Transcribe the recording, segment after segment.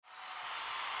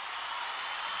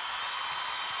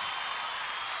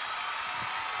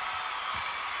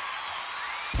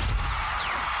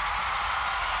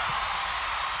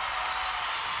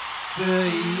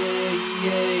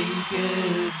say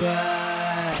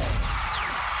goodbye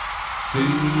to it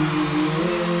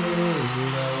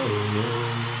all.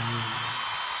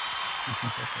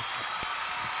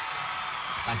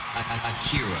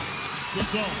 Akira.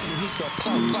 He's got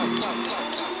clout.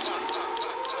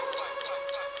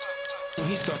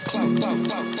 He's got clout.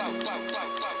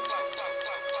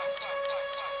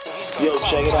 Yo,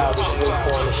 check it out. This is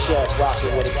Wilco the Chef,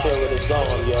 rocking with a kill with a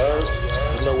dawn, you heard?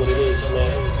 You know what it is,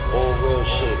 man. All real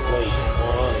shit. Wait,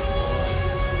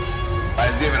 100.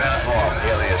 I'm David Hasselhoff,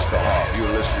 alias The Hoff. You're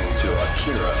listening to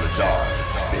Akira the Dawn.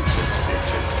 Stay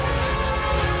tuned.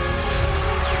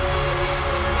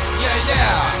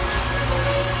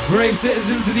 Yeah. Brave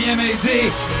citizens of the MAZ.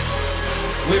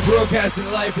 We're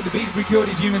broadcasting live from the beat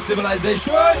recorded human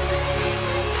civilization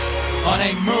on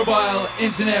a mobile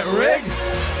internet rig.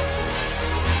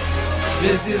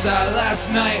 This is our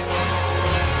last night,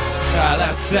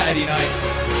 last Saturday night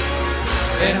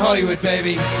in Hollywood,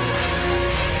 baby.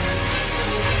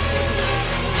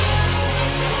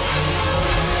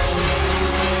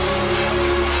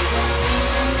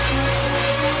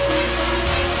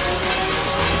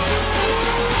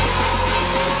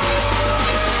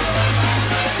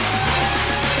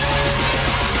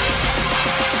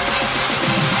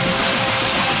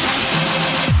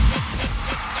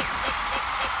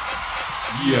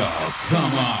 Yo,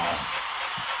 come on.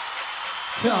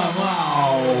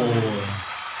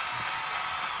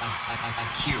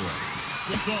 Akira.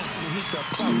 He's got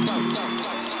clout.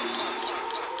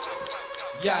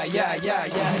 Yeah.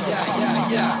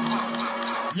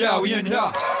 Yeah, we in here.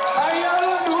 Hey, yo,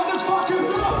 what the fuck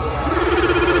is up?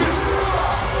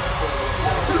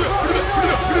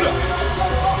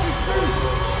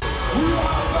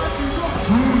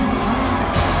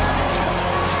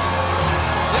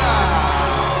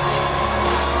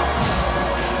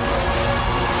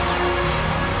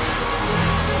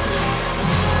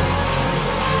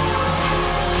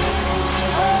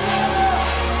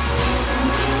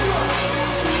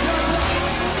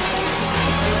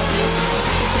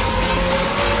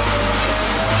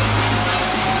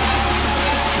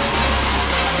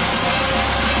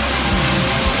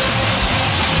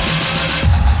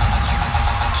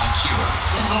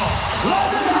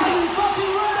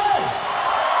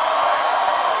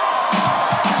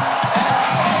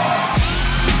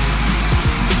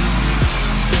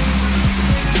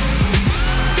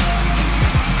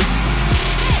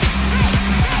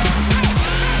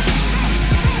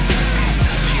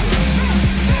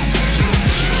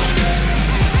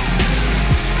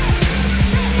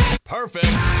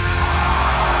 Perfect.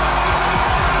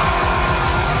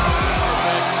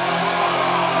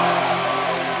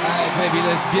 Alright, baby,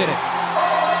 let's get it.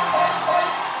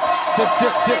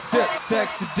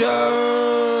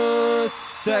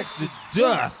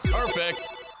 Texodus. Perfect.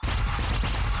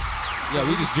 Yeah,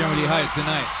 we just generally hyped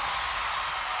tonight.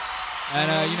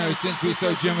 And, since we're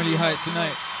so generally hyped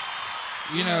tonight,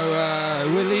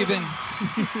 we're leaving.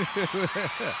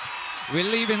 We're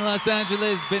leaving Los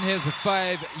Angeles. Been here for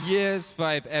 5 years,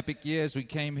 5 epic years. We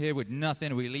came here with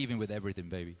nothing. We're leaving with everything,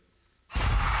 baby.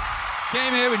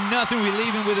 Came here with nothing. We're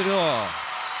leaving with it all.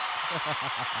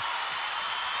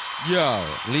 Yo,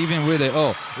 leaving with it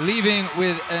all. Leaving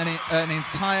with an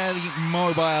entirely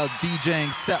mobile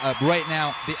DJing setup. Right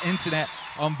now, the internet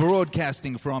I'm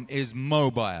broadcasting from is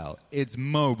mobile. It's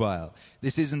mobile.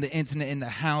 This isn't the internet in the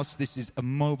house. This is a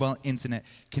mobile internet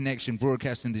connection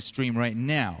broadcasting this stream right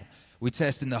now. We're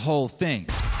testing the whole thing.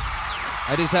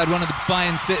 I just had one of the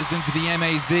fine citizens of the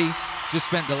MAZ just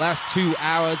spent the last 2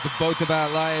 hours of both of our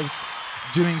lives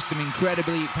doing some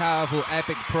incredibly powerful,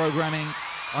 epic programming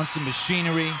on some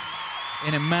machinery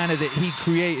in a manner that he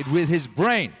created with his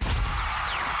brain.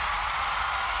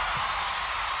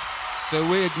 So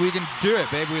we can do it,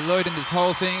 baby. We're loading this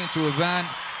whole thing into a van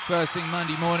first thing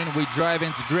Monday morning, and we drive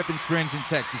into Dripping Springs in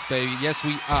Texas, baby. Yes,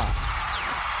 we are.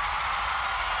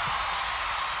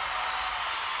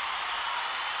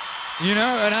 And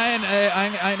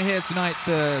I ain't here tonight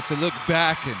to look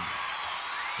back and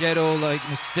get all like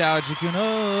nostalgic and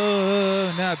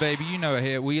nah, baby,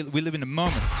 here we live in the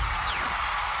moment.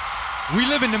 We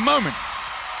live in the moment,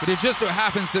 but it just so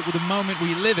happens that the moment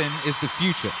we live in is the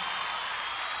future.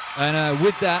 And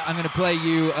with that, I'm going to play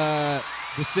you the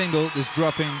single that's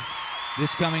dropping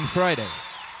this coming Friday,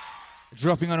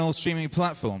 dropping on all streaming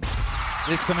platforms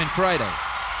this coming Friday.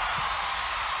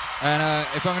 And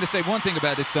if I'm going to say one thing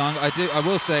about this song, I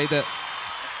will say that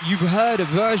you've heard a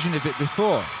version of it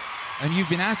before, and you've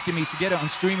been asking me to get it on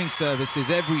streaming services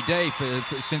every day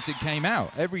since it came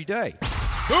out. Every day.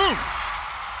 Boom!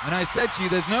 And I said to you,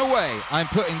 there's no way I'm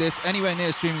putting this anywhere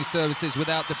near streaming services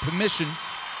without the permission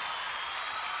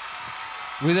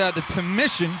without the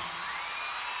permission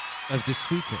of the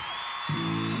speaker.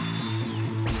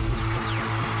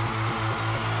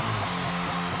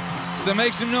 So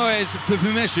make some noise for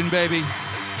permission, baby.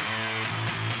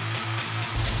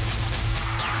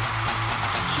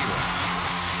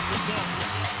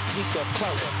 He's got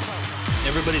clout.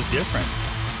 Everybody's different.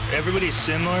 Everybody's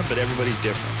similar, but everybody's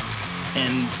different.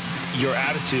 And your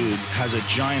attitude has a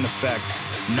giant effect,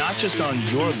 not just on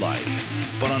your life,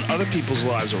 but on other people's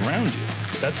lives around you.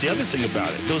 That's the other thing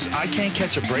about it. Those I can't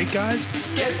catch a break guys,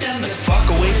 get them the fuck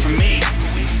away from me.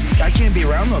 I can't be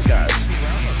around those guys.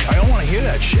 I don't want to hear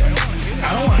that shit.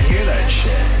 I don't want to hear that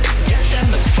shit. Get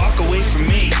them the fuck away from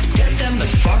me. Get them the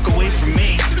fuck away from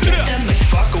me. Get them the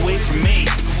fuck away from me.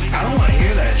 I don't want to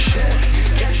hear that shit.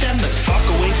 Get them the fuck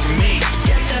away from me.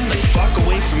 Get them the fuck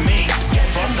away from me. Get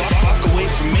the fuck away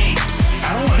from me.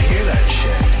 I don't want to hear that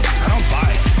shit. I don't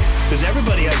buy it. Because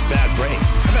everybody has bad breaks.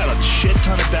 I've had a shit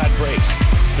ton of bad breaks.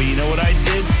 But you know what I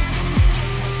did?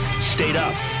 Stayed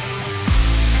up.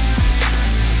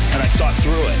 And I thought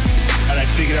through it. And I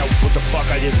figured out what the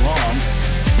fuck I did wrong.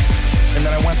 And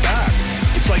then I went back.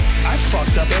 It's like, I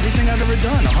fucked up everything I've ever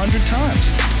done 100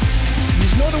 times.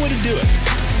 There's no other way to do it.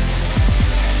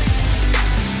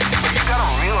 You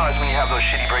gotta realize when you have those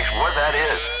shitty breaks what that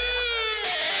is.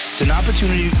 It's an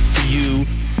opportunity for you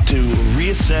to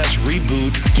reassess,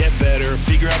 reboot, get better,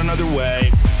 figure out another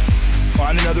way,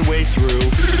 find another way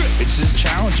through. It's just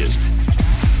challenges.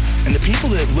 And the people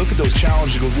that look at those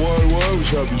challenges go, why do I always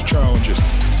have these challenges?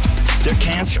 They're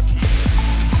cancer.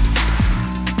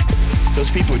 Those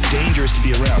people are dangerous to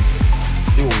be around.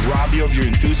 They will rob you of your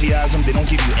enthusiasm. They don't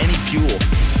give you any fuel.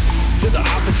 They're the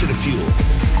opposite of fuel.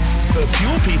 The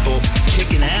fuel people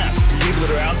kicking ass. People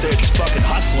that are out there just fucking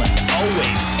hustling.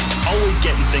 Always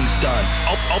getting things done.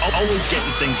 Always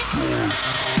getting things done.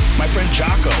 My friend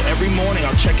Jocko, every morning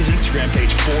I'll check his Instagram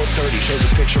page, 4:30, shows a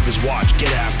picture of his watch.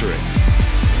 Get after it.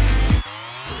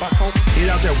 He's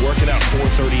out there working out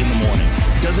 4:30 in the morning.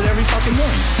 Does it every fucking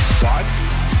morning. Why?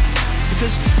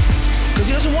 Because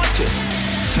he doesn't want to.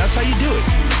 That's how you do it.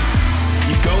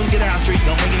 You go and get after it. You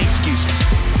don't make any excuses.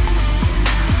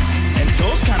 And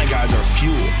those kind of guys are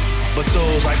fuel. But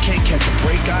those I can't catch a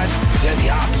break guys, they're the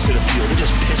opposite of fuel. They're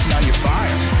just pissing on your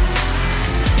fire.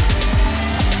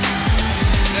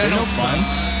 They're no fun.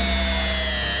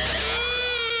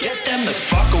 Get them the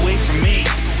fuck away from me.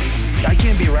 I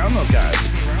can't be around those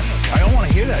guys. I don't want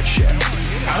to hear that shit.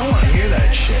 I don't want to hear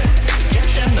that shit. Get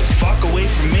them the fuck away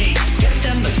from me. Get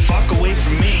them the fuck away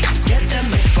from me. Get them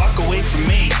the fuck away from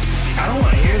me. I don't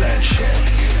want to hear that shit.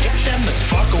 Get them the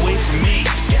fuck away from me.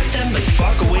 Get them the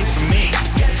fuck away from me.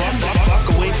 Get them the fuck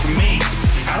away from me.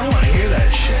 I don't want to hear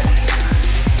that shit.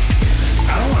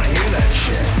 I don't want to hear that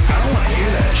shit. I don't want to hear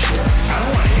that shit. I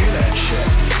don't want to hear that shit.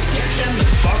 Get them the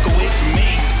fuck away from me.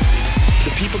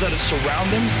 The people that surround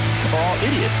them are all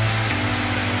idiots.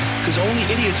 Because only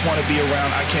idiots want to be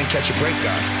around I can't catch a break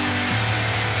guy.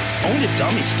 Only the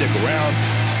dummies stick around.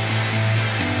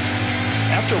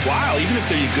 After a while, even if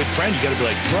they're your good friend, you gotta be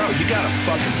like, bro, you gotta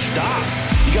fucking stop.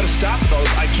 You gotta stop with all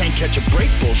this I can't catch a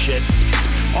break bullshit.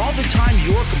 All the time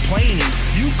you're complaining,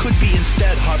 you could be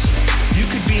instead hustling. You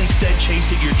could be instead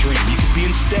chasing your dream. You could be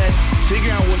instead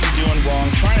figuring out what you're doing wrong,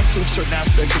 trying to improve certain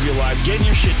aspects of your life, getting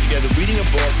your shit together, reading a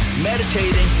book,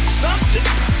 meditating, something.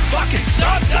 Fucking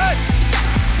something.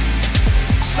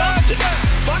 Something.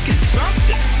 Fucking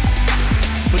something.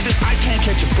 But this I can't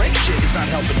catch a break shit is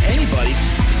not helping anybody.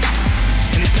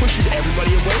 And it pushes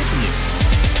everybody away from you.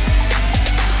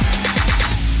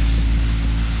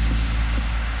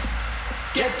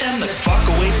 Get them the fuck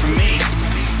away from me.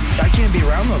 I can't be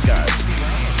around those guys.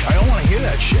 I don't want to hear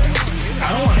that shit.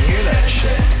 I don't want to hear that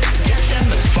shit. Get them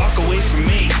the fuck away from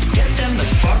me. Get them the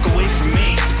fuck away from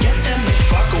me. Get them the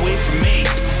fuck away from me.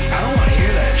 I don't want to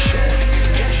hear that shit.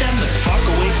 Get them the fuck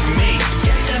away from me.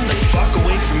 Get them the fuck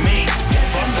away from me. Get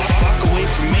them the fuck away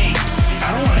from me.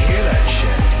 I don't want to hear that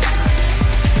shit.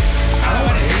 I don't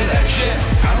want to hear that shit.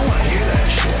 I don't want to hear that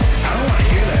shit. I don't want to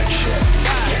hear that shit.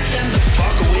 Get them the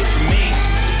fuck away from me.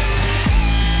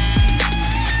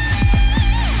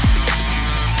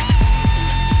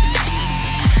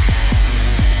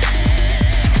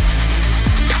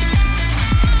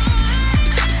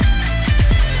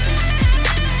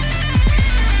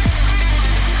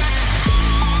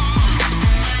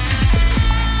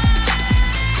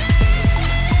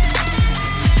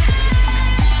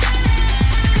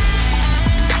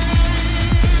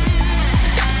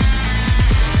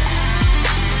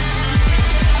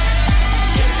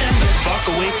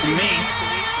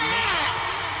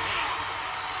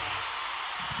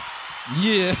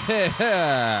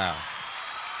 Yeah.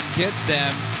 Get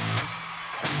them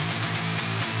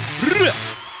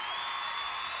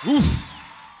Oof.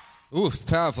 Oof,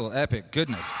 powerful, epic,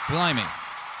 goodness, blimey,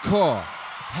 core,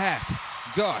 heck,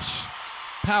 gosh,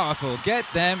 powerful. Get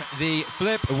them the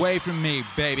flip away from me,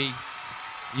 baby.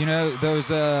 You know, those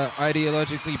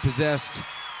ideologically possessed,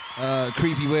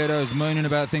 creepy weirdos moaning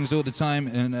about things all the time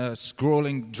and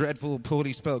scrawling dreadful,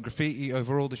 poorly spelled graffiti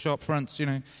over all the shop fronts, you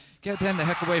know. Get them the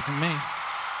heck away from me. You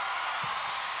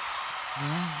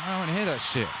know, I don't want to hear that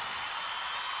shit.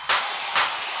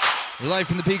 Live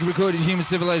from the peak of recorded human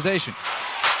civilization.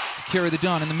 Akira the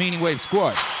Don and the Meaning Wave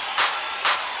Squad.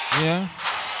 You know?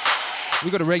 We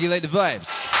got to regulate the vibes.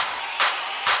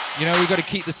 You know, we got to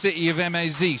keep the city of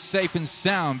MAZ safe and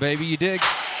sound, baby, you dig?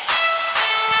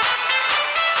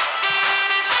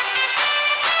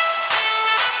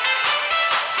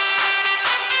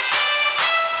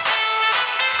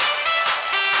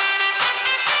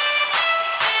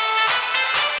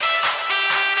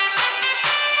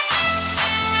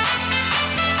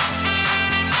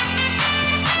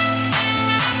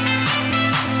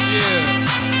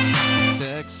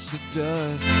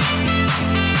 Texodus.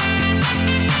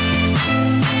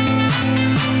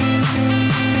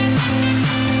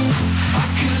 I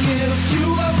can lift you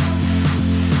up.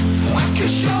 I can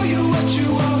show you what you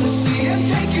wanna see and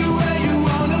take you where you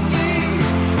wanna be.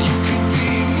 You could be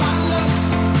my love.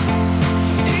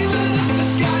 Even if the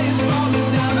sky is falling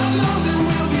down, I know that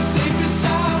we'll be safe and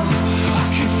sound. I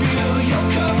can feel your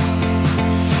cup.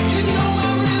 You know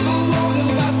my river won't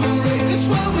evaporate. This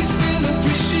world we still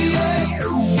appreciate.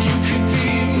 You could be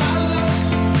my love.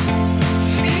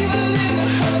 Even in a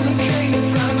hurricane of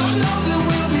frowns, I know that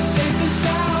we'll be safe and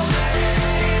sound.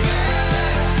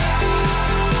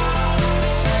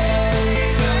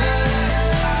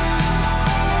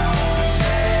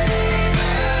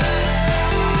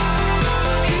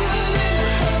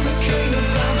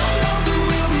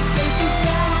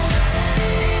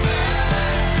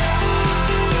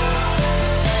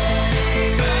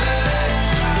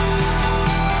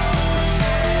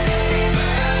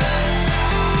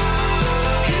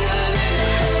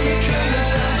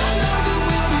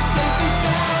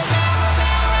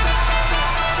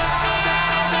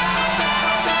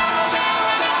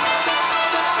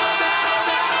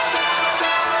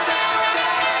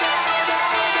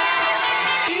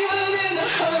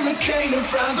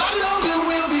 Frowns, I know that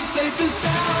we'll be safe and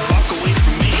sound. Walk away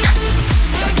from me.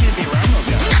 I can't be around those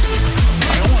guys.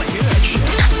 I don't want to hear that shit.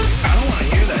 I don't want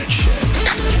to hear that shit.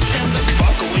 Get them the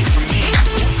fuck away from me.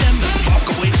 Get them the fuck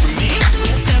away from me.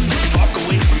 Get them the fuck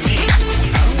away from me.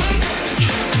 I don't want to hear that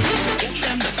shit. Get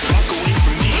them the fuck away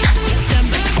from me. Get them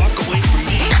the fuck away from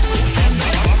me. Get them the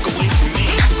fuck away from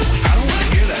me. I don't want to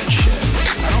hear that shit.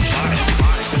 I don't buy it.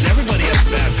 Because everybody has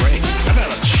bad breaks. I've had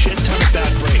a shit ton of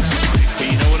bad breaks. But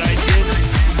you know what I did?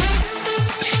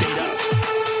 Stayed up.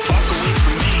 Fuck away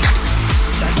from me.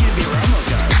 I can't be around those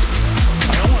guys.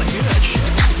 I don't want to hear that shit.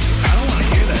 I don't want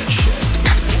to hear that shit.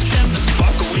 Get them the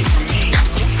fuck away from me.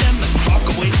 Get them the fuck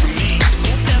away from me.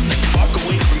 Get them the fuck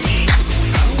away from me.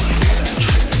 I don't want to hear that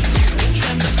shit. Get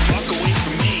them the fuck away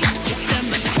from me. Get them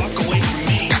the fuck away from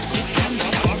me. Get them the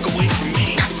fuck away from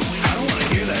me. I don't want to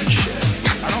hear that shit.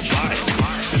 I don't buy it.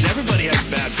 Because everybody has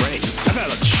bad breaks. I've had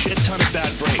a shit ton of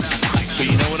bad breaks. But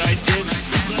you know what I did?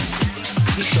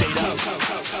 Stayed up.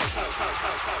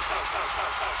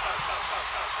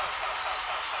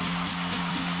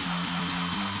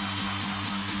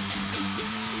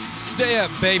 Stay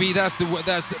up, baby. That's the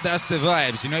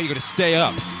vibes. You know, you got to stay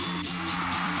up.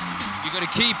 You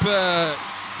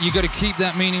got to keep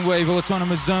that Meaning Wave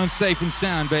autonomous zone safe and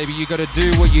sound, baby. You got to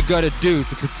do what you got to do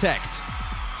to protect.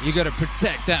 You got to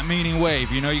protect that Meaning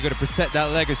Wave. You know, you got to protect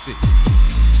that legacy.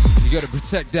 You got to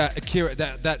protect that Akira,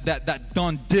 that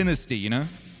Don dynasty. You know.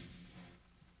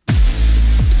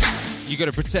 You got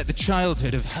to protect the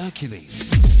childhood of Hercules.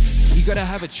 You got to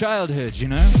have a childhood. You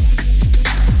know.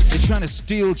 They're trying to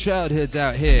steal childhoods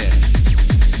out here.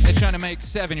 They're trying to make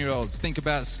 7-year-olds think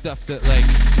about stuff that, like,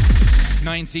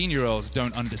 19-year-olds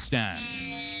don't understand.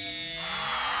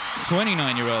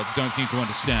 29-year-olds don't seem to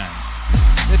understand.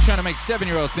 They're trying to make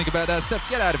 7-year-olds think about that stuff.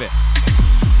 Get out of it.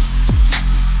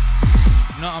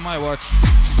 Not on my watch.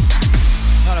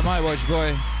 Not on my watch,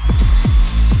 boy.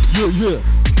 Yeah.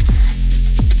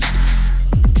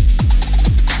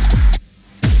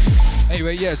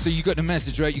 Anyway, yeah, so you got the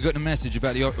message, right? You got the message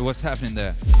about what's happening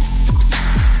there.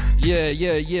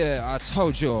 Yeah, I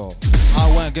told y'all.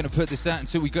 I wasn't gonna put this out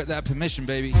until we got that permission,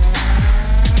 baby.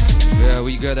 Yeah,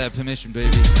 we got that permission,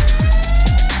 baby.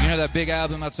 You know that big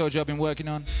album I told you I've been working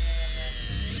on?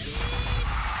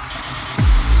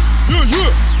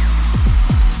 Yeah.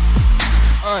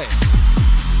 Alright.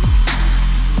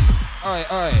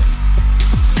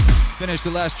 Finished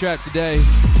the last track today.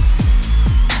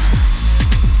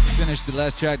 finished the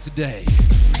last track today.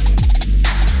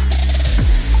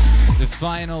 The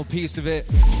final piece of it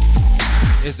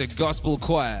is a gospel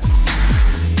choir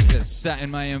that sat in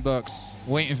my inbox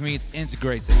waiting for me to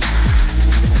integrate it.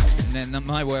 And then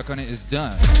my work on it is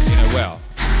done. You know, well,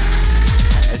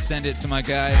 I send it to my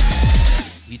guy.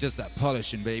 He does that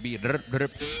polishing, baby.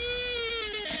 That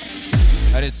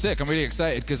is sick. I'm really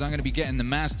excited because I'm going to be getting the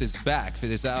masters back for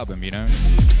this album, you know,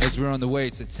 as we're on the way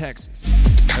to Texas,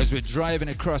 as we're driving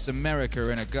across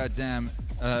America in a goddamn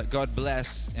God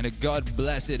blessed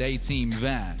A-Team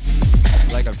van,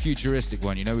 like a futuristic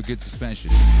one, you know, with good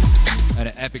suspension and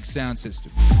an epic sound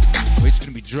system. We're just going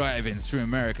to be driving through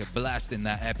America, blasting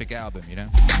that epic album, you know.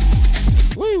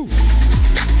 Woo!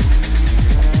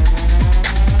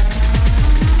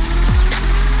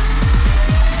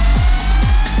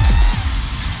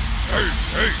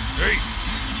 Hey.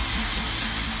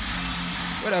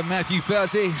 What up, Matthew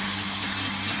Fuzzy?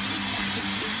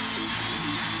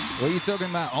 What are you talking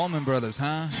about, Allman Brothers,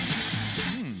 huh?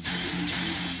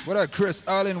 What up, Chris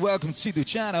Arlen? Welcome to the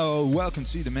channel. Welcome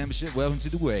to the membership. Welcome to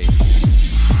the wave.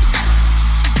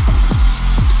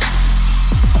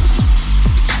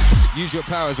 Use your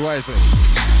powers wisely.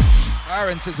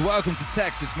 Aaron says, welcome to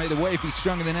Texas. May the wave be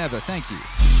stronger than ever. Thank you.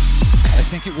 I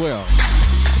think it will.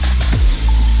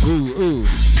 Ooh.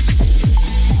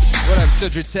 What up,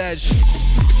 Sudra Tej?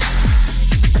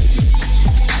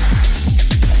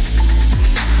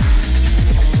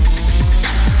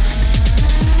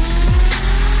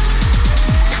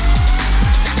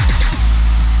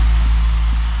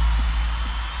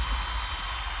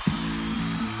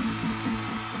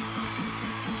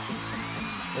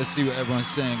 Let's see what everyone's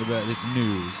saying about this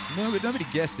news. No, but nobody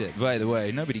guessed it, by the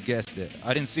way. Nobody guessed it.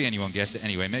 I didn't see anyone guess it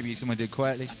anyway. Maybe someone did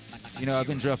quietly. You know, I've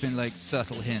been dropping like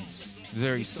subtle hints.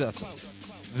 Very subtle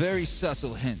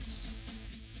hints.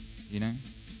 You know?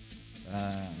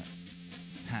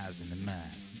 Has in the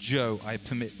mass. Joe, I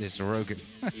permit this, Rogan.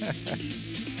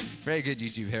 Very good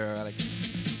YouTube hero, Alex.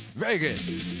 Very good.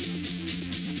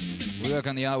 We work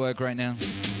on the artwork right now.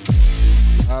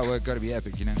 Artwork gotta be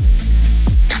epic, you know?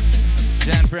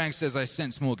 Dan Frank says, I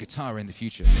sense more guitar in the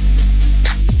future.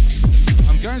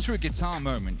 I'm going through a guitar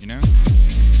moment, you know?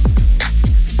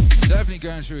 Definitely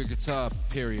going through a guitar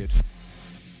period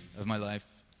of my life.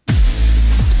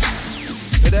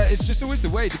 But it's just always the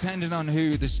way, depending on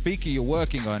who the speaker you're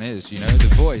working on is, you know? The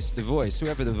voice,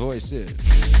 whoever the voice is.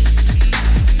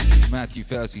 Matthew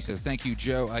Felsey says, thank you,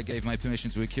 Joe. I gave my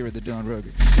permission to Akira the Don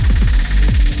Rogan.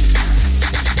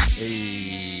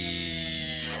 Hey.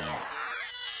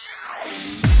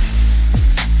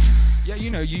 Yeah,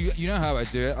 you know how I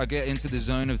do it. I get into the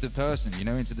zone of the person, you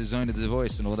know, into the zone of the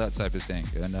voice and all that type of thing.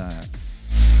 And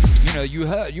you know, you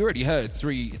already heard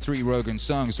three Rogan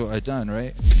songs what I done,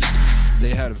 right? They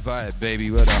had a vibe, baby.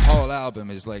 Well, the whole album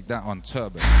is like that on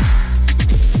turbo.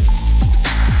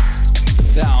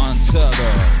 That on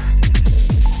turbo.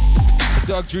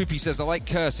 Doug Droopy says, I like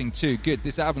cursing too. Good.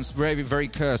 This album's very, very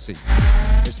cursy.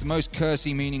 It's the most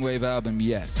cursy Meaning Wave album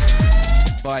yet.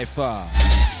 By far.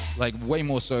 Like, way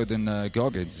more so than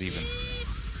Goggins, even.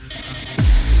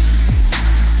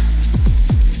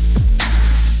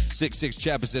 66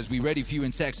 Chapper says, we ready for you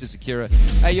in Texas, Akira.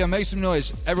 Hey, yo, make some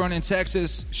noise. Everyone in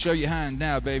Texas, show your hand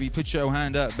now, baby. Put your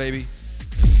hand up, baby.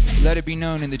 Let it be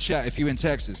known in the chat if you're in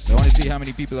Texas. I want to see how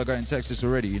many people I got in Texas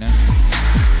already, you know?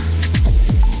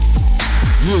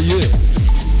 Yeah.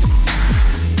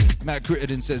 Matt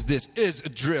Crittenden says, this is a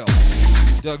drill.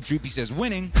 Doug Droopy says,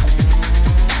 winning.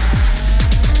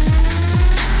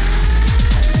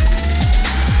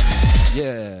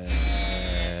 Yeah.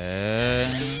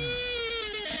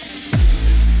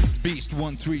 Beast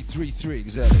 1333,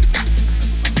 exactly.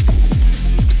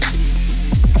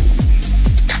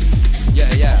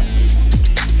 Yeah.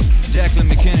 Declan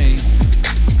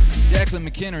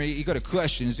McKinney, you got a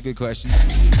question. It's a good question.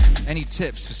 Any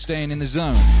tips for staying in the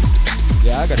zone?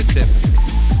 Yeah, I got a tip.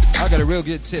 I got a real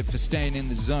good tip for staying in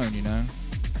the zone, you know?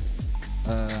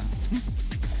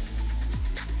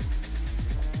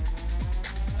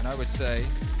 And I would say,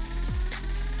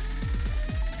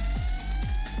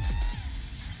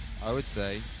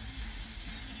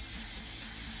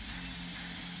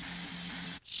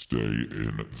 stay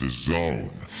in the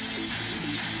zone.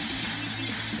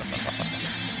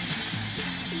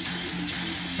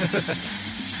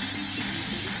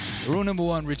 Rule number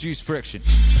 1, reduce friction.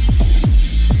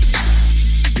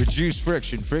 Reduce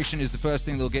friction. Friction is the first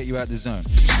thing that'll get you out of the zone.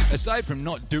 Aside from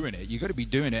not doing it, you got to be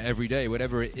doing it every day.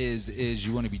 Whatever it is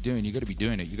you want to be doing, you got to be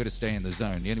doing it. You got to stay in the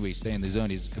zone. The only way you stay in the zone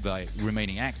is by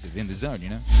remaining active in the zone, you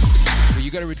know? But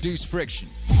you got to reduce friction.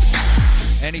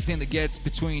 Anything that gets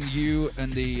between you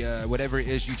and the whatever it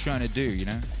is you're trying to do, you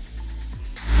know?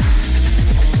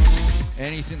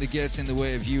 Anything that gets in the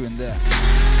way of you and that.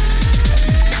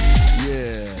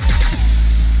 Yeah.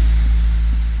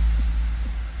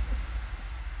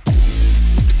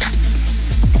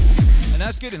 And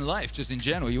that's good in life, just in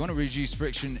general. You want to reduce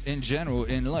friction in general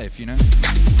in life, you know?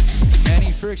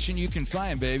 Any friction you can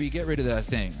find, baby, get rid of that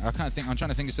thing. I'm trying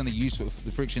to think of something useful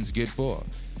the friction's good for,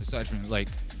 aside from, like,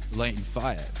 lighting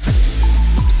fires.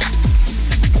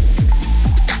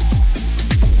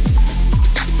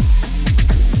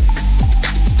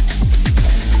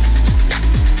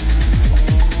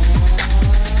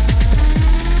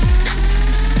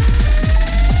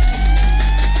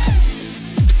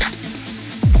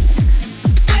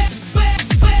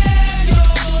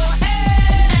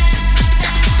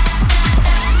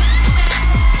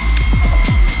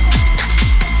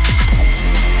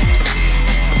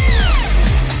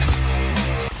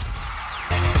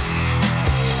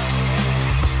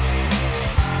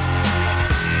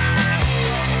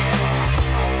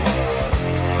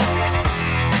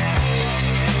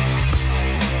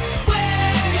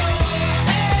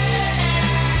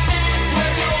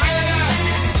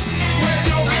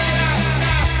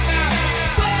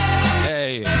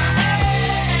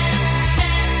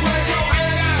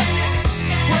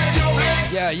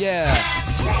 Yeah.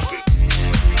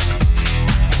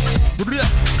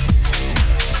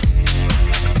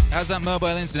 How's that mobile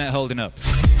internet holding up?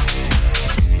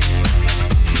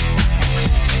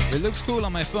 It looks cool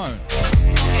on my phone.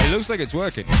 It looks like it's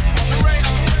working.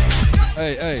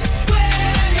 Hey.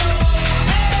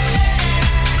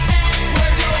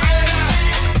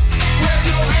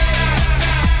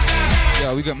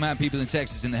 Yo, we got mad people in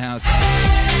Texas in the house.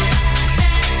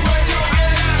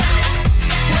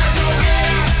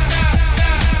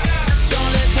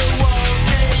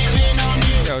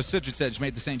 Yo, such and such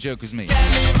made the same joke as me.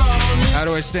 How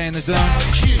do I stay in the zone?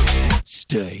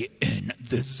 Stay in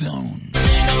the zone.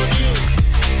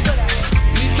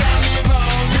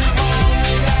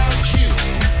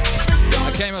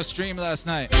 I came off stream last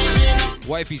night.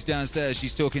 Wifey's downstairs.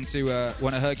 She's talking to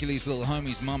one of Hercules' little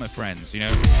homies' mama friends, you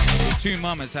know? Two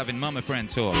mamas having mama friend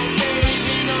talk.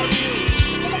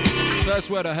 First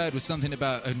word I heard was something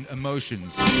about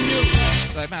emotions.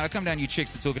 Like, man, I come down, you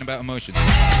chicks are talking about emotions.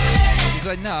 He's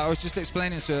like, no, I was just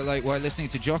explaining to her, like, why listening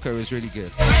to Jocko is really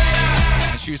good.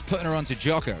 And she was putting her on to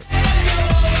Jocko. Where's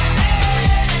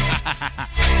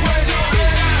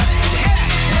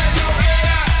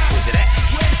it at?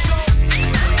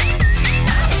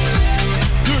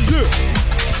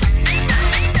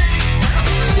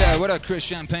 Yeah, what up, Chris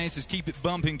Champagne says keep it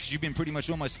bumping because you've been pretty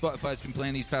much on my Spotify. It's been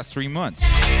playing these past 3 months.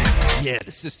 Yeah,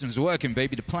 the system's working,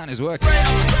 baby. The plan is working. You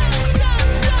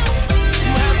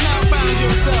have now found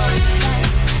yourself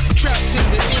trapped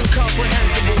in the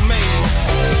incomprehensible maze.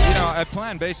 You know, I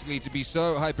plan basically to be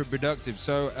so hyper-productive,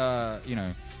 so,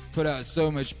 put out so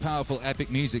much powerful,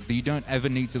 epic music that you don't ever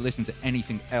need to listen to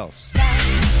anything else.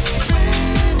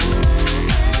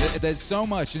 There's so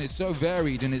much, and it's so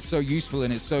varied, and it's so useful,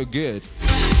 and it's so good.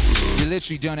 You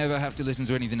literally don't ever have to listen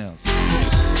to anything else.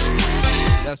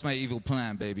 That's my evil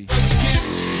plan, baby.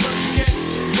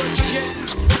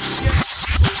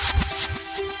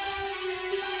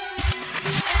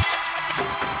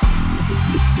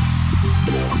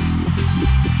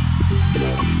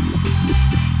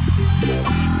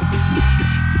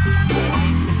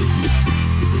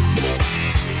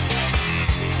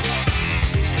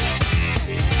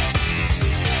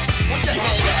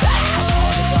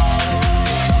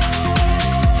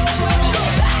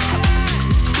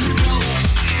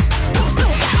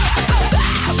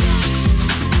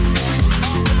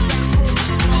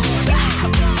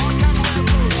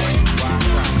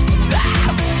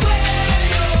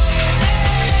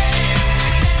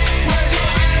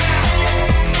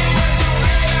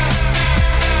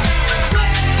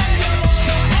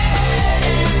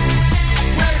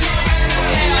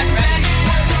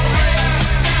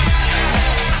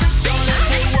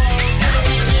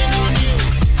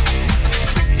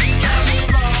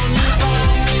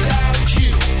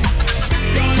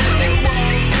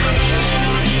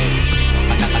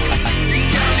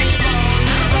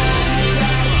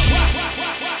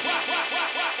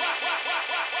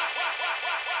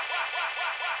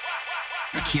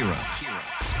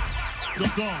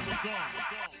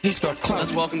 He's got clout.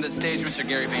 Let's welcome to the stage Mr.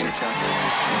 Gary Vaynerchuk.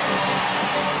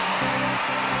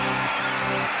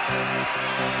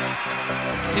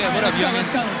 Yeah, what up, youngins?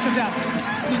 Let's go. Sit down.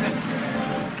 Let's do this.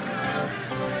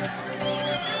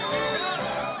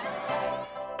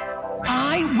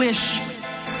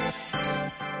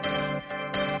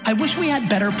 I wish we had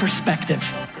better perspective.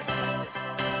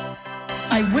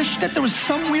 I wish that there was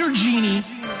some weird genie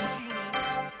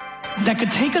that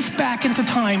could take us back into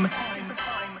time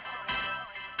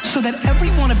so that every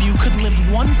one of you could live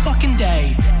one fucking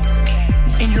day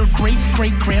in your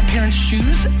great-great-grandparents'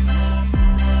 shoes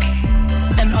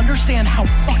and understand how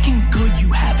fucking good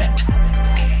you have it.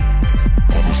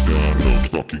 Understand how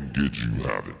fucking good you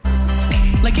have it.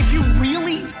 Like if you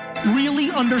really,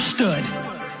 really understood.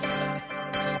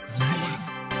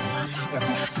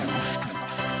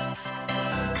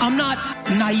 I'm not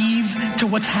naive to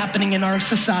what's happening in our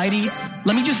society.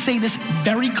 Let me just say this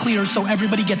very clear so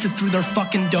everybody gets it through their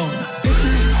fucking dome. This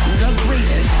is the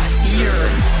greatest year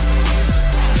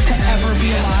to ever be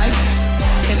alive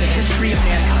in the history of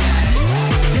mankind.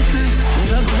 This is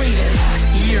the greatest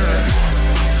year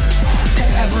to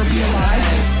ever be alive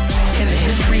in the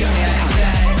history of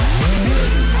mankind.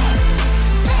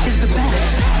 This is the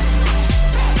best.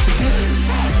 This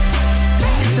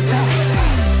is the best.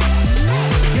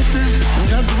 This is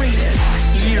the greatest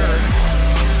year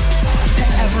to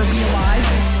ever be alive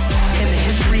in the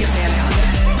history of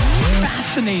mankind.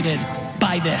 Fascinated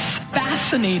by this.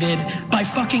 Fascinated by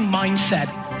fucking mindset.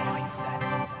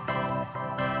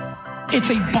 It's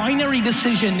a binary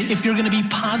decision if you're gonna be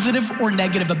positive or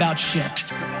negative about shit.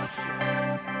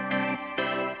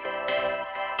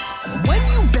 When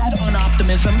you bet on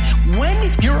optimism, when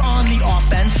you're on the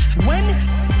offense, when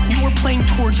you are playing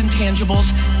towards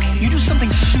intangibles, you do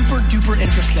something super duper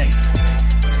interesting.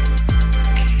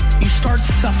 You start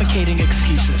suffocating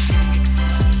excuses.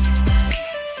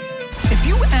 If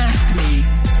you asked me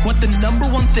what the number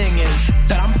one thing is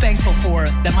that I'm thankful for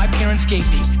that my parents gave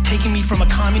me, taking me from a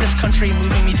communist country and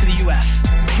moving me to the US,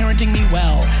 parenting me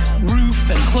well, roof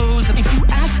and clothes, and if you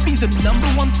ask me the number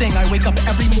one thing I wake up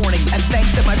every morning and thank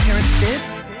that my parents did,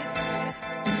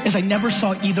 is I never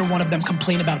saw either one of them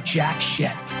complain about jack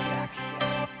shit.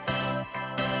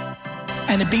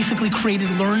 And it basically created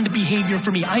learned behavior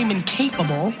for me. I am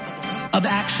incapable of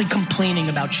actually complaining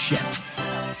about shit.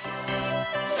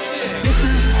 This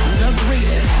is the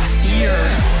greatest year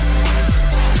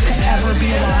to ever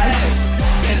be alive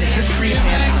in the history of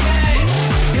mankind.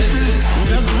 This is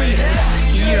the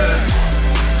greatest year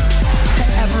to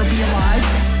ever be alive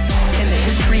in the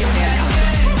history of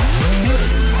mankind. This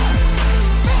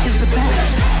is the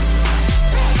best.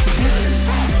 This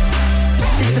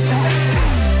is the best.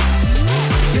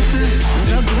 This is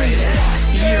the greatest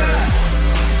year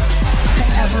to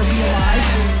ever be alive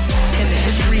in the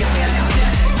history of mankind.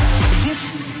 This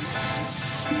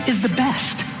is the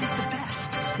best.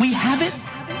 We have it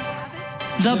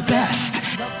the best.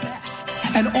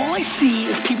 And all I see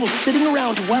is people sitting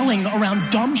around dwelling around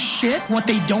dumb shit, what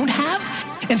they don't have,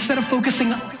 instead of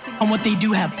focusing on what they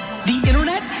do have. The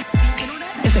internet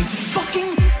is a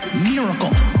fucking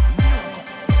miracle.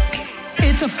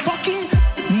 It's a fucking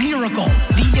miracle.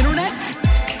 The internet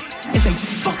is a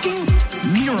fucking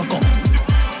miracle.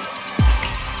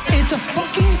 It's a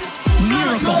fucking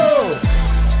miracle.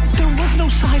 There was no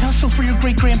side hustle for your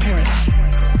great-grandparents.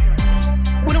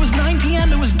 When it was 9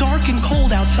 p.m., it was dark and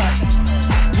cold outside.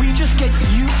 We just get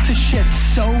used to shit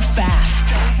so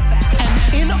fast.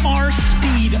 And in our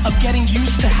speed of getting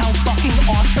used to how fucking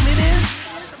awesome it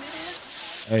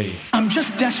is, I'm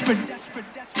just desperate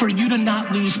for you to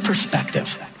not lose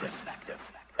perspective.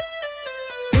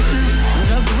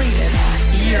 The greatest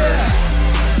year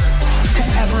to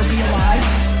ever be alive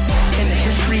in the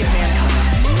history of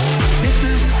mankind. This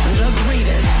is the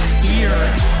greatest year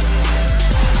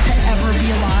to ever be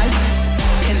alive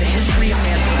in the history of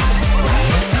mankind.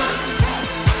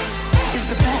 This is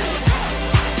the best.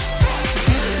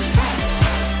 This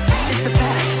is the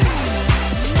best.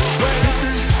 This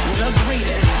is the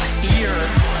greatest year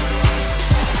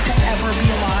to ever be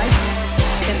alive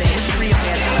in the history of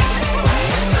mankind.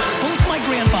 My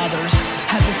grandfathers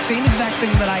had the same exact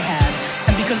thing that I had,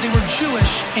 and because they were Jewish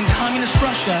in communist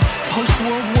Russia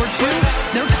post-World War II,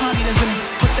 their communism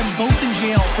put them both in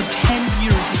jail for 10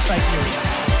 years in Siberia.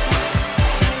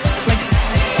 Like,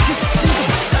 just think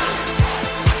about that.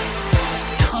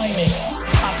 Timing,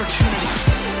 opportunity.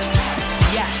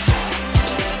 Yes.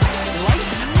 Life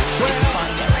is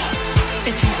binary.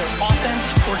 It's either offense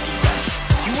or defense.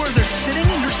 You are either sitting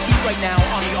in your seat right now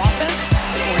on the offense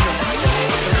or you're not.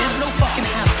 There is no fucking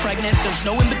half pregnant. There's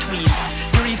no in between.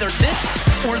 You're either this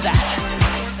or that.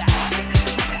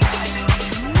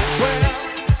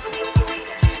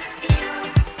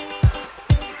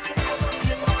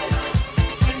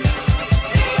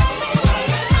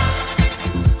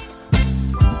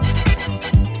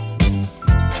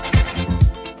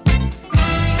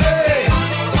 Hey!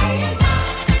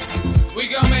 We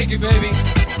gonna make it, baby.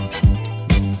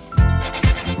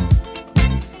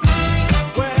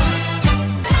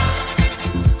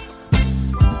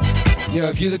 Yo,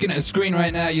 if you're looking at a screen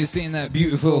right now, you're seeing that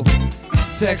beautiful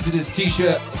Texodus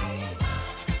t-shirt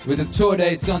with the tour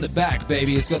dates on the back,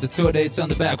 baby. It's got the tour dates on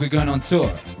the back. We're going on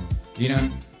tour, you know.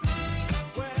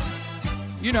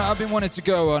 You know, I've been wanting to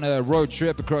go on a road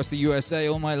trip across the USA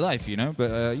all my life, you know.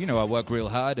 But, you know, I work real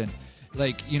hard and,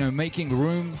 like, you know, making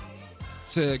room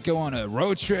to go on a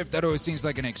road trip, that always seems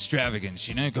like an extravagance,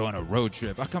 you know, go on a road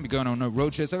trip. I can't be going on no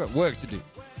road trips. I got work to do.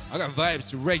 I got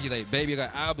vibes to regulate, baby. I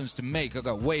got albums to make. I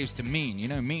got waves to mean, you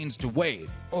know, means to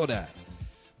wave, all that.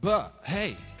 But,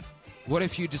 hey, what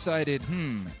if you decided,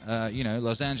 you know,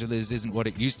 Los Angeles isn't what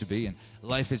it used to be, and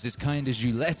life is as kind as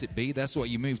you let it be. That's why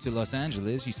you moved to Los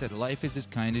Angeles. You said life is as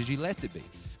kind as you let it be.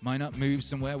 Why not move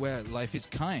somewhere where life is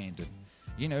kind? And,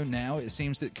 you know, now it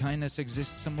seems that kindness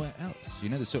exists somewhere else. You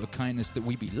know, the sort of kindness that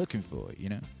we be looking for, you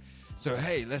know. So,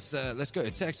 hey, let's go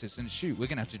to Texas and shoot. We're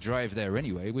going to have to drive there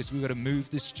anyway. We've got to move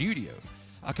the studio.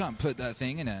 I can't put that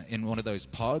thing in one of those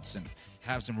pods and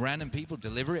have some random people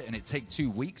deliver it and it take 2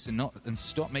 weeks and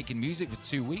stop making music for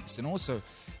 2 weeks. And also,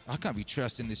 I can't be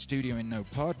trusting the studio in no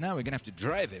pod. Now we're going to have to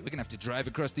drive it. We're going to have to drive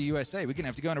across the USA. We're going to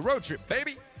have to go on a road trip,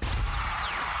 baby.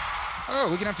 Oh, we're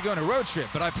going to have to go on a road trip,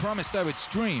 but I promised I would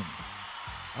stream.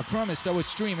 I promised I would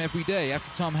stream every day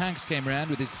after Tom Hanks came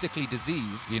around with his sickly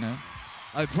disease, you know.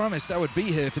 I promised I would be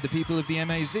here for the people of the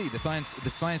MAZ, the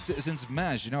fine citizens of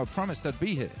Maj, you know. I promised I'd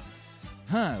be here.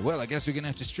 Well, I guess we're going to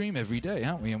have to stream every day,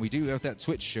 aren't we? And we do have that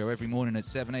Twitch show every morning at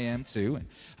 7 a.m. too. And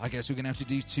I guess we're going to have to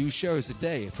do 2 shows a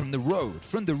day from the road.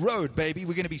 From the road, baby.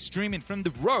 We're going to be streaming from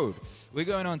the road. We're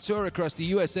going on tour across the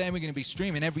USA, and we're going to be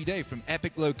streaming every day from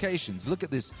epic locations. Look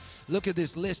at this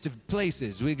list of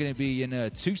places. We're going to be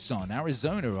in Tucson,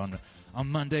 Arizona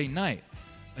on Monday night.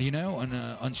 You know,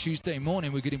 on Tuesday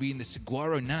morning, we're going to be in the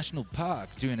Saguaro National Park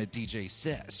doing a DJ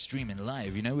set, streaming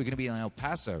live. You know, we're going to be in El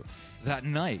Paso that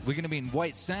night. We're going to be in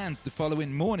White Sands the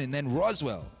following morning, then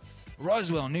Roswell,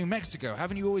 New Mexico.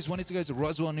 Haven't you always wanted to go to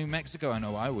Roswell, New Mexico? I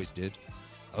know I always did.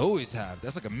 I always have.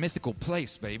 That's like a mythical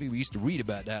place, baby. We used to read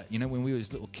about that, you know, when we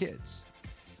was little kids.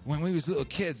 When we was little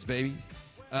kids, baby,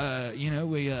 you know,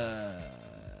 we're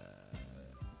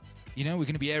going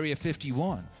to be Area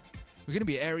 51. We're going to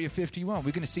be Area 51.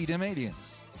 We're going to see them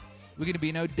aliens. We're going to be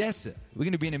in Odessa. We're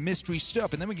going to be in a mystery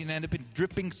stop, and then we're going to end up in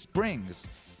Dripping Springs.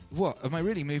 What? Am I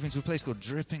really moving to a place called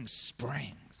Dripping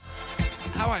Springs?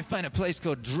 How I find a place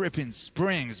called Dripping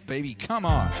Springs, baby? Come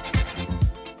on.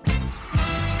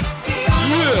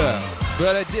 Yeah.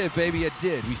 But I did, baby. I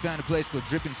did. We found a place called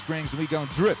Dripping Springs, and we going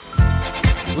to drip.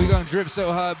 We're going to drip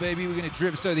so hard, baby. We're going to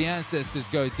drip so the ancestors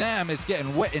go, damn, it's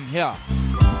getting wet in here.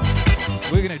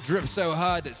 We're going to drip so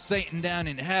hard that Satan down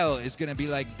in hell is going to be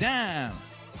like, damn.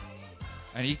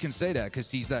 And he can say that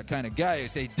because he's that kind of guy. He'll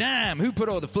say, damn, who put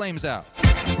all the flames out?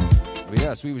 But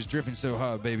yes, we was dripping so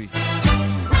hard, baby.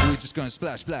 We were just going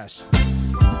splash, splash.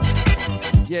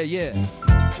 Yeah.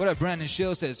 What up, Brandon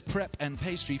Schill says, prep and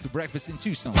pastry for breakfast in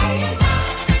Tucson.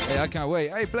 Hey, I can't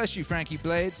wait. Hey, bless you, Frankie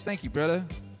Blades. Thank you, brother.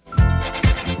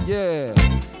 Yeah.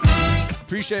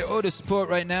 Appreciate all the support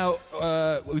right now.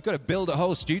 We've got to build a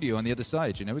whole studio on the other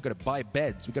side, you know. We've got to buy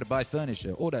beds. We've got to buy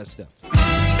furniture. All that stuff.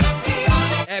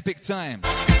 Epic times.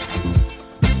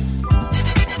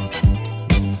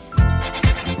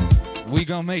 We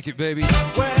gonna make it, baby.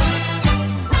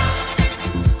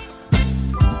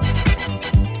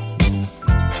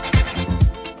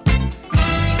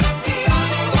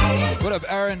 What up,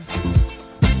 Aaron?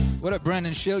 What up,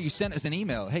 Brandon Schill? You sent us an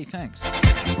email. Hey, thanks.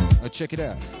 I'll check it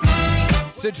out.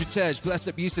 Sidratej, bless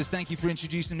up you, says, thank you for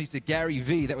introducing me to Gary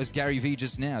V. That was Gary V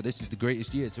just now. This is the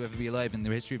greatest year to ever be alive in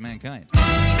the history of mankind.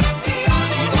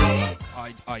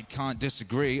 I can't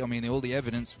disagree. I mean, all the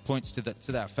evidence points to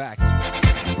that fact.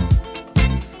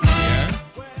 Yeah.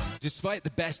 Despite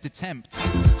the best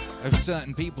attempts of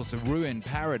certain people to ruin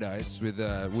paradise with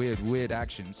weird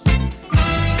actions.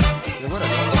 Yeah,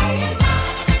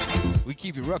 whatever. We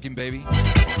keep it rocking, baby.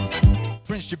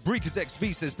 Prince Jabrikas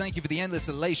XV says, thank you for the endless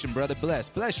elation, brother.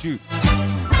 Bless you.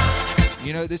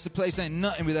 You know, this place ain't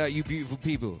nothing without you beautiful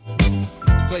people.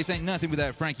 This place ain't nothing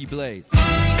without Frankie Blades.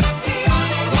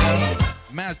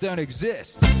 Mass don't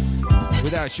exist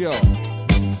without y'all.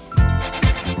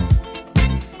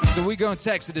 So we going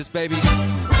Texodus, baby.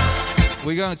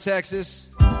 We going Texas.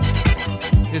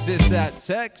 Because it's that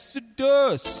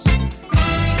Texodus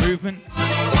movement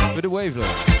for the wavelet.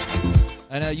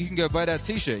 And you can go buy that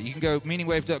t-shirt. You can go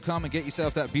meaningwave.com and get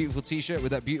yourself that beautiful t-shirt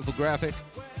with that beautiful graphic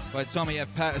by Tommy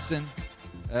F. Patterson,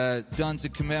 done to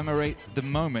commemorate the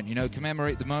moment, you know,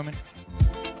 commemorate the moment.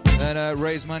 And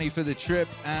raise money for the trip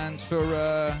and for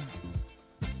the,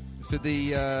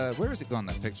 where has it gone,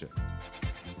 that picture?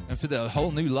 And for the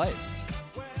whole new life.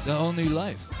 The whole new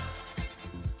life.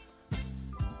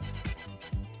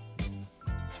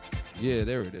 Yeah,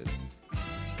 there it is.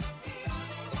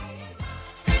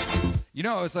 You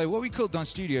know, I was like, what we call Don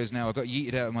Studios now, I got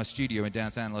yeeted out of my studio in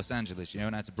downtown Los Angeles,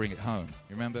 and I had to bring it home.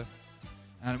 You remember?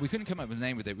 And we couldn't come up with a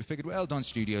name with it. We figured, well, Don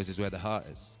Studios is where the heart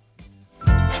is.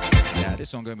 Yeah,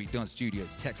 this one going to be Don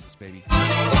Studios, Texas, baby.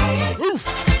 Oof!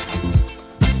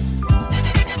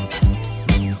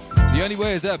 The only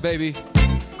way is up, baby.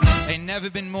 Ain't never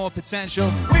been more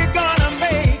potential. We're gonna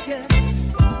make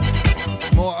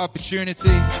it. More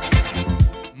opportunity.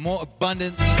 More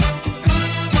abundance.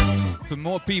 For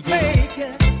more people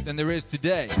than there is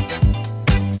today.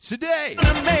 Today!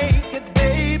 Gonna make it,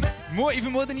 baby.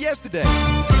 Even more than yesterday.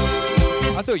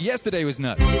 I thought yesterday was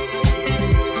nuts.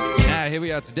 Now here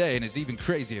we are today, and it's even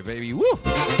crazier, baby. Woo!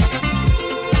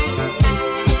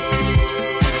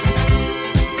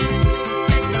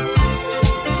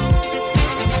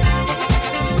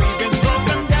 We've been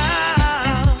broken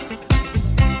down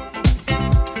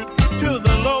to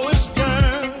the lowest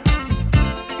turn,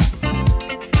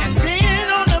 and being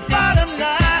on the bottom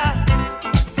line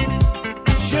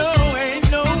sure ain't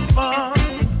no fun.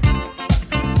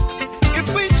 If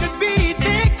we should be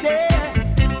evicted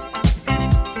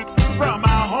from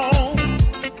our home,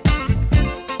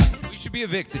 We should be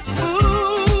evicted.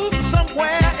 move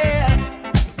somewhere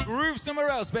else, Groove somewhere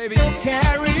else, baby. we'll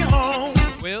carry on.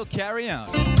 We'll carry on.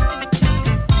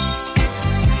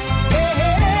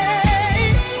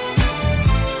 Hey,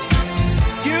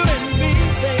 you and me,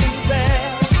 baby.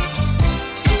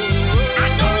 I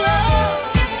know love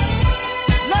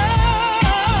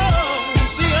will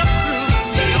see us through.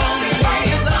 The only way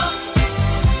is up.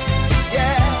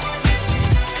 Yeah,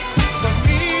 for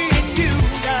me and you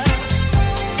now.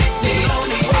 The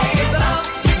only way is up,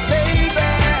 baby.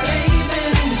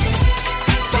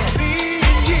 For me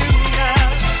and you now.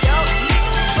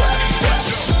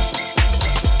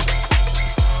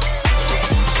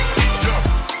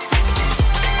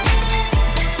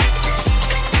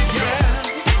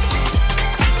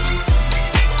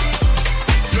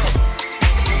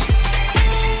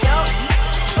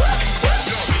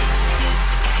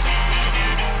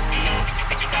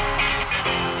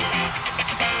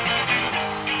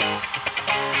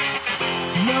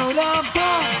 Load up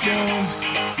pumpkins,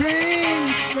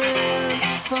 bring friends,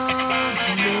 fun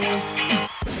to lose.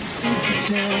 To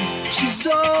pretend she's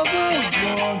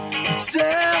overborn,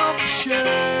 self-assured.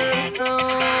 Oh,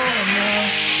 no,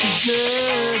 the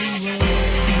dirty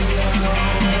way.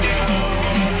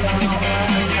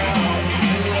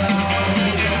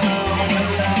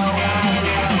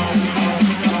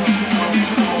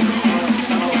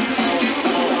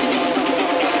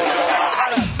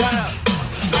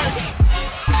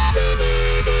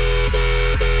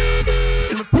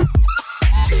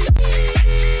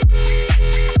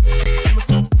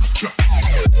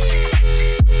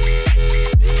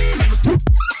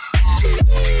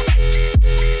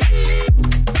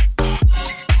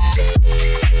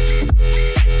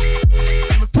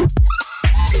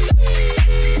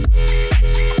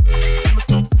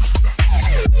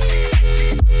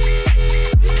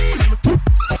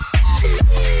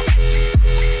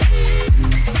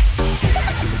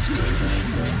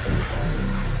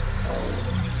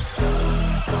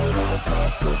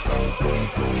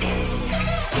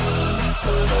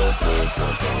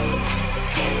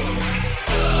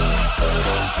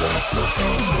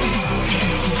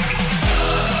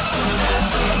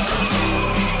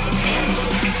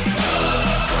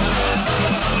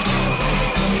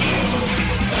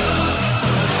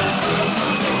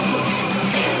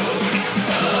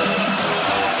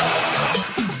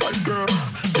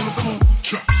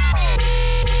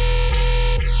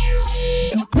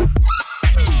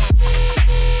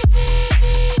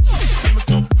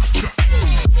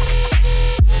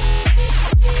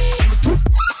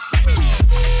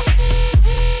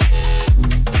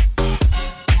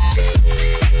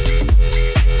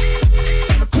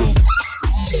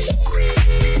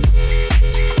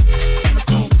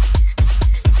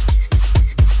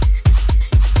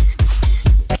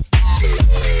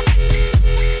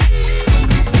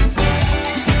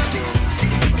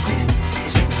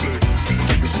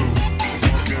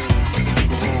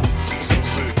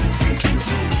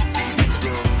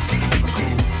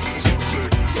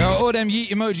 All them yeet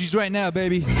emojis right now,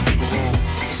 baby.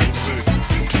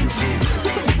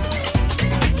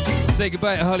 Say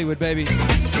goodbye to Hollywood, baby. Say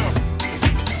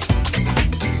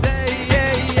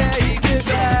yeah,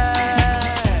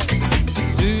 goodbye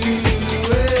to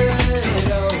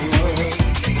it all.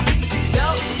 So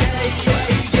say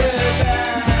goodbye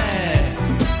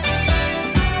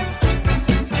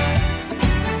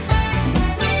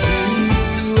to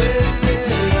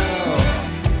it all.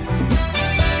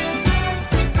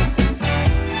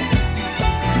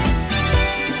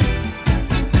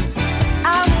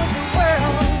 I want the world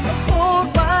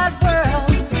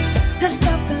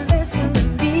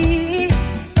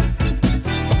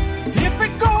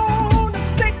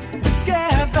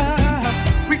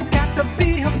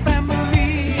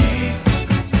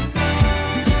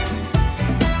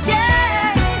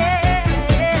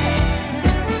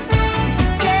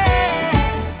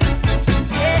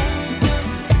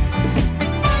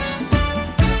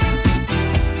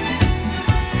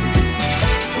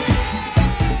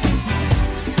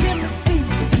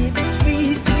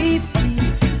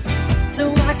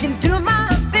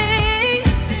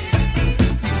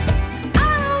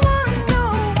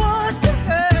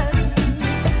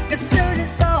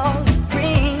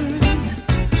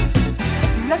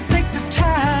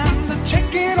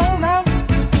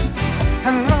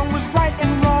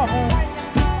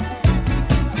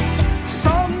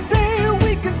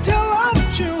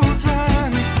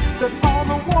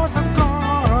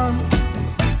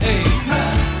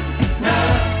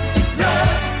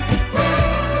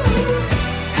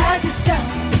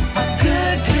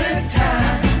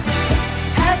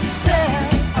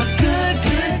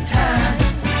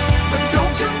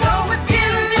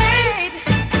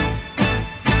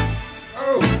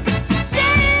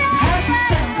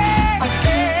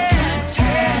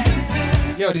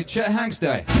Yo, did Chet Hanks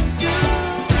die?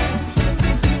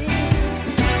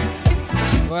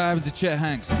 What happened to Chet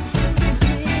Hanks?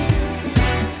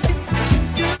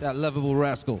 That lovable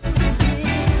rascal.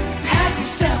 Have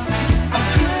yourself a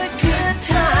good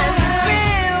time.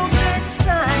 Real good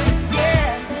time,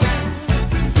 yeah.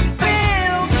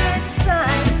 Real good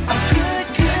time. A good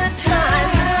time.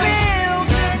 Real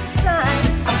good time.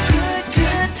 A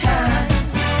good time.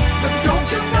 But don't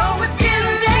you know it's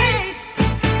getting late?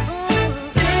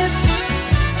 If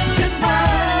this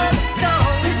world's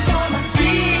gone, it's gonna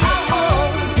be our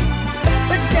home.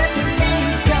 But definitely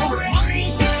don't be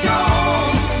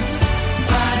strong.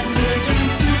 Find living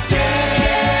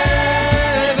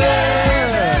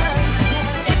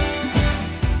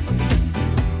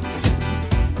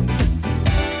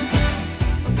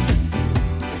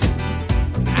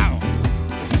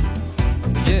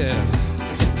Yeah.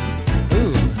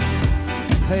 Ooh.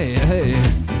 Hey, hey.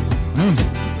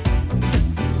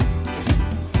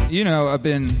 You know, I've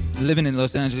been living in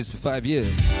Los Angeles for 5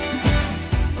 years.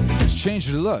 It's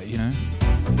changed a lot, you know.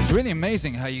 It's really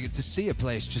amazing how you get to see a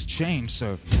place just change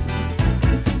so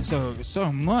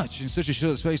much in such a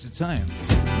short space of time.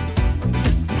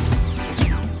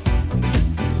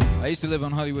 I used to live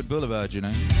on Hollywood Boulevard, you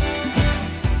know.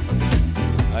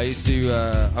 I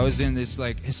was in this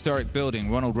like historic building.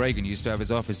 Ronald Reagan used to have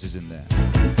his offices in there.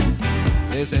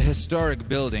 It's a historic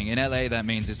building. In LA, that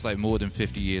means it's like more than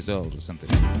 50 years old or something.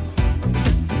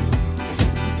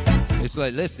 It's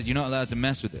like listed, you're not allowed to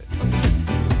mess with it.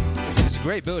 It's a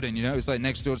great building, you know. It's like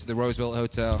next door to the Roosevelt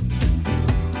Hotel.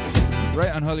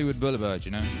 Right on Hollywood Boulevard,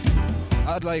 you know.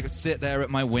 I'd like sit there at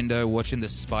my window watching the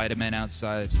Spider-Man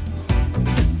outside.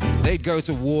 They'd go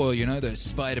to war, you know, the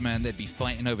Spider-Man, they'd be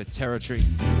fighting over territory.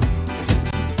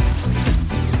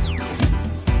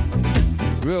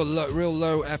 Real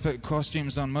low effort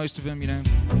costumes on most of them, you know.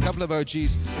 A couple of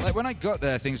OGs. Like when I got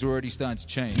there, things were already starting to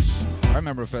change. I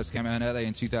remember I first came out in LA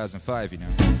in 2005, you know.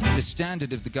 The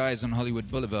standard of the guys on Hollywood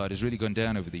Boulevard has really gone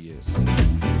down over the years.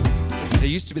 There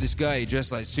used to be this guy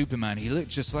dressed like Superman. He looked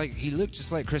just like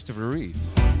Christopher Reeve.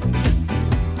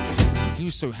 He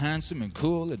was so handsome and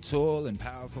cool and tall and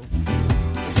powerful.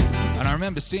 And I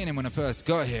remember seeing him when I first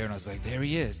got here, and I was like, there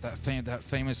he is, that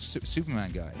famous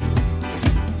Superman guy.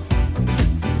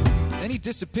 Then he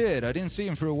disappeared. I didn't see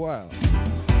him for a while.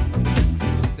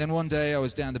 Then one day I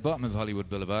was down the bottom of Hollywood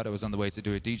Boulevard. I was on the way to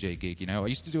do a DJ gig, you know. I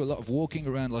used to do a lot of walking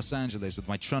around Los Angeles with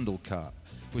my trundle cart,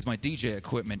 with my DJ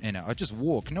equipment in it. I'd just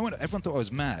walk. Everyone thought I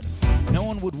was mad. No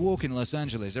one would walk in Los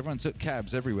Angeles. Everyone took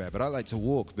cabs everywhere. But I like to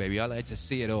walk, baby. I like to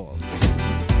see it all.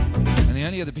 And the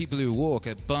only other people who walk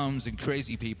are bums and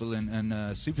crazy people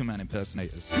and Superman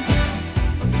impersonators.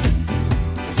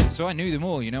 So I knew them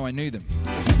all, you know. I knew them.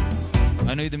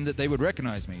 I knew them that they would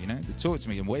recognize me, you know. They'd talk to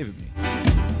me and wave at me.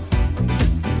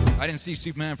 I didn't see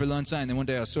Superman for a long time. Then one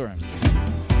day I saw him.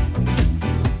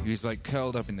 He was like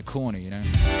curled up in the corner, you know.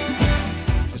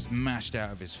 Just mashed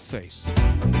out of his face.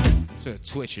 Sort of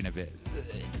twitching a bit.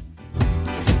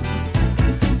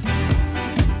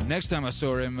 Next time I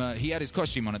saw him, he had his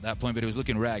costume on at that point, but it was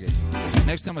looking ragged.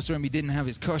 Next time I saw him, he didn't have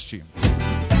his costume.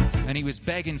 And he was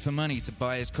begging for money to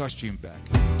buy his costume back.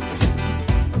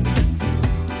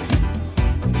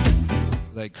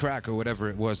 Like crack or whatever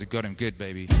it was, it got him good,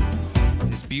 baby.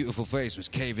 His beautiful face was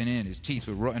caving in. His teeth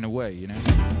were rotting away, you know.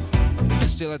 He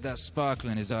still had that sparkle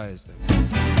in his eyes, though.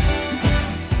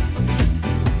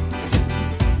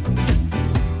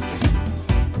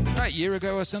 About a year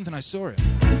ago or something, I saw him.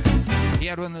 He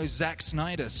had one of those Zack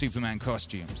Snyder Superman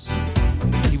costumes.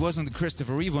 He wasn't the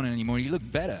Christopher Reeve one anymore. He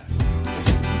looked better.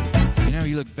 You know,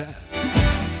 he looked better.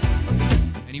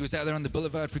 And he was out there on the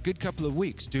boulevard for a good couple of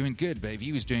weeks, doing good, babe.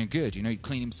 He was doing good. You know, he'd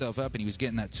clean himself up and he was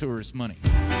getting that tourist money.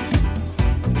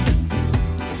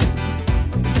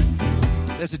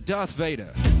 There's a Darth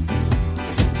Vader. I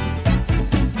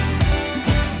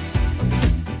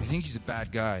think he's a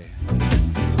bad guy.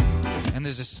 And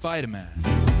there's a Spider-Man.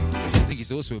 I think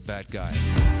he's also a bad guy.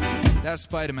 That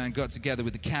Spider-Man got together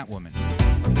with the Catwoman.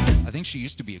 I think she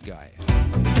used to be a guy.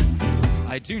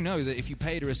 I do know that if you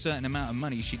paid her a certain amount of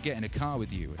money, she'd get in a car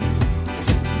with you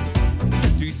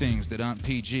and do things that aren't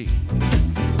PG.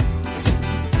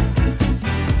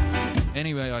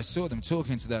 Anyway, I saw them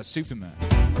talking to that Superman.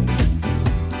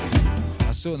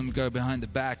 I saw them go behind the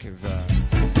back of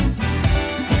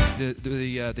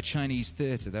the Chinese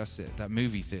theater. That's it, that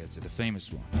movie theater, the famous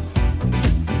one.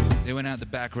 They went out the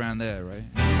back round there, right?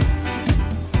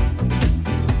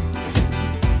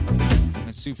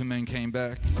 When Superman came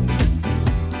back,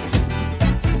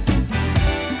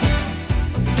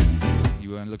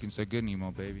 you weren't looking so good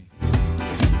anymore, baby.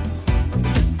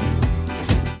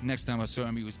 Next time I saw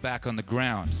him, he was back on the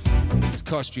ground. His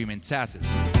costume in tatters.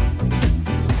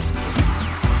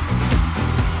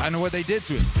 I know what they did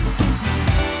to him.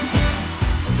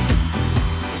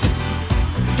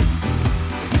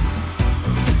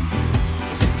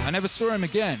 I never saw him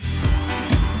again.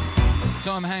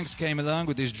 Tom Hanks came along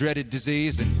with his dreaded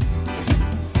disease, and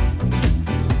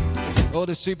all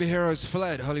the superheroes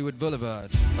fled Hollywood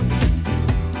Boulevard.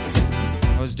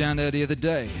 I was down there the other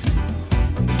day.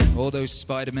 All those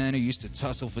Spider-Men who used to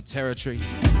tussle for territory.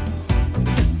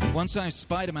 One time,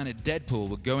 Spider-Man and Deadpool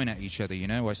were going at each other, you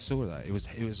know? I saw that. It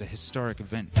was a historic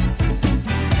event.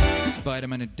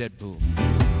 Spider-Man and Deadpool.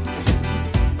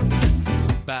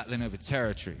 Battling over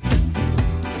territory.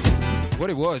 What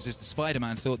it was is the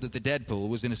Spider-Man thought that the Deadpool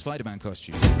was in a Spider-Man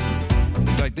costume.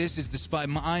 He's like, this is the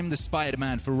I'm the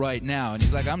Spider-Man for right now. And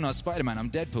he's like, I'm not Spider-Man, I'm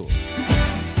Deadpool.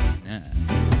 Nah.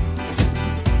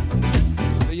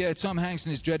 But yeah, Tom Hanks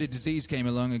and his dreaded disease came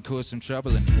along and caused some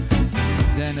trouble. And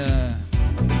then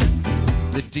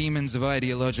the demons of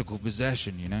ideological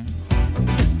possession, you know?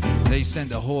 They sent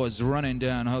the hordes running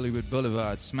down Hollywood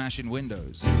Boulevard, smashing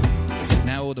windows.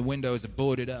 Now all the windows are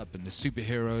boarded up and the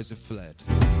superheroes have fled.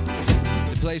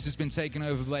 The place has been taken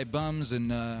over by bums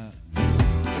and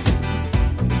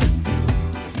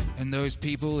those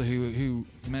people who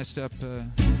messed up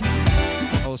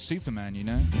old Superman, you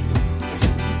know?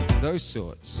 Those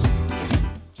sorts.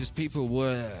 Just people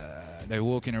they're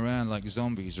walking around like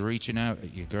zombies, reaching out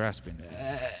at you, grasping.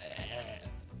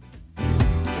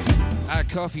 At a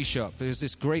coffee shop, there was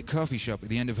this great coffee shop at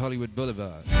the end of Hollywood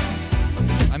Boulevard.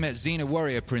 I met Xena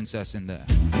Warrior Princess in there.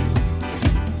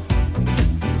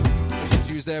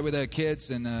 She was there with her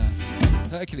kids, and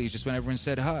Hercules just went over and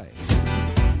said hi.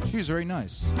 She was very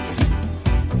nice.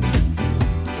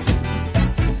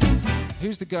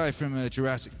 Who's the guy from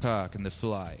Jurassic Park and The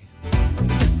Fly?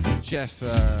 Jeff,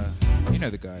 you know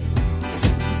the guy.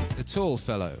 The tall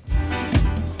fellow.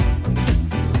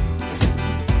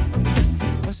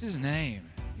 What's his name?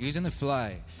 He's in The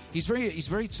Fly. He's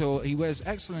very tall. He wears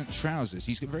excellent trousers.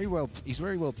 He's very well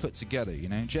put together, you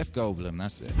know. Jeff Goldblum,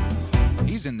 that's it.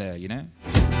 He's in there, you know.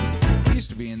 He used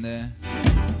to be in there.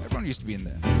 Everyone used to be in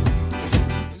there.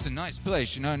 It's a nice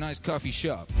place, you know, a nice coffee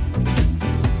shop.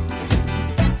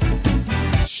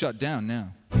 It's shut down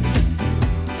now.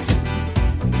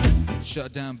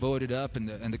 Shut down, boarded up, and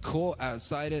the court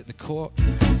outside it, the court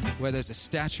where there's a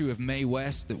statue of Mae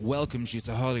West that welcomes you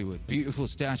to Hollywood. Beautiful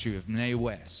statue of Mae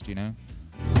West, you know.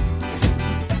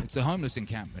 It's a homeless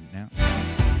encampment now.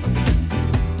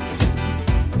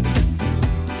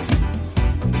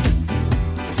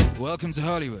 Welcome to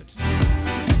Hollywood.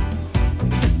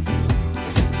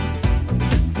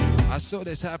 I saw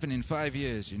this happen in 5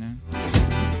 years, you know.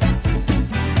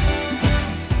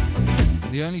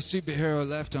 The only superhero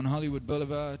left on Hollywood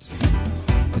Boulevard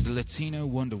is the Latino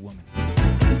Wonder Woman.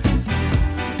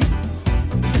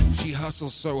 She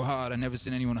hustles so hard, I've never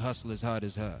seen anyone hustle as hard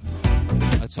as her.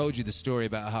 I told you the story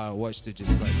about how I watched her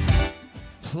just like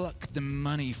pluck the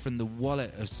money from the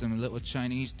wallet of some little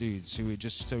Chinese dudes who were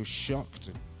just so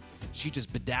shocked. She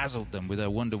just bedazzled them with her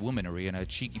Wonder Womanery and her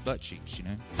cheeky butt cheeks, you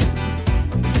know.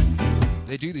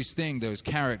 They do this thing, those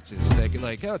characters. They're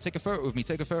like, oh, take a photo with me,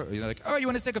 take a photo. You're like, oh, you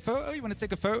want to take a photo? You want to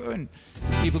take a photo? And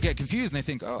people get confused and they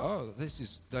think, oh, this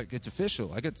is like, it's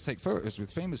official. I get to take photos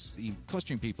with famous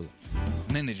costume people.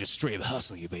 And then they just straight up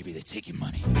hustle you, baby. They take your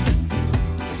money. You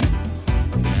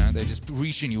know, they just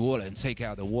reach in your wallet and take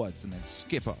out the wads and then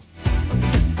skip off.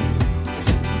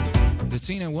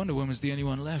 Latino Wonder Woman's the only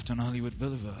one left on Hollywood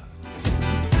Boulevard.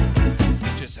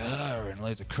 It's just her and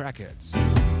loads of crackheads.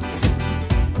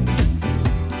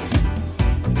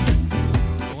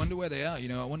 I wonder where they are, you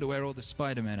know. I wonder where all the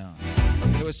Spider-Men are.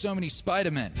 There were so many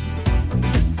Spider-Men.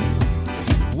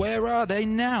 Where are they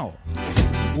now?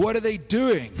 What are they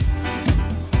doing?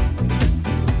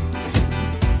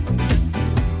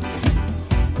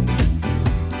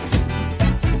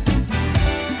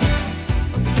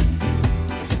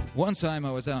 One time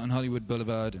I was out on Hollywood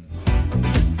Boulevard and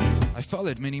I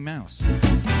followed Minnie Mouse.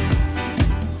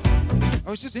 I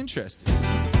was just interested.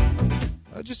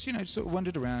 I just, you know, sort of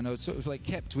wandered around. I was sort of like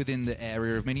kept within the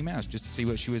area of Minnie Mouse just to see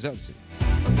what she was up to.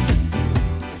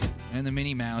 And the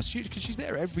Minnie Mouse, because she's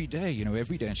there every day, you know,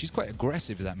 every day. And she's quite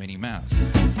aggressive, that Minnie Mouse.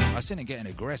 I seen her getting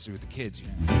aggressive with the kids, you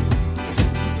know.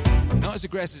 Not as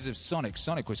aggressive as Sonic.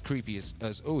 Sonic was creepy as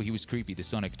he was creepy, the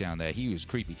Sonic down there. He was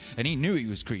creepy. And he knew he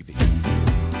was creepy.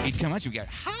 He'd come at you and go,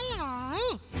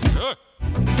 hello.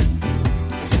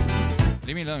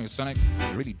 Leave me alone, Sonic.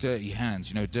 Really dirty hands,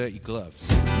 you know, dirty gloves.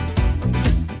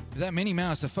 That Minnie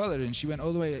Mouse, I followed her, and she went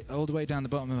all the way down the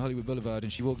bottom of Hollywood Boulevard,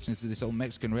 and she walked into this old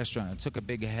Mexican restaurant and took a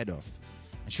big head off.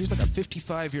 And She was like a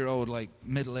 55-year-old, like,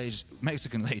 middle-aged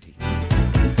Mexican lady.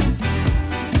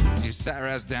 She sat her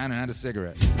ass down and had a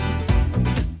cigarette.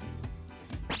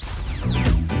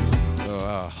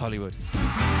 Oh, Hollywood.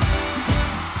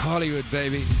 Hollywood,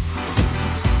 baby.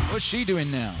 What's she doing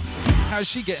now? How's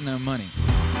she getting her money?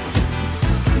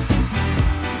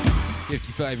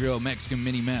 55-year-old Mexican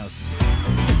Minnie Mouse.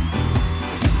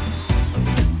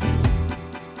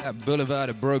 That boulevard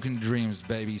of broken dreams,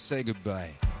 baby. Say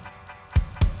goodbye.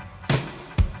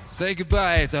 Say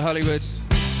goodbye to Hollywood.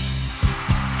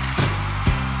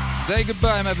 Say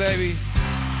goodbye, my baby.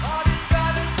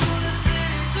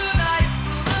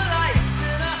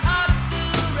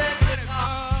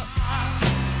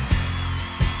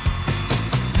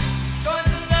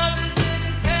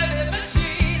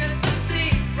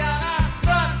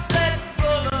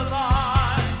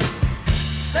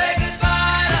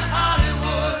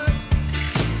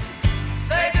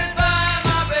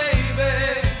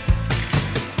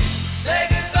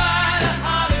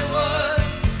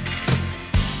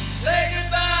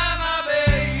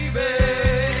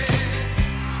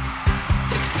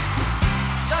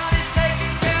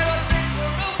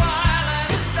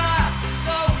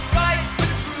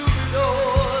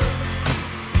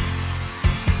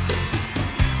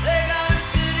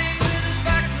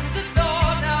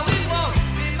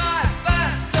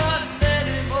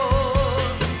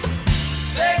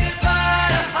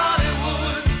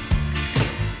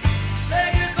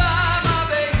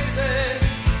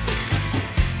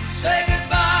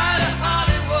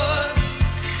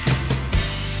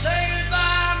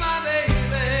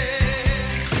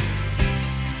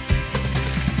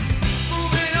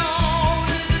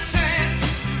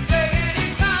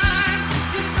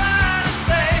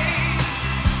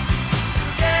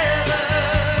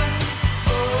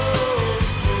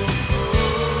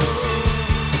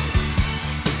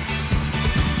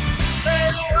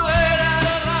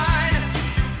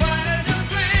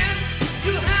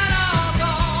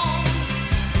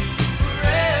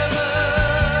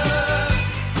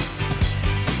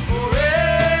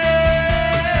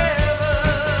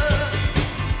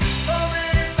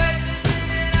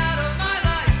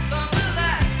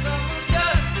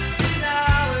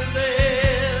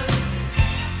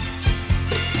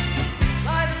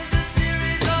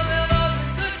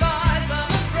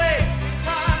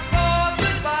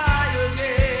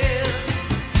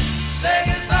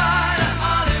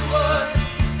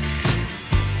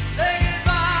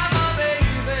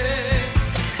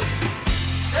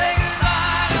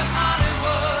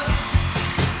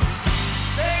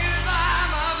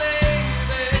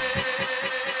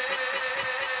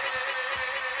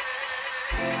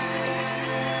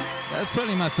 That's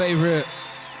probably my favorite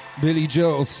Billy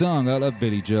Joel song. I love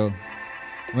Billy Joel.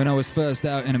 When I was first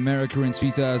out in America in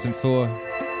 2004,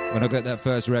 when I got that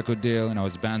first record deal and I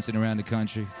was bouncing around the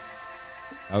country,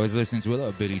 I was listening to a lot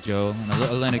of Billy Joel and a lot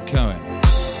of Leonard Cohen.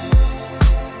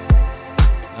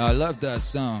 I love that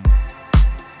song.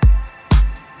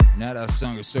 Now that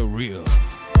song is so real.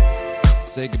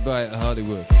 Say goodbye to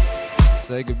Hollywood.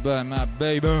 Say goodbye, my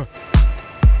baby.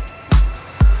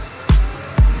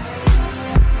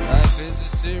 Life is a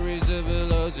series of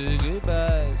hellos and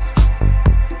goodbyes.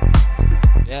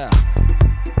 Yeah.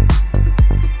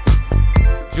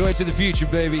 Joy to the future,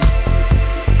 baby.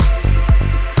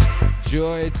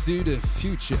 Joy to the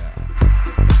future.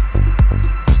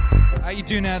 How you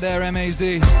doing out there, MAZ?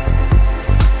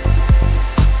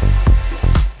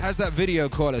 How's that video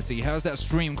quality? How's that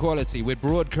stream quality? We're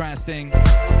broadcasting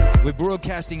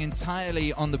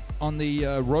entirely on the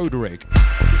road rig.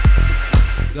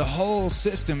 The whole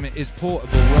system is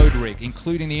portable road rig,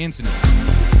 including the internet.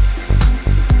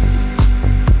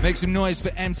 Make some noise for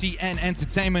MTN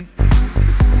Entertainment,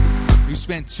 who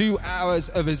spent 2 hours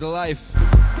of his life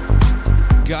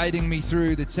guiding me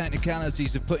through the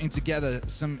technicalities of putting together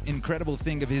some incredible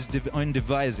thing of his own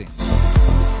devising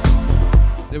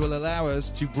that will allow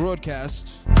us to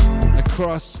broadcast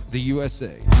across the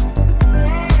USA.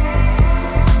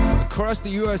 Across the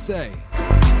USA.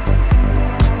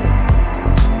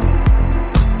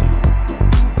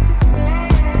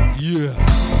 Yeah.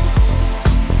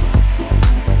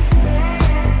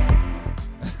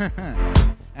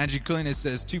 Andrew Cleaner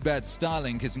says, too bad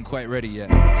Starlink isn't quite ready yet.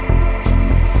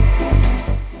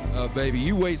 Oh, baby,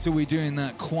 you wait till we're doing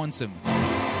that quantum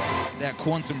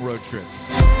road trip.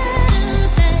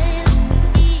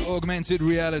 Augmented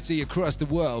reality across the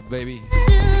world, baby.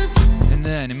 And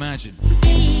then imagine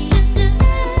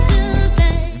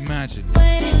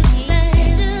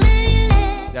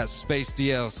that space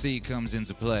DLC comes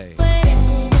into play.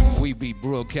 We be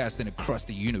broadcasting across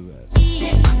the universe.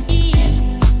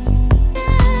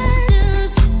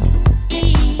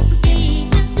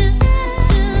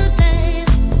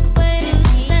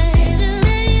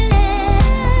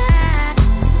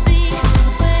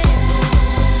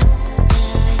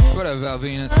 up,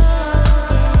 Valvinus?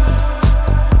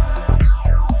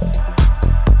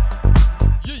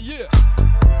 Yeah.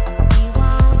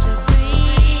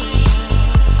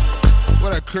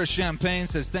 What up, Chris Champagne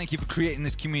says, thank you for creating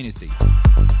this community.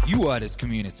 You are this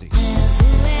community.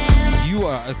 You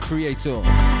are a creator.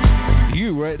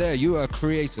 You right there, you are a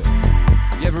creator.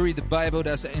 You ever read the Bible?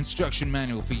 That's an instruction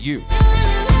manual for you.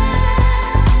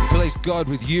 Replace God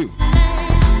with you.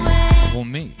 Or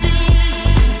me.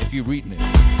 If you read it.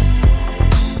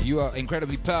 You are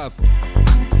incredibly powerful.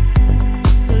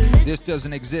 This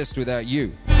doesn't exist without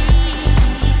you.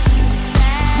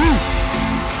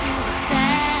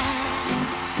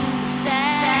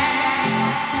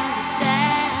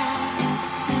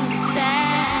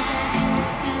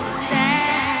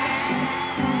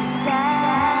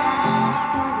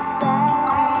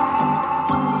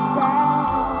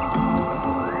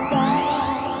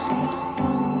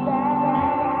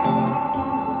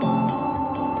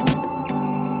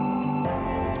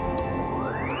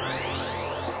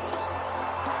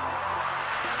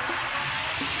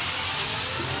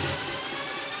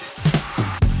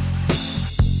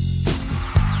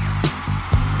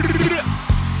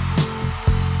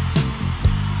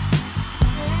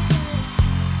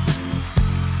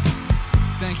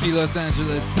 Los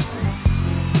Angeles.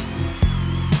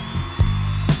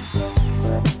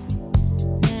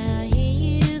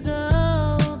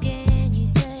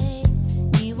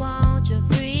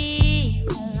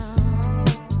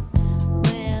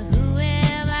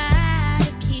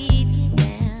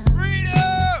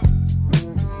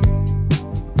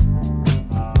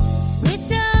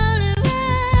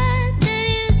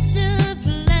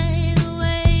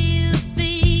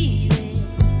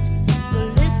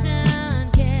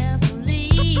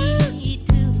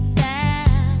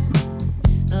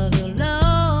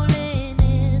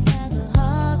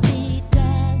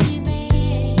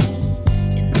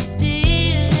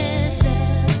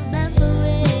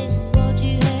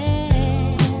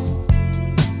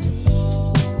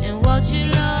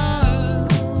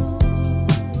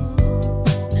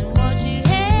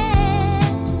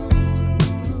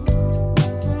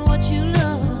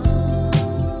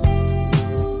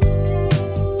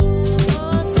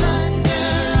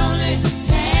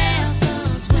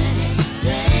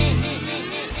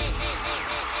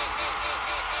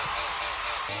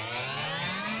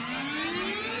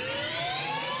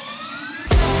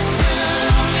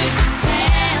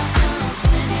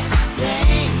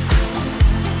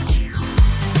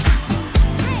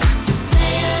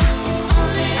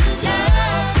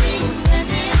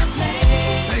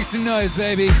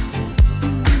 Baby,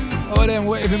 all them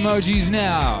wave emojis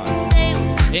now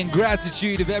in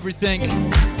gratitude of everything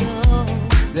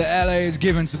that LA has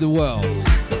given to the world.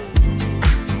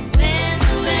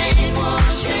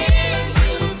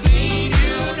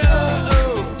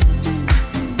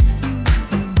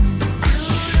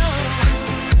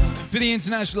 For the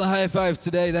international high five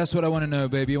today, that's what I want to know,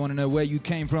 baby. I want to know where you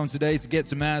came from today to get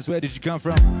to Mass. Where did you come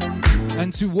from?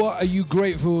 And to what are you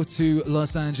grateful to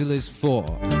Los Angeles for?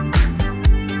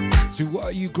 What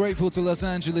are you grateful to Los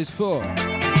Angeles for?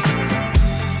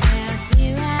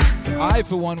 I,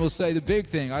 for one, will say the big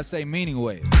thing. I say Meaning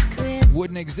Wave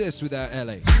wouldn't exist without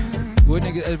LA.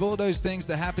 Of all those things,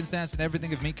 the happenstance and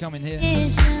everything of me coming here,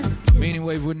 Meaning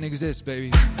Wave wouldn't exist, baby.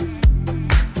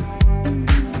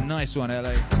 It's a nice one,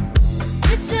 LA.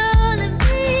 It's all in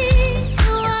me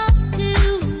who wants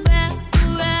to wrap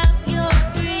around your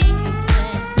dreams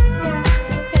and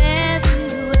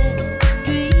everywhere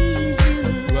dreams you.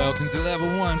 Welcome to level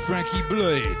 1, Frankie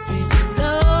Blades.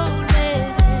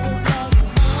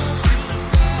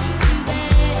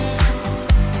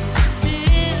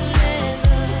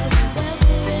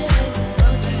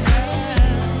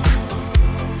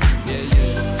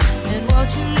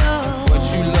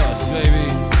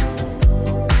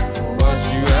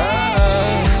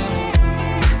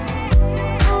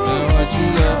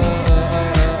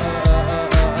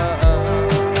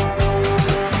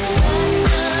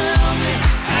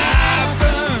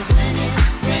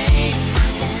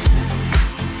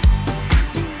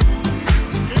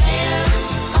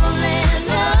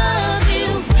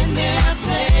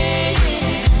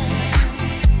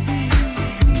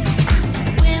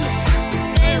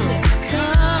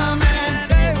 Come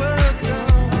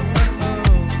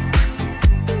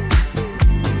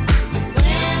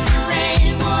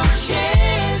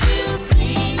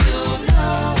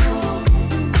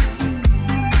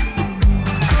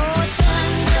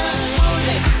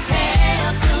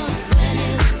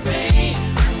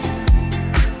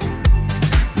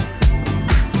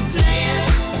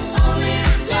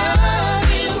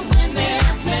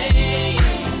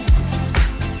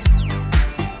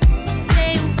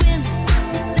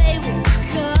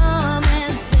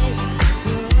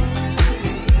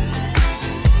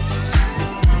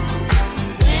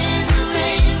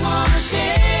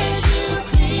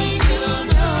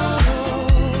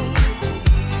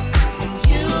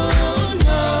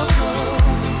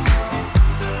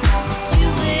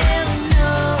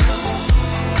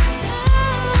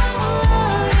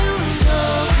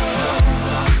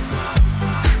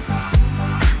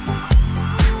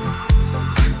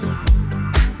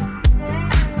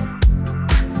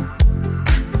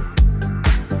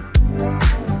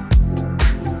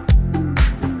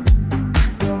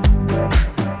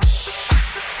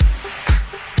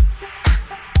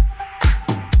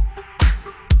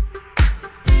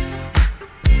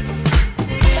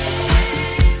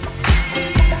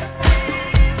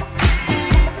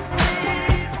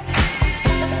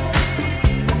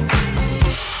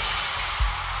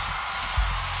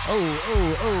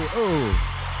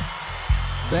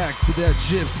Back to that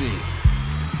gypsy.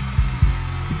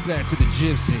 Back to the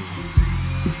gypsy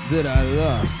that I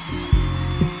lost.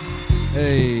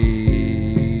 Hey.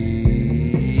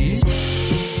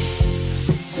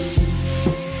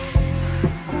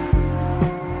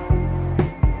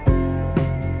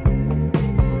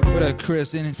 What up,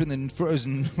 Chris? In from the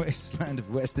frozen wasteland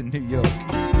of Western New York.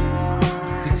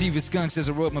 Sativa Skunk says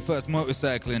I rode my first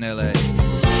motorcycle in LA.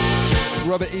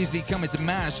 Robert Easley coming to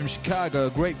Mash from Chicago.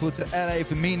 Grateful to LA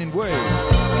for meaning wave.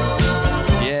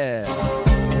 Yeah.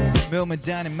 Milman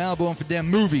down in Melbourne for their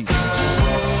movies.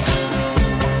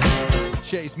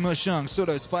 Chase Mushung saw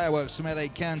those fireworks from LA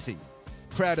County.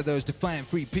 Proud of those defiant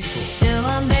free people. So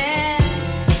I'm back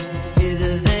to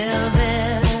the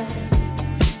velvet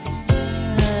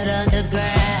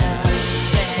underground,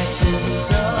 back to the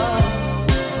floor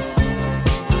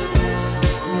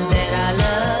that I love.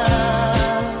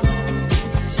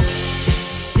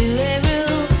 To a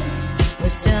room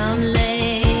with some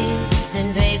lace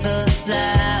and paper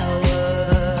flowers.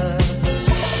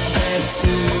 Back to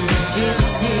the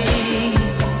gypsy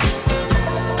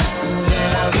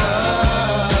that I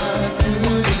was. To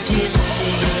the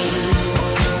gypsy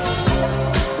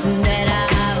that I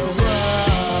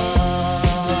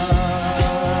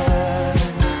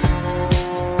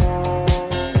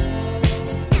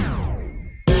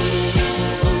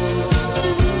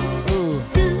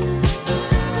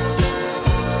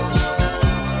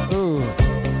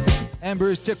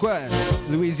Bruce Tequaz,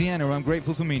 Louisiana. I'm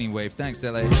grateful for Meaning Wave. Thanks,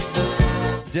 LA.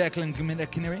 Declan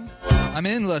Canary. I'm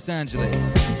in Los Angeles.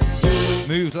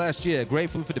 Moved last year.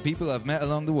 Grateful for the people I've met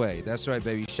along the way. That's right,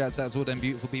 baby. Shouts out to all them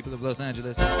beautiful people of Los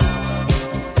Angeles.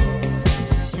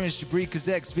 Prince Jabrika's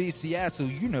XV Seattle.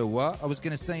 You know what? I was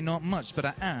going to say not much, but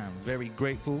I am very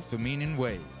grateful for Meaning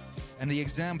Wave and the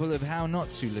example of how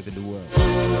not to live in the world.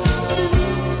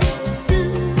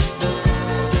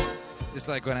 It's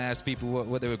like when I ask people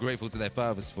what they were grateful to their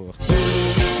fathers for.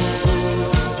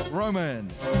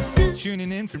 Roman,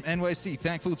 tuning in from NYC.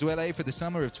 Thankful to LA for the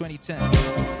summer of 2010.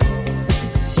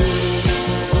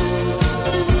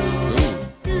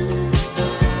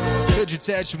 Good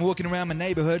detached from walking around my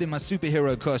neighborhood in my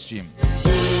superhero costume.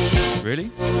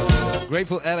 Really?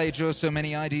 Grateful LA draws so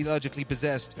many ideologically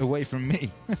possessed away from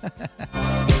me.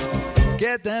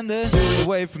 Get them there,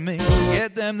 away from me.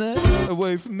 Get them there,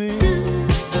 away from me.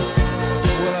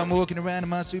 Well, I'm walking around in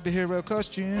my superhero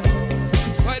costume.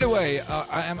 By the way,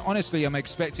 I'm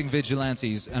expecting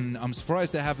vigilantes, and I'm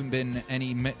surprised there haven't been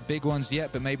any big ones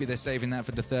yet, but maybe they're saving that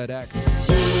for the third act.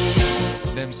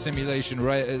 Them simulation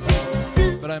writers.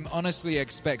 But I'm honestly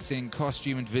expecting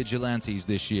costume and vigilantes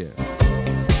this year.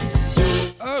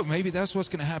 Oh, maybe that's what's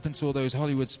going to happen to all those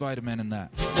Hollywood Spider-Men and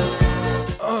that.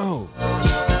 Oh,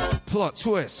 plot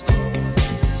twist.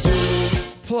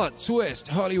 Plot twist,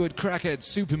 Hollywood crackhead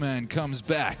Superman comes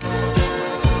back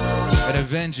and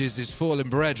avenges his fallen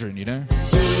brethren, you know?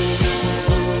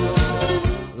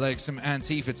 Like some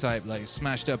Antifa type, like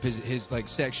smashed up his like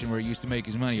section where he used to make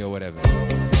his money or whatever.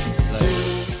 Like,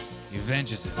 he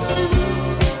avenges it.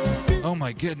 Oh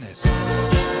my goodness.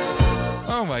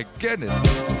 Oh my goodness.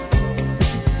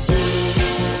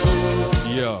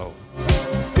 Yo.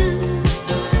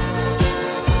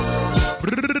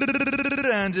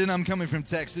 Brandon, I'm coming from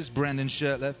Texas. Brandon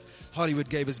Shirtleff. Hollywood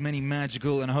gave us many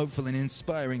magical and hopeful and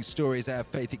inspiring stories. I have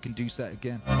faith it can do that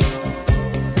again.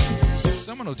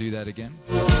 Someone will do that again.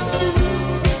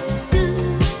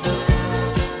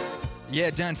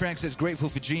 Yeah, Dan Frank says, grateful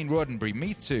for Gene Roddenberry.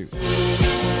 Me too.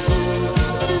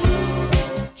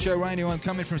 Show Rhino, I'm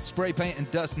coming from Spray Paint and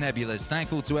Dust Nebulas.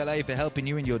 Thankful to LA for helping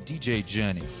you in your DJ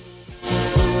journey.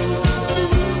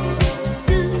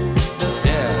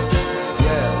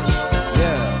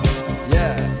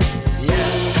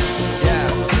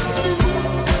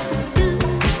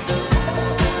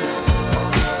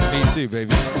 Too,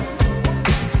 baby.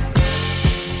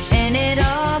 And it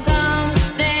all comes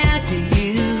down to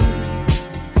you.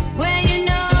 Well, you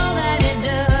know that it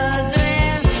does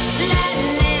rest,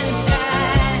 lightning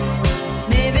strike.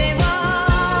 Maybe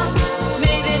once,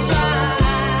 maybe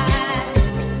twice.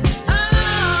 Oh,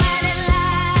 and it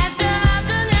lights up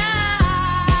the night.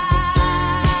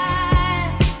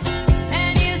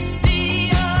 And you see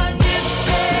your gypsy.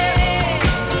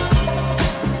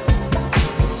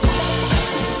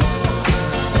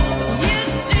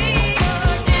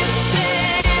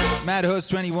 Mad Host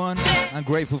 21. I'm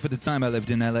grateful for the time I lived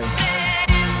in LA.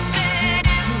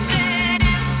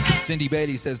 Cindy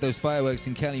Bailey says those fireworks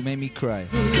in Cali made me cry.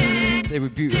 They were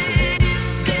beautiful.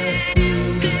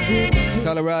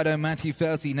 Colorado, Matthew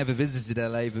Felty never visited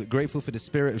LA, but grateful for the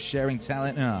spirit of sharing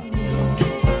talent and art.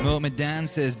 Mortman Dan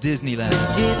says Disneyland.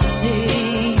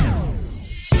 Gypsy.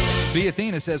 B.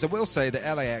 Athena says, I will say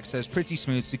that LAX has pretty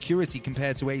smooth security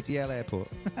compared to ATL Airport.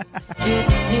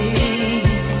 Gypsy,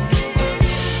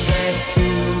 back to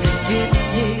the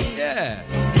gypsy. Yeah.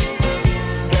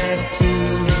 Back to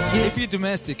the gypsy. If you're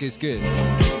domestic, it's good.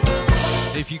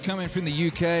 If you're coming from the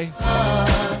UK,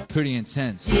 pretty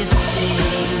intense.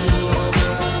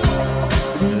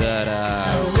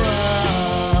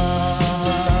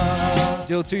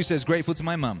 Dill 2 says, grateful to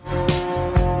my mum.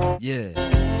 Yeah.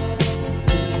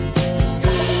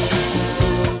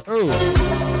 Oh.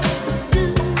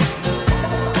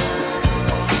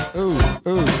 Oh,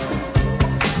 oh.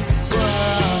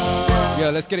 Yeah,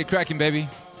 let's get it cracking, baby.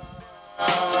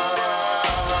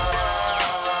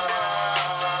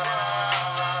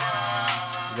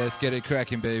 Let's get it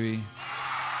cracking, baby.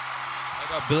 I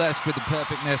got blessed with the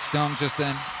Perfect Nest song just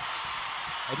then.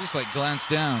 I just like glanced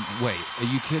down. Wait, are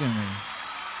you kidding me?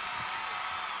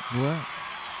 What?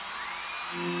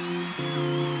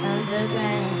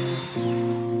 Underground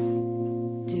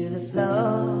to the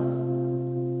floor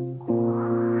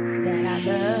that I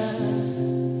love.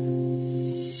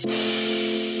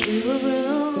 To a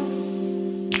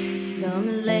room, some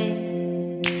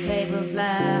late paper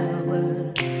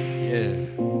flowers. Yeah.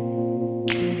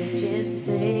 To the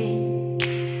gypsy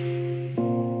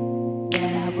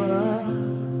that I was.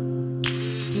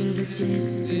 To the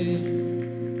gypsy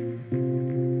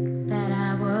that I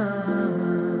was.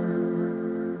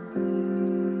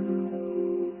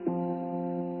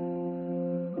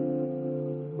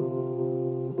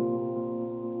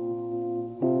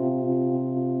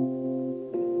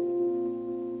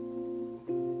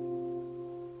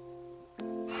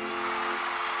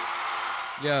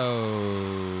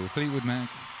 Yo, Fleetwood Mac,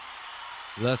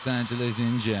 Los Angeles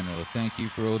in general, thank you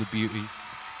for all the beauty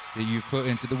that you've put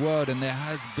into the world, and there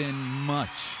has been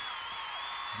much.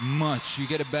 You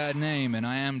get a bad name, and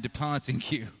I am departing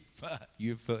you, but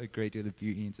you've put a great deal of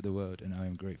beauty into the world, and I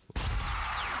am grateful.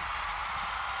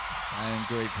 I am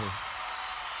grateful.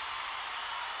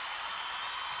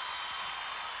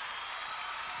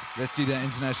 Let's do that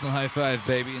international high five,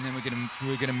 baby, and then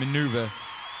we're gonna maneuver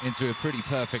into a pretty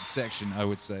perfect section, I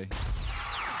would say.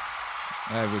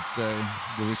 That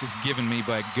was just given me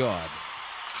by God.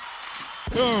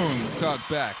 Boom! Cock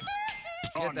back.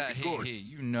 Get that heat here,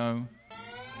 you know.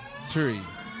 3,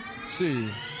 2,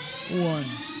 1.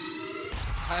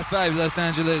 High five, Los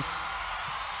Angeles.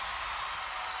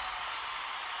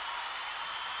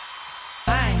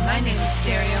 Hi, my name is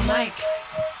Stereo Mike.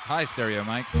 Hi, Stereo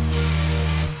Mike.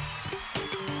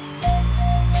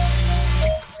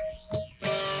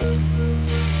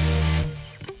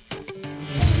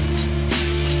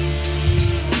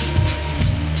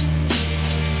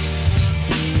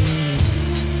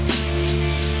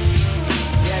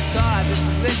 This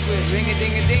is Liquid,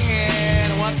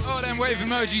 ring-a-ding-a-ding-a. All them wave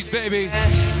emojis, baby.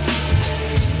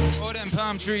 All them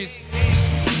palm trees.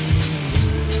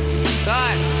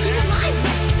 Time. He's alive.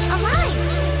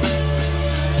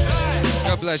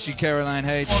 God bless you, Caroline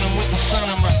H. With the sun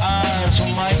in my eyes,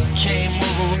 when Mike came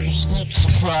over with a slip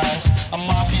surprise. A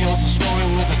mafioso story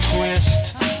with a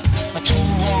twist. A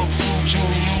too-long fool,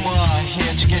 Julie Newmar,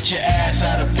 here to get your ass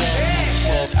out of bed. He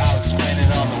said, I'll explain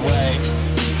it on the way.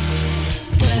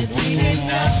 But we did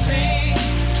nothing,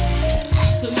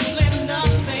 absolutely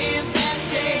nothing that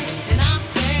day. And I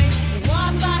say,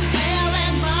 what the hell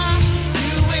am I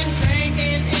doing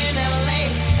drinking in LA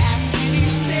at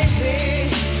 26?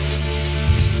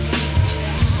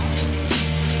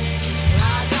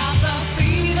 I got the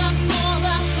fever for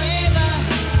the flavor,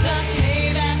 the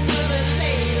payback for the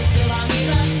later. Still I need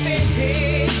a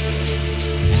fix.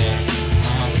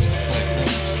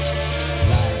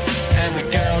 And the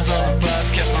girls on the bus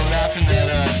kept on laughing at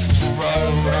us. We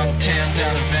rode around town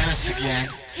down to Venice again.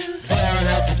 Blaring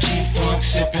out the G-Funk,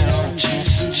 sipping on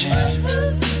juice and gin.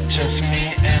 Just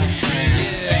me and a friend,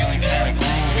 feeling kinda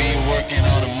groovy, working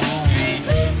on a movie.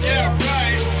 Yeah,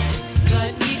 right.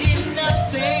 But we did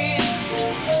nothing,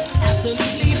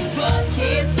 absolutely but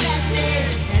kids that day.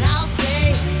 And I'll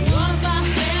say, what the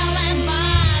hell am I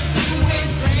doing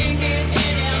drinking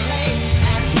in LA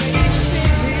at 26?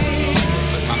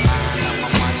 My mind on my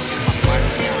money, my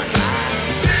money on my mind.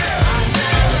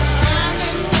 I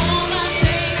just wanna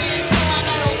take it, so I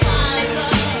gotta wise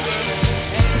up.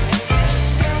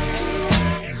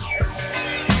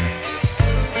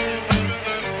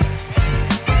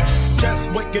 Just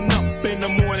waking up in the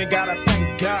morning, gotta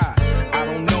thank God. I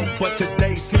don't know, but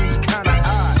today seems kinda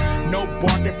odd. No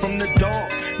barking from the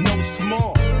dog, no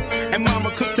small. And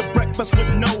mama cooked the breakfast with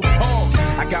no hog.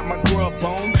 I got my grub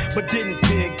on, but didn't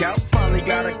dig out. Finally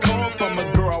got a call from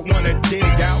a girl I wanna dig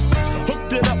out.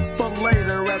 Hooked it up for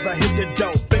later as I hit the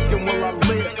dope. Thinking, will I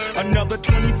live another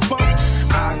 24?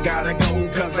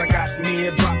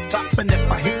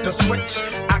 switch,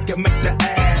 I can make the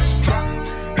ass drop.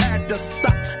 Had to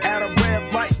stop at a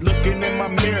red light, looking in my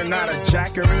mirror, not a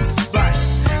jacker in sight.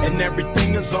 And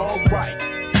everything is alright.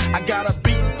 I got a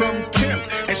beat from Kim,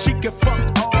 and she can fuck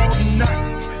all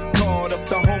night. Called up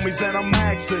the homies and I'm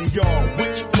asking y'all,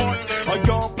 which part are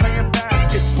y'all playing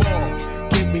basketball?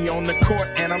 Get me on the court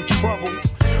and I'm troubled.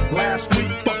 Last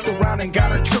week fucked around and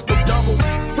got a triple-double.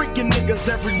 Freaking niggas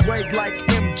every way like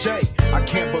MJ. I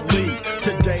can't believe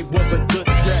today was a good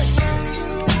day.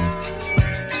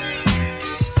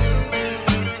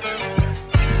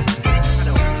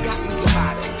 Got me a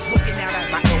bottle, looking out at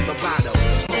my Eldorado,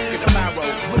 smoking a barrel,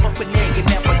 whip up an egg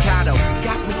and avocado.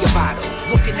 Got me a bottle,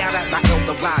 looking out at my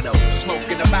Eldorado,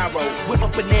 smoking a barrel, whip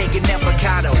up an egg and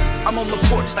avocado. I'm on the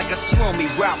porch like a slummy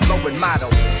Ralph Lauren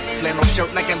model, flannel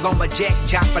shirt like a lumberjack,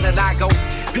 chopping a lago.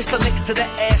 Pistol next to the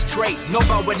ashtray, no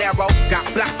bow and arrow.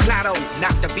 Got black plato,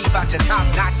 knock the beef out your top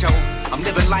nacho. I'm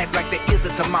living life like there is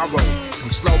a tomorrow. I'm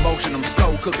slow motion, I'm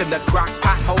slow cooking the crock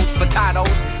potholes,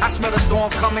 potatoes. I smell the storm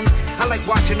coming. I like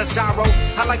watching the sorrow.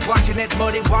 I like watching that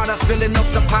muddy water filling up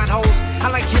the potholes. I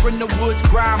like hearing the woods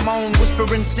cry, moan,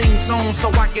 whisper and sing songs so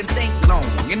I can think long.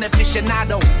 An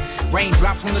aficionado.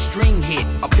 Raindrops when the string hit,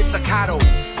 a pizzicato.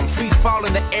 I'm free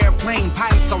falling the airplane,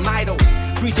 pilots on idle.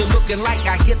 Freezer looking like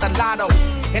I hit the lotto.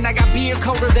 And I got beer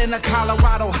colder than a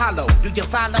Colorado Hollow. Do you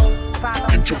follow?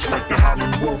 And just like the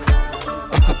Howling Wolf,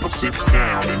 a couple sips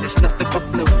down and it's nothing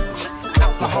but blues.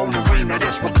 Alcohol and rain, now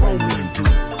that's what grown men do.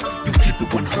 You keep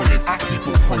it 100, I keep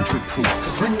it 100 proof.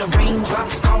 Cause when the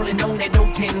raindrops falling on that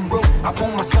old tin roof, I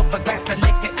pour myself a glass of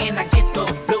liquor and I get the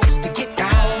blues. To get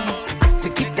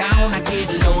down, I get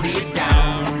loaded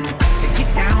down. To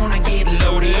get down, I get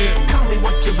loaded. Call me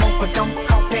what you want, but don't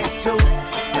call past two.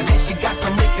 Unless you got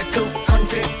some liquor to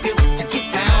contribute. To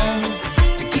get down,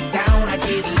 I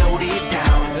get loaded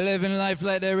down. Living life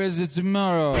like there is a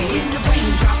tomorrow. In the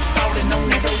raindrops falling on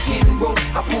that old tin roof,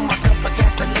 I pour myself a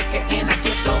glass of liquor and I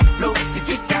get the blues. To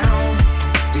get down,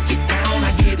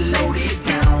 I get loaded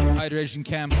down. Hydration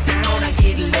camp. Down, I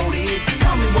get loaded.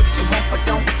 Call me what you want, but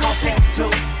don't call past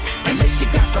two. Unless you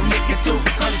got some liquor to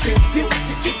contribute.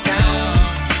 To get down,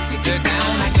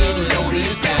 I get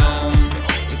loaded down.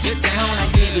 To get down,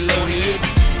 I get loaded.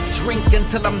 Drink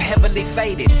until I'm heavily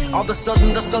faded. All of a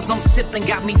sudden the suds I'm sipping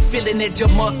got me feeling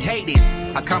educated.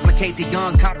 I complicate the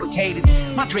uncomplicated.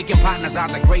 My drinking partners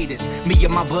are the greatest. Me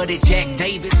and my buddy Jack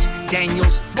Davis,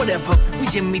 Daniels, whatever. We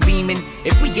Jimmy beaming.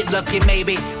 If we get lucky,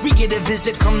 maybe we get a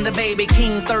visit from the baby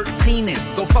King 13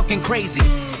 and go fucking crazy.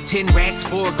 10 racks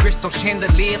for a crystal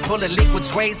chandelier full of liquid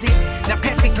Swayze. Now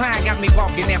Patsy Cline got me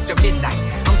walking after midnight.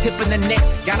 I'm tipping the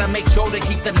net, gotta make sure to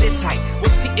keep the lid tight.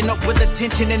 Was sitting up with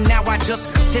attention and now I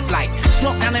just sit like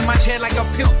slumped down in my chair like a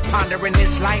pimp pondering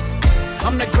this life.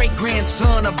 I'm the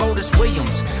great-grandson of Otis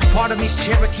Williams. Part of me's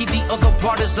Cherokee, the other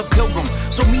part is a pilgrim.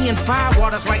 So me and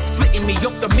Firewater's like splitting me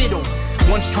up the middle.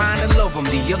 One's trying to love him,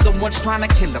 the other one's trying to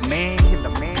kill him, man.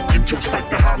 And just like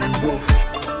the Howling Wolf,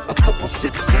 a couple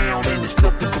sips down and it's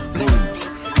nothing but blues.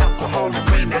 Alcohol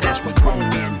and rain, now that's what grown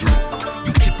men do.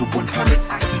 You keep it 100,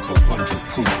 I keep it 100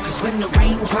 proof. Cause when the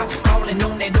raindrops falling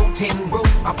on that old tin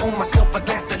roof, I pour myself a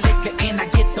glass of liquor and I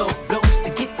get the blues.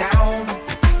 To get down,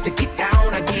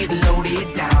 I get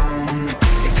loaded down.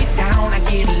 To get down, I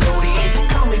get loaded.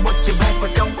 Call me what you want,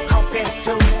 but don't call past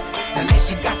two. Unless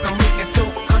you got some liquor to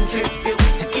contribute.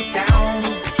 To get down,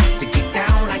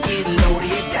 I get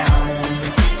loaded down.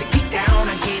 To get down,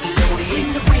 I get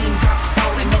loaded. The raindrops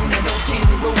falling on that old tin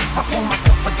roof. I pour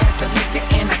myself a glass of liquor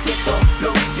and I get the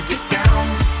blues. To get down,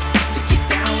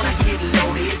 I get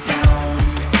loaded down.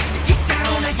 To get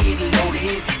down, I get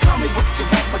loaded. Call me what you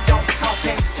want, but don't call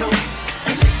past two.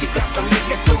 Unless you got some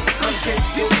liquor to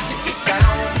contribute.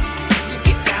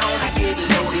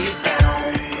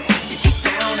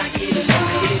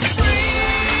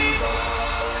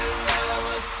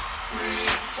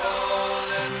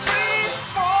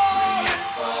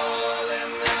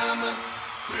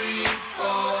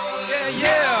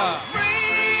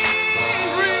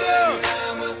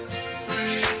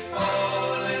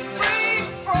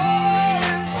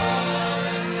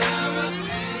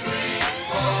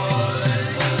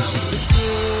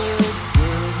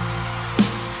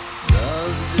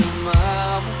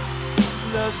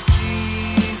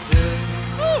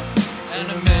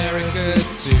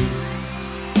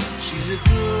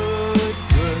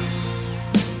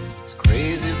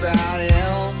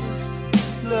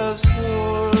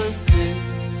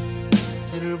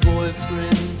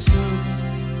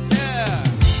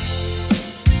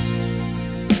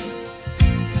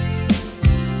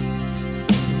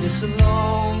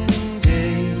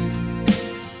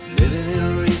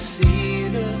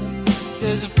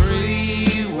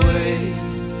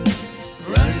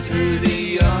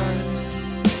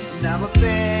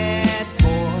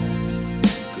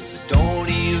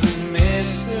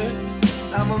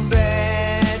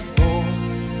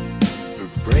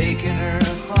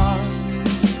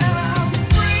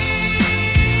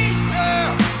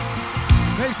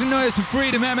 noise for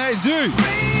freedom, M-A-Z.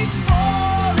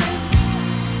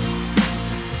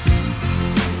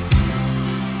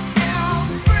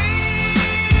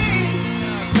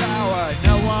 Power,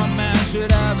 no one man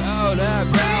should have all that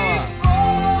power.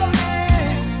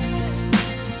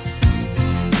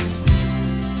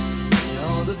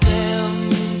 All the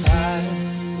vampires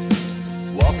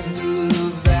walking through the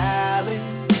valley,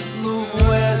 move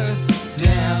west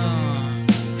down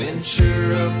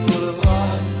Ventura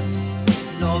Boulevard,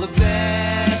 and all the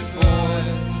bad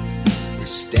boys were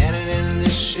standing in the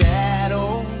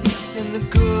shadow, and the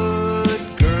good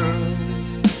girls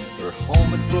were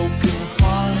home with broken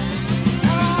hearts.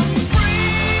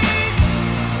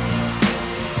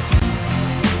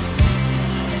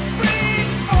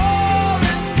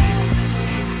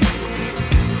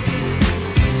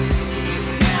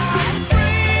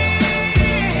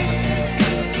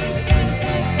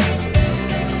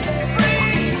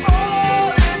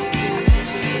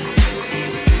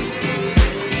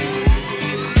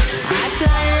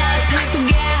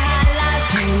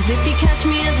 If you catch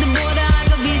me at the border, I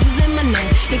got visas in my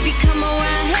name. If you come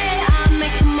around here, I'll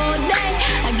make them all day.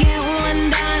 I get one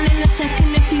down in a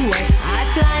second if you wait. I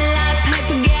fly like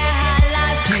paper, get high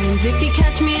like planes. If you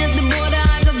catch me at the border,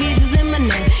 I got visas in my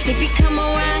name. If you come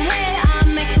around here, I'll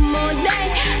make them all day.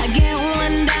 I get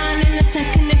one down in a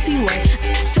second if you wait.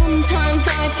 Sometimes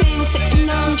I think sitting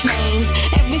on trains.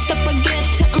 Every stop I get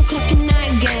to, I'm clocking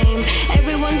that game.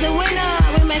 Everyone's a winner,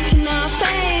 we're making our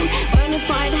fame.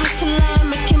 Bonafide hustler,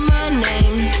 making my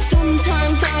name.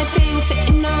 Sometimes I think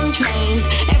sitting on trains.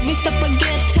 Every stop I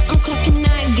get to, I'm clocking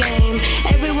that game.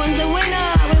 Everyone's a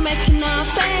winner, we're making our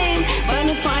fame.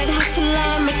 Bonafide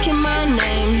hustler, making my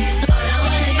name. All I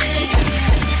wanna do is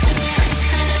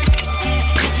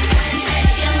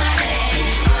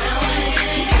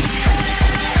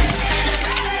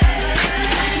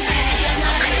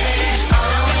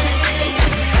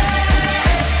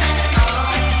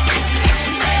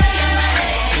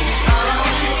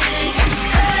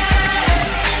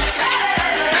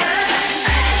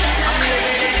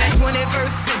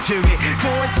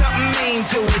doing something mean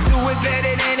to it. Do it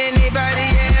better than anybody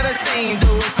ever seen.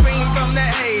 Do it, scream from the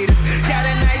haters. Got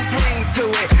a nice ring to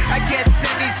it. I guess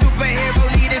every superhero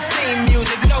need his theme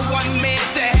music. No one man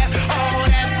to have all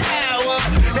that power.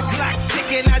 The clock's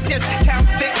ticking, I just count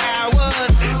the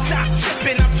hours. Stop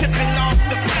tripping, I'm tripping off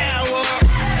the power.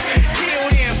 Till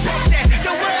then, pump that,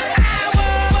 the world's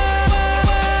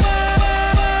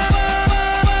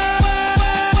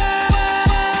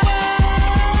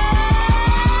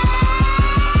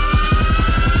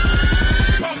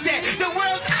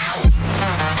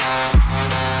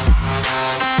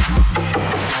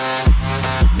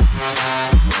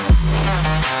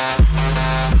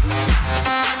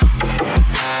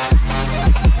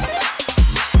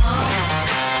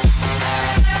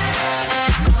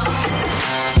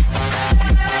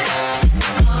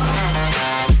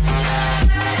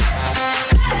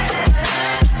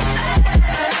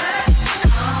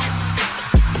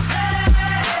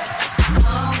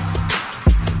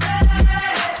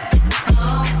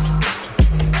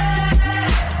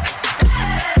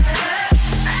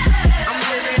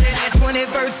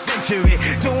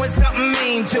doing something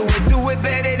mean to it. Do it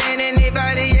better than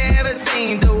anybody ever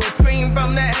seen. Do it, scream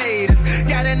from the haters.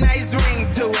 Got a nice ring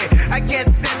to it. I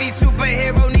guess every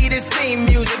superhero need his theme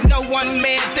music. No one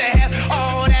man to have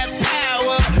all that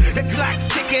power. The clock's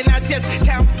ticking, I just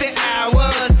count the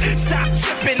hours. Stop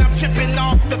tripping, I'm tripping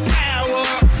off the power.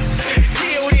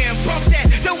 Till then, pump that,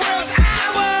 the world's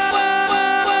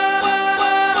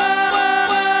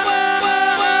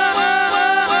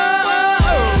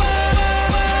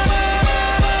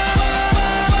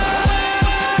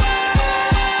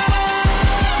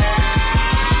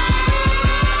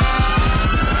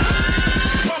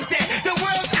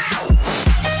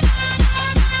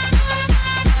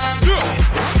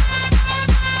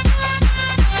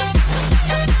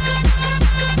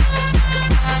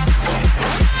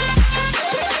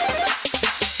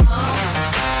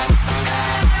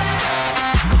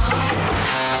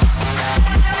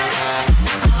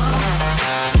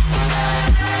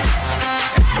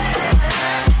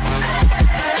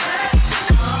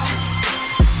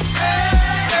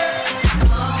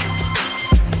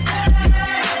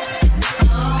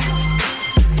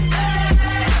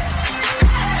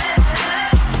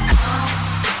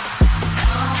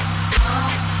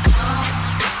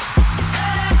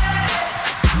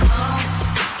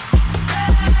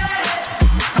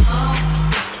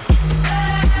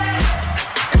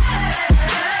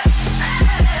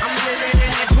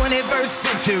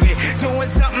doing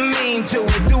something mean to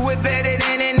it. Do it better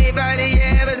than anybody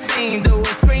ever seen. Do it,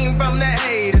 scream from the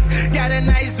haters. Got a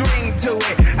nice ring to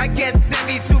it. I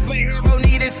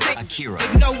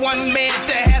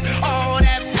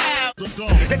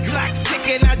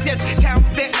just count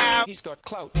the hours. He's got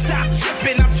clout. Stop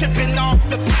tripping, I'm tripping off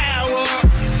the power.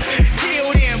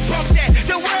 Till then, bump that,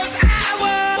 the world's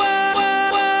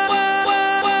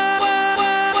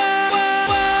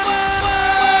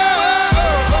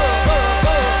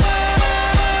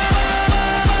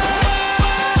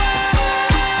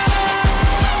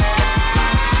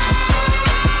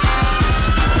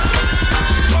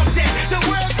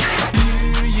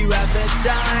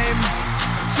time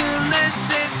to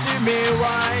listen to me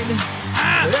whine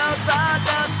about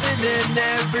nothing and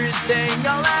everything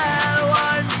all at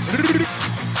once.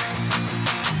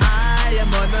 I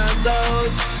am one of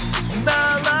those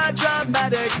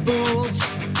melodramatic fools,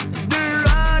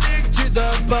 neurotic to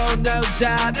the bone, no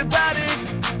doubt about it.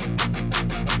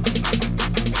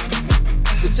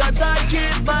 Sometimes I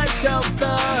give myself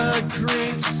the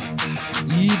creeps.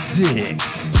 You dick.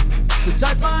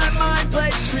 Sometimes my mind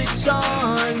plays tricks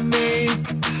on me.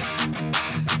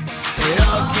 It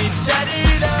all keeps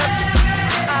adding up.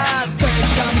 I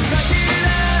think I'm cracking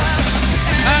up.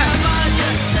 Am I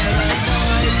just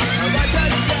paranoid? Am I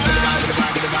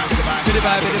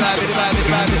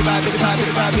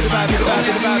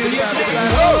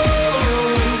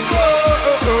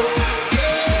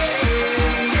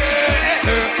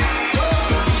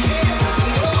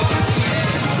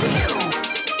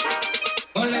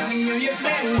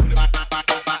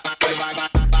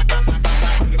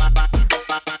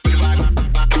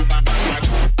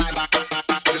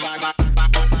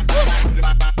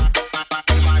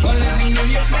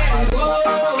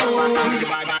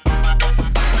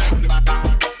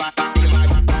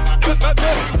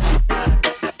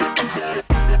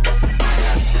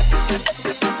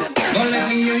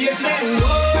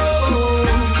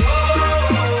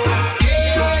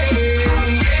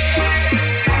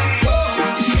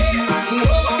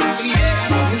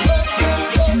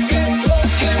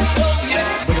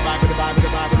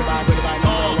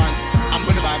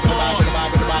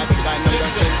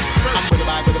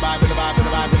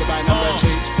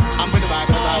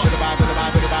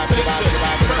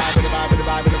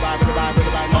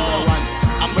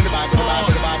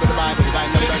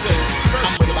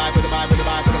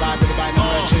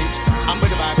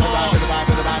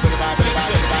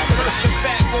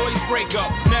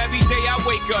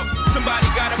Somebody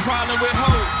got a problem with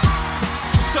hope.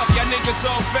 What's up, y'all niggas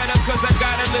all fed up cause I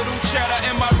got a little cheddar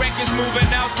and my record's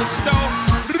moving out the store.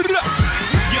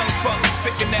 Young fuckers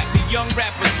spitting at me, young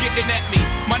rappers getting at me.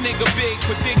 My nigga Big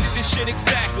predicted this shit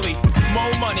exactly.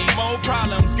 More money, more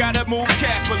problems, gotta move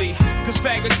carefully. Cause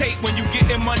faggots hate when you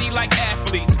getting money like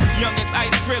athletes. Youngins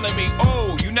ice grilling me,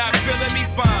 oh, you not feeling me?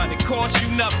 Fine, it costs you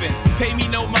nothing, pay me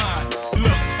no mind.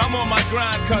 Look, I'm on my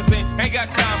grind, cousin, ain't got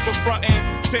time for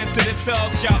frontin'. Sensitive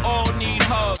thugs, y'all all need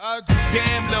hugs.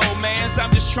 Damn, little mans,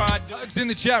 I'm just trying to... Hugs in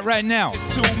the chat right now.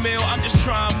 It's 2 mil, I'm just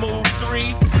trying to move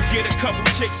 3. Get a couple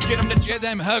chicks, get them to... Get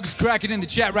them hugs cracking in the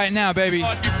chat right now, baby.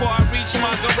 Before I reach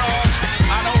my garage,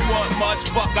 I don't want much,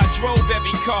 fuck, I drove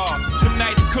every car. Some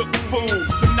nice cooked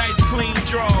food, some nice clean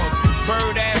drawers.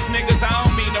 Bird-ass niggas, I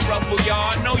don't mean to ruffle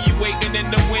y'all. I know you waiting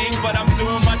in the wing, but I'm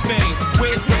doing my thing.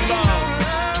 Where's the love?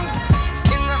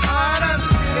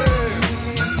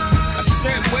 I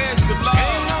said, where's the love?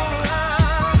 Ain't no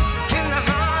love in the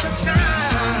heart of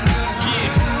time.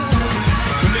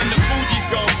 Yeah. And then the Fuji's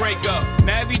gon' break up.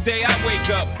 Now every day I wake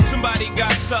up, somebody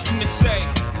got something to say.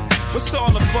 What's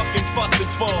all the fucking fussing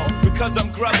for? Because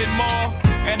I'm grubbing more,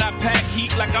 and I pack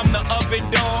heat like I'm the oven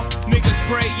door. Niggas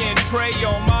pray and pray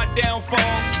on my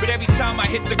downfall, but every time I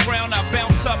hit the ground, I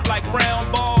bounce up like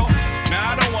round ball.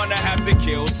 Now I don't wanna have to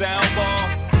kill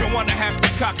soundball. Don't wanna have to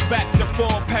cock back the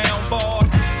 4-pound ball.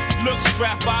 Look,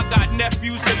 strap, I got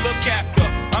nephews to look after.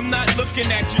 I'm not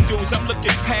looking at you dudes, I'm looking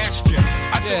past you.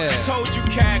 I told you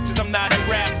characters, I'm not a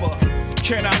rapper.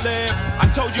 Can I live? I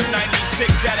told you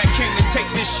 96 that I came to take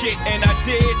this shit, and I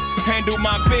did. Handle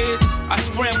my biz, I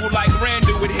scramble like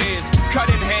Randall with his. Cut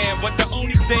in hand, but the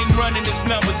only thing running is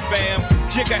numbers, fam.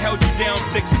 Jigga held you down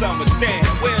 6 summers, damn,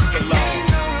 where's the love?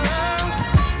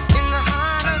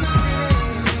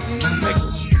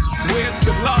 Where's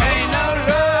the love? Ain't no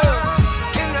love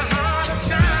in the heart of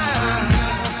time.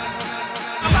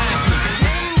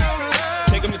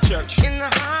 Take him to church. In the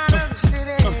heart of the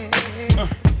city.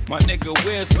 My nigga,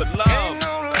 where's the love? Ain't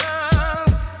no love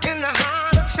in the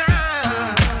heart of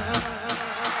time.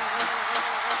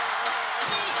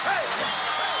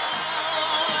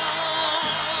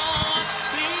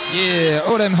 Yeah,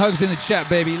 all them hugs in the chat,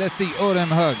 baby. Let's see all them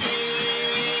hugs.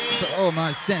 For all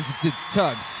my sensitive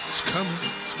tugs. It's coming.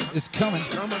 It's coming. It's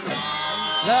coming.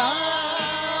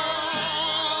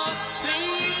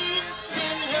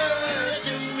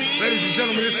 Ladies and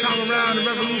gentlemen, this time around, the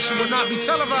revolution will not be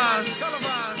televised.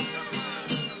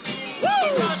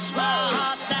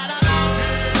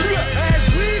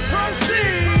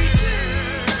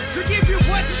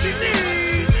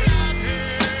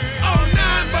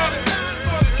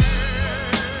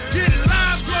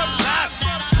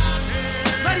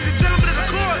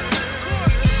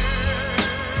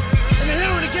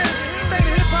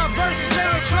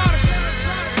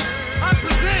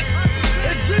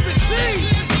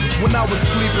 when I was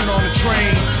sleeping on the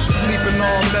train, sleeping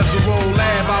on Mesereau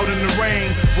Lab out in the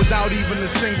rain, without even a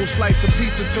single slice of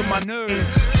pizza to my name.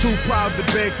 Too proud to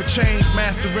beg for change,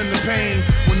 mastering the pain.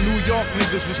 When New York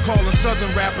niggas was calling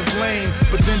Southern rappers lame,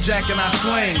 but then Jack and I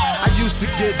slang. I used to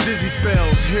get dizzy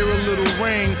spells, hear a little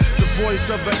ring, the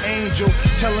voice of an angel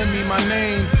telling me my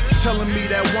name, telling me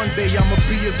that one day I'ma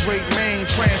be a great man,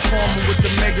 transforming with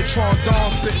the Megatron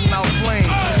dawn, spitting out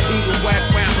flames, eating whack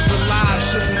rappers alive,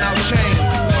 shitting out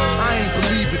chains. I ain't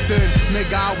believe it then,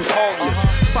 nigga, I was homeless,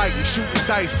 fighting, shooting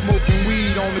dice, smoking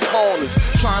weed on the corners,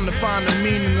 trying to find the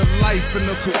meaning of life in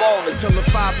the corona, till the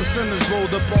 5%ers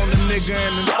rolled up on the nigga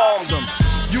and informed them.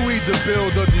 You either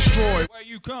build or destroy. Where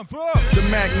you come from? The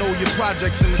Magnolia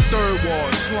Projects in the third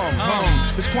ward slum.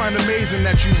 It's quite amazing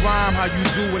that you rhyme how you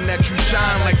do and that you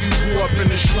shine like you grew up in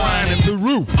the shrine in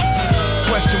Peru.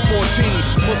 Question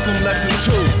 14, Muslim lesson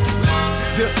 2.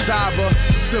 Dip diver,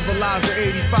 civilizer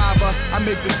 85er. I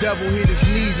make the devil hit his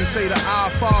knees and say to our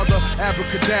Father,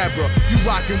 abracadabra. You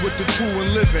rockin' with the true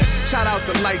and living. Shout out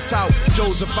the Lights Out,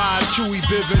 Joseph I, Chewy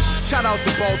Bivens. Shout out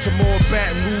to Baltimore,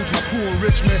 Baton Rouge, my crew in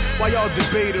Richmond. While y'all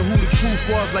debated who the truth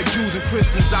was, like Jews and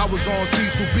Christians, I was on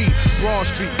Cecil B, Broad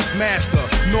Street, Master,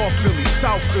 North Philly,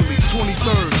 South Philly,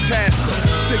 23rd, Tasker,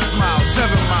 6 Mile,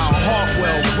 7 Mile,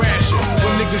 Hartwell, Gratiot.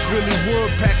 When niggas really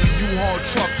would pack a U-Haul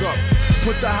truck up.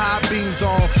 Put the high beams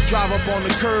on, drive up on the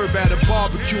curb at a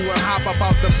barbecue and hop up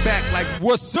out the back like,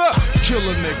 what's up? Kill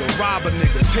a nigga, rob a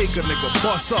nigga, take a nigga,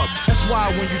 bust up. That's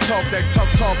why when you talk that tough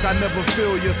talk, I never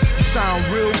feel you. You sound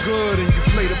real good and you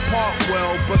play the part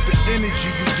well, but the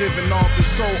energy you giving off is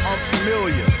so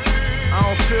unfamiliar. I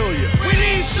don't feel you. We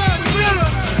need something realer.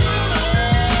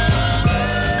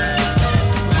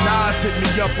 Nas hit me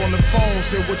up on the phone,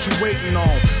 said what you waiting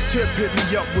on. Tip hit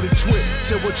me up with a twit,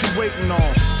 said what you waiting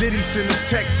on. Diddy send a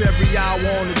text every hour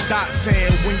on the dot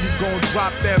saying when you gon'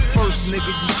 drop that first nigga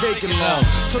you taking long.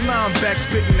 So now I'm back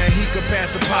spitting that he could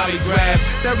pass a polygraph.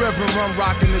 That Reverend Run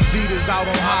rockin' Adidas out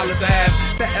on Hollis Ave.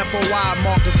 That FOI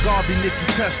Marcus Garvey, Nicky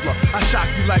Tesla. I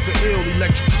shock you like an ill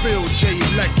electric field, J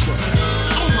Electra.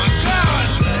 Oh my God!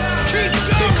 Keep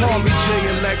going! They call me J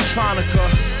Electronica.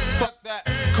 Fuck that.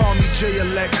 Call me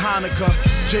J-Elect Hanukkah,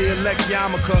 J-Elect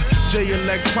Yarmulke,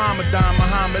 J-Elect Tramadon,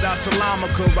 Muhammad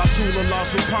Assalamaka, Rasulullah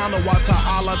Subhanahu wa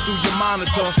Ta'ala through your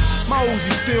monitor. My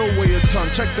Uzi still weigh a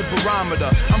ton, check the barometer.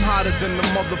 I'm hotter than the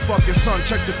motherfucking sun,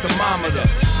 check the thermometer.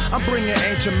 I'm bringing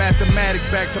ancient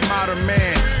mathematics back to modern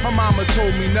man. My mama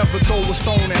told me never throw a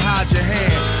stone and hide your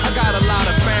hand. I got a lot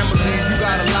of family, you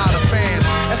got a lot of fans.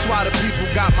 That's why the people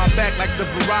got my back like the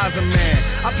Verizon man.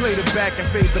 I play the back and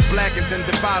fade the black and then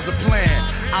devise a plan.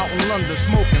 Out in London,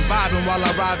 smoking, vibing while I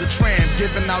ride the tram,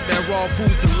 giving out that raw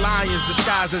food to lions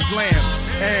disguised as lambs.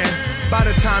 And by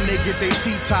the time they get their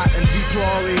seat top and deploy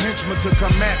all their henchmen to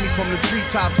come at me from the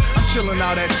treetops, I'm chilling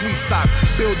out at Tweet Stock,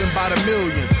 building by the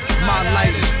millions. My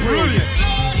light is brilliant.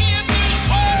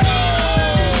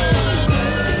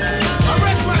 I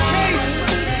rest my case.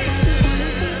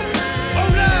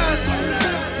 09,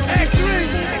 Act 3,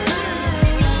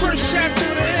 first chapter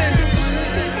of the end.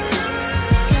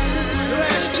 The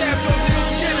last chapter of the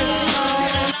beginning.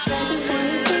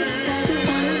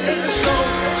 In the soul.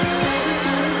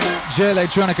 J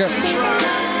Electronica,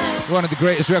 one of the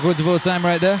greatest records of all time,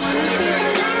 right there.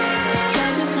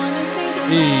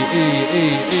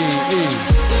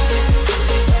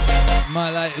 My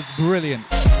light is brilliant.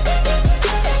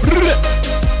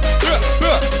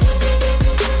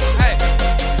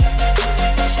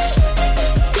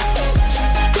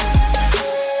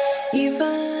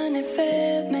 Even if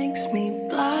it makes me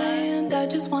blind, I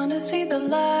just wanna see the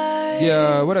light.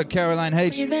 Yeah, what up, Caroline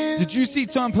H? Did you see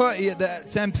Tom Petty at the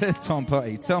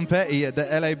Tom Petty at the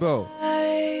LA Bowl?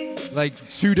 Like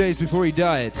 2 days before he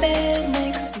died.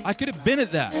 I could have been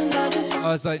at that.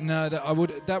 I was like, no,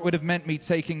 that would have meant me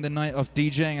taking the night off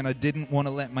DJing, and I didn't want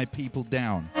to let my people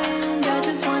down. And I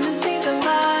just wanna see the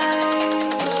light.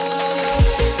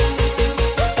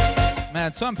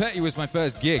 Man, Tom Petty was my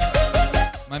first gig.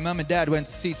 My mum and dad went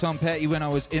to see Tom Petty when I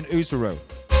was in Usuro.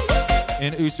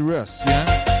 In Usurus, you know?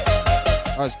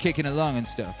 I was kicking along and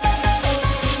stuff.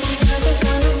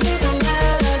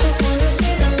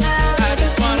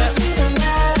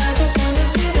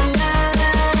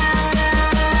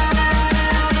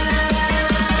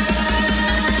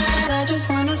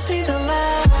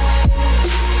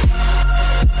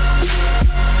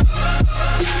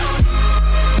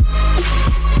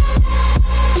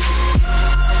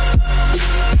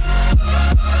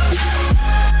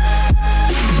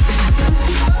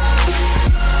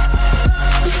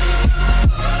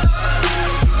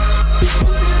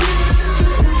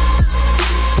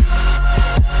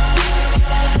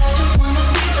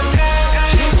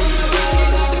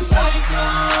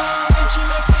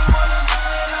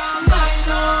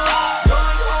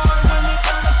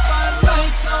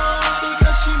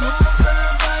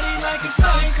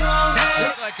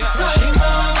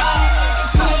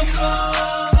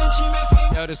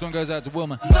 This one goes out to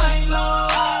Wilma.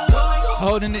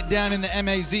 Holding it down in the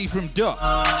MAZ from Doc.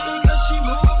 Now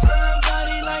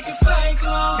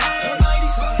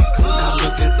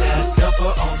look at that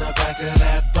dumper on the back of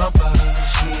that bumper.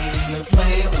 She ain't even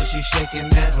playing when she shaking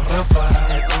that rumper.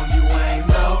 And oh, you ain't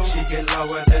know, she get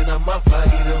lower than a muffler.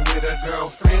 Either with a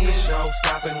girlfriend, the show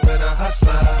stopping with a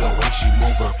hustler. The way she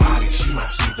move her body, she might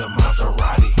see the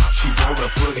Maserati. She wanna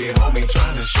put it on me,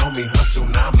 trying to show me her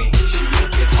tsunami. She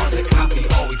make it hard to copy,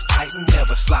 always tight and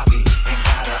never sloppy. And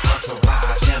got her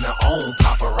entourage and her own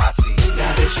paparazzi.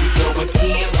 Now that she going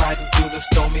in, riding through the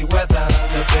stormy weather,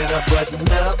 you better button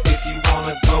up if you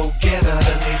wanna go get her.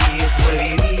 'Cause it is what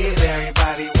it is,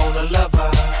 everybody wanna love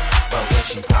her. But when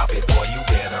she pop it, boy, you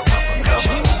better run for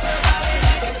cover.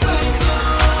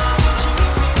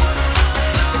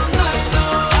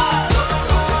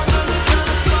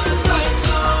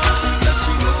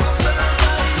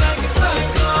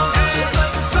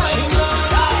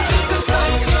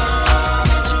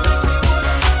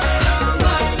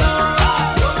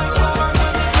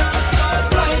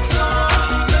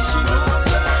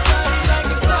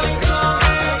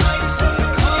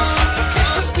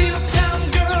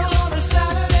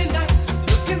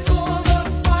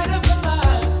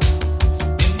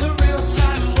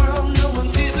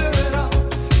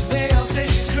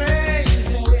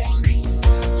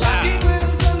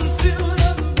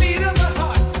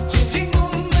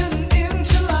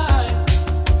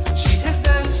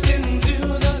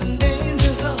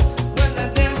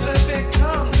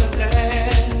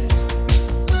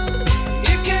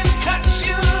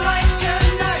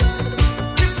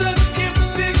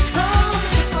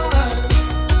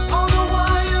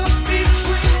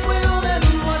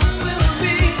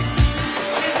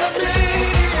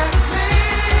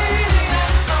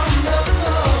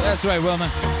 That's right, Wilma.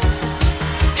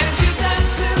 And she's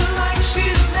dancing like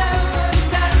she's never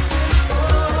danced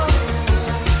before.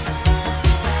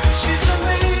 She's a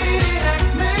maniac,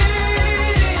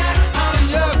 maniac on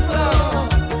your floor.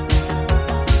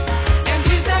 And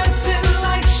she's dancing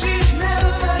like she's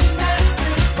never danced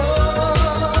before.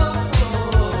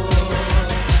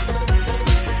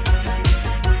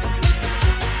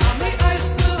 On the ice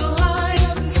blue line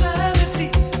of insanity,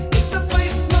 it's a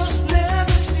place most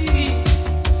never see.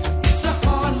 It's a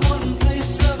hard-won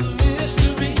place of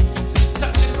mystery.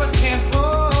 Touch it but can't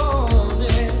hold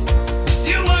it.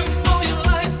 You work all your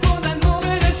life for that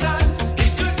moment in time.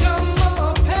 It could come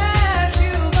or pass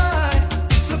you by.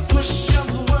 It's a push of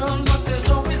the world, but there's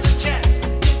always a chance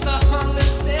if the hunger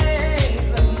stays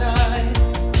the night.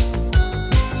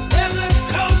 There's a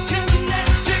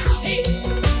co-kinetic heat,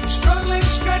 struggling,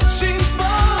 stretching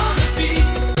for the beat.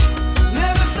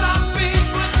 Never stopping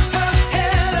with her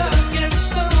head against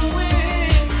the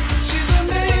wind. She's a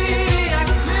maniac,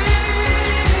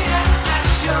 maniac at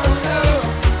your love.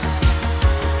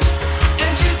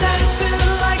 And she's dancing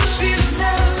like she's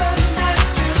never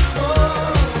danced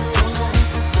before.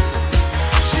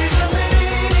 She's a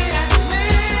maniac,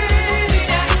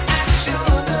 maniac at your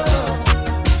love.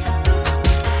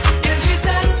 And she's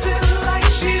dancing like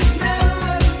she's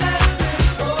never danced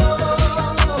before.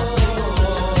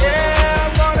 Yeah,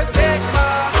 I'm gonna take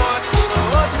my horse to the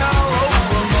hotel room.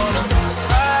 I'm gonna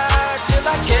ride till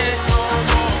I can't no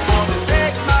more. Gonna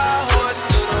take my horse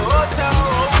to the hotel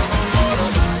room. I'm gonna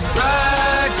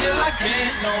ride till I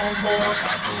can't no more.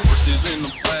 Horse is in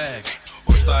the bag,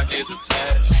 horse stock is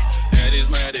attached. Head is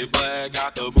matted black,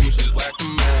 got the bushes black to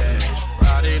match.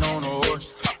 Riding on a horse,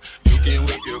 you can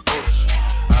whip your Porsche.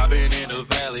 I've been in the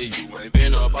valley, you ain't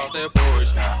been up off that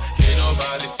porch. Now, can't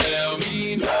nobody tell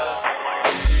me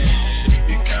nothing.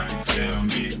 You can't tell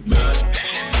me nothing.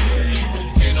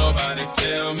 Can't nobody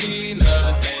tell me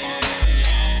nothing.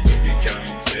 You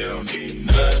can't tell me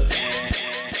nothing.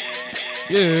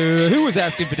 Yeah, who was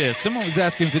asking for this? Someone was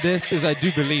asking for this, as I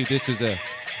do believe this was a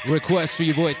request for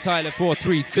your boy Tyler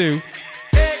 432.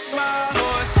 Take my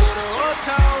horse to the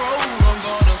hotel room. I'm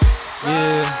gonna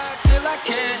Yeah, ride till I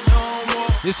can't no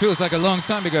more. this feels like a long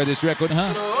time ago, this record,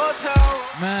 huh? The hotel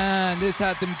room. Man, this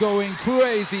had them going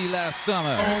crazy last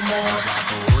summer. The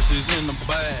horses in the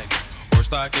bag, horse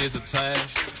stock is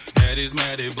attached. Head is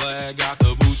matted black, got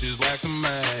the bushes black to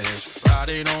match.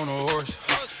 Riding on a horse,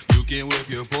 you can whip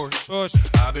your Porsche.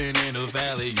 I've been in the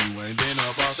valley, you ain't been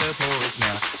up off that porch.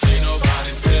 Now, can't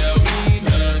nobody tell me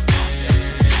nothing.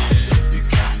 You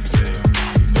can't tell me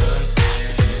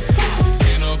nothing.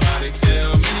 Can't nobody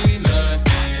tell me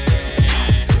nothing.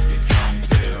 You can't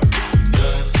tell me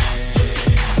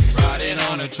nothing. Riding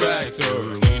on a tractor,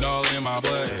 lean all in my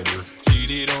bladder.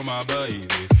 Cheated on my baby,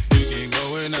 you can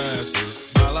go and ask her.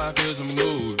 My life is a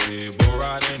movie, boy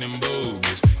riding in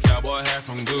boobies. Cowboy hat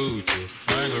from Gucci,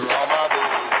 finger on my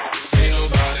booty.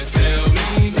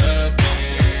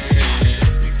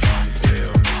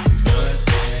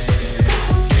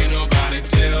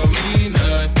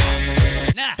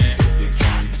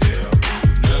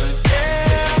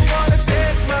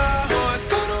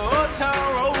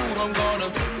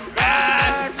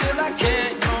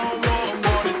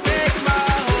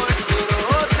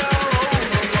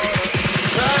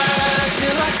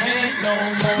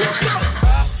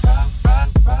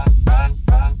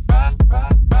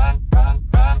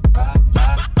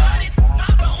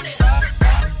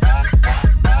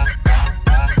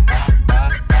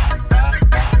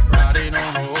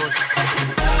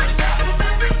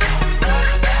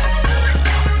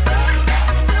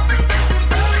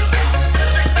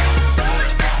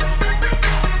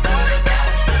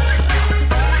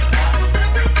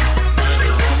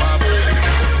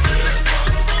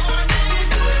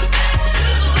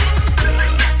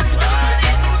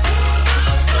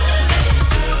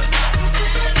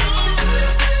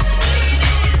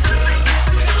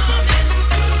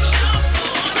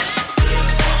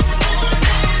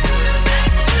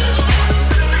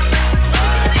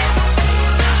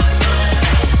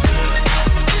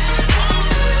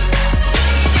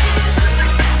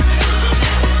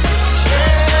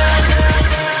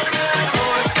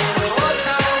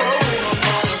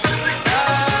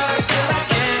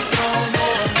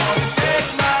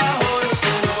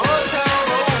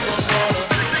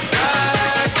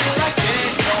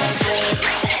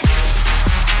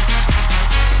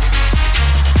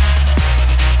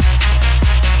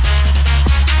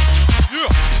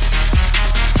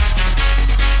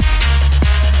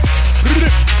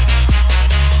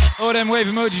 all them wave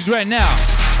emojis right now.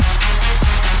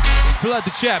 Flood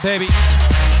the chat, baby.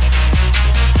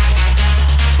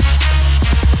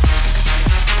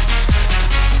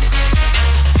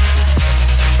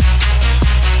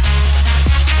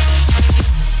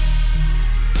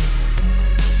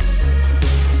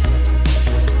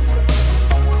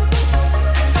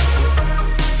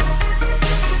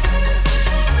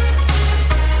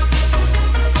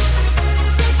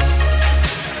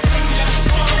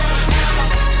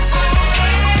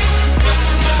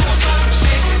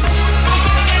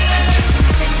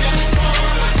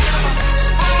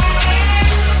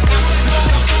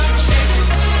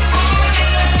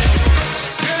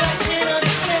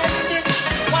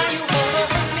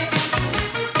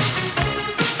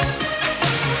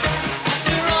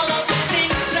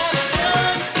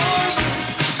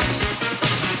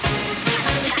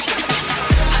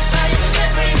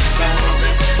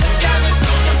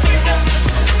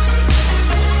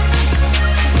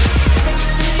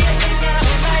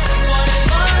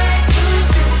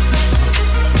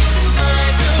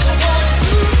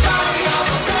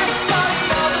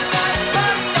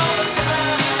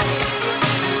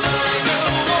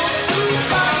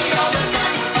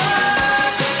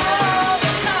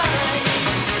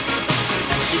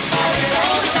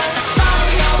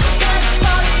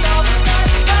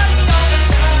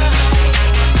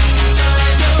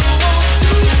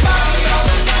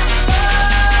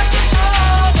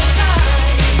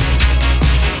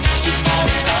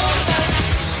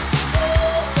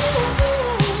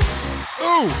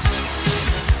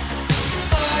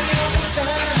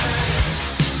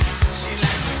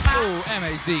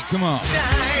 Come on.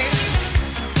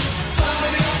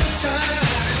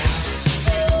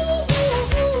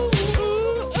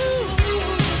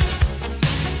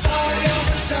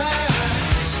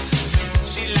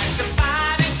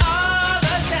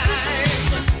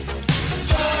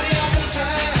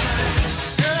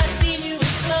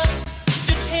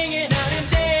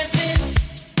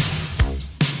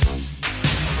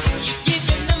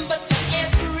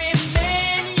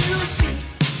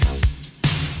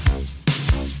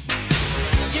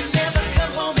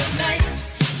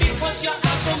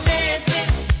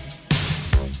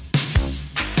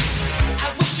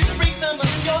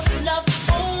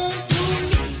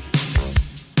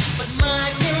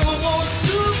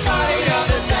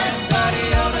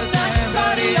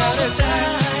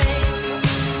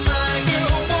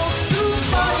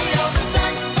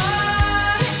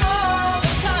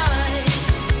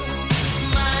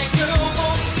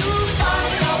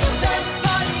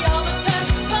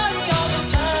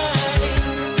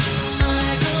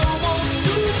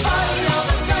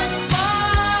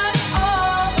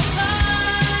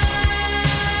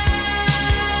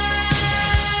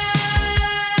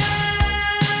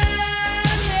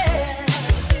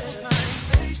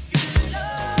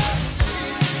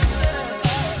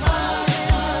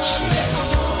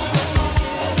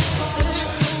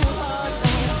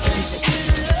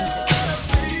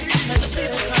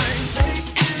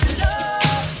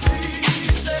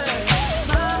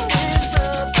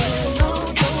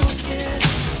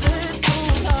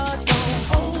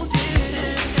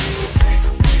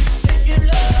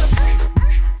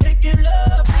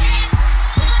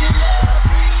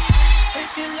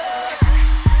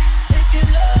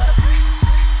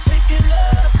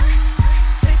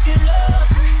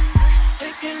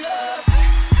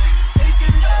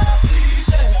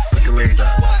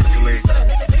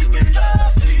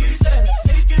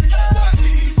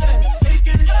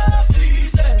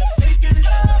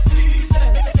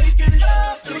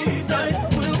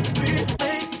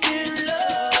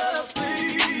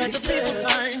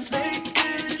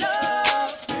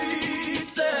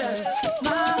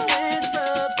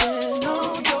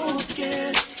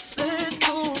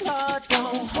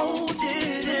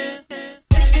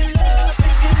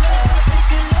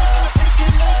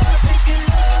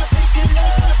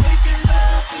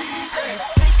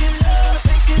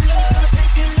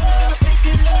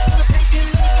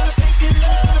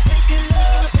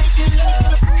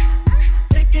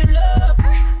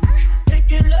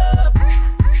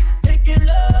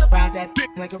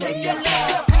 Like a radio.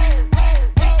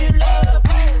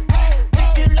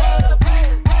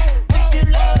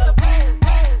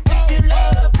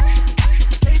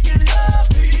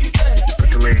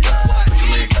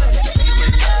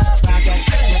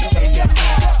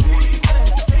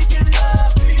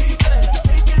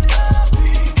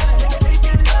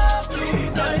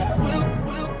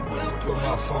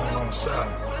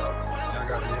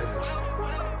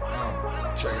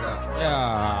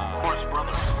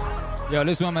 Yo,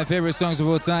 this is one of my favorite songs of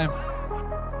all time.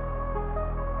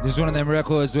 This is one of them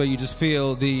records where you just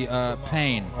feel the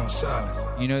pain.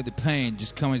 You know, the pain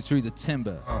just coming through the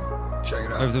timbre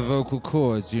of the vocal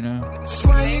cords, you know?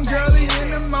 Slanging girly in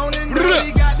the morning,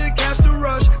 girly got to catch the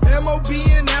rush. M.O.B.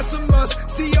 and that's a must.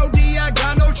 C.O.D. I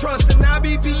got no trust, and I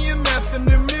be BMF, and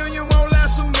the million won't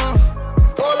last a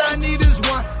month. All I need is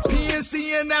one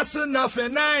PNC, and that's enough.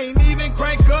 And I ain't even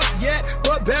crank up yet,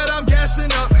 but bet I'm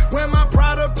gassing up. When my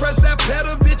Prada press that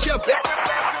pedal, bitch, up.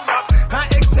 I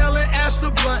exhale and ash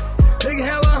the blunt.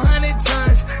 Inhale 100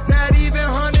 tons. Not even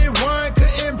 101.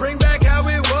 Couldn't bring back how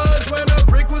it was when a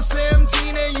brick was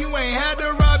 17 and you ain't had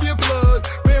to rob your plug.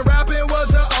 When rapping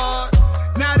was an art,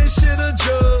 now this shit a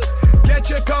jug. Get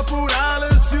your couple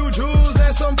dollars, few jewels,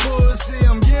 and some pussy.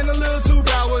 I'm getting a little too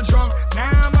power drunk.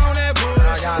 Now I'm on that bullshit.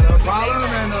 I got a problem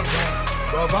and a pain.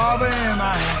 Revolver in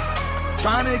my hand.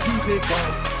 Trying to keep it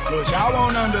cold. But y'all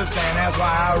won't understand, that's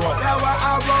why I roll. That's why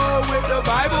I roll with the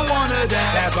Bible on the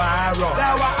dash. That's why I roll.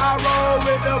 That's why I roll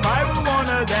with the Bible on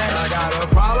the dash. I got a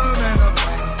problem and a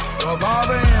pain.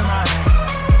 Revolver in my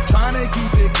hand. Trying to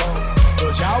keep it cold.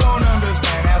 But y'all won't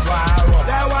understand, that's why I roll.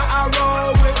 That's why I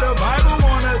roll with the Bible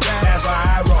on the dash. That's why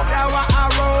I roll. That's why I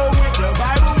roll with the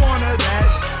Bible on the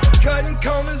dash. Cutting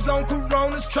corners on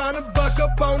Coronas, trying to buck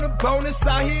up on the bonus.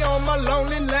 Out here on my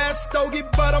lonely last stogie,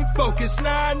 but I'm focused,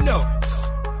 now I know.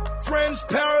 Friends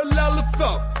parallel of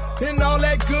folk, and all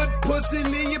that good pussy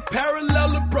leave you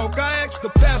parallel of broke. I asked the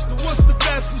pastor, what's the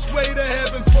fastest way to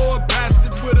heaven for a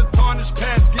bastard with a tarnished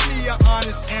past? Give me an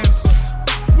honest answer.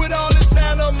 With all this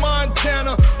Hannah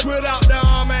Montana, without the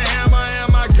arm and hammer,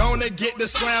 am I gonna get the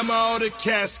slammer or the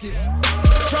casket?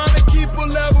 Trying to keep a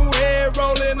level head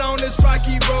rolling on this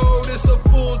rocky road. It's a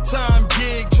full-time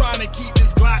gig, trying to keep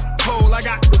this Glock cold. I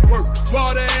got the work,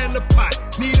 water in the pot,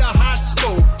 need a hot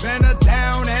stove, and a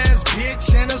down-ass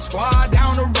bitch and a squad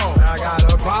down the road. I got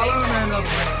a problem and a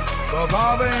pain,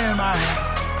 revolver in my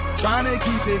hand, trying to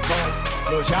keep it cold.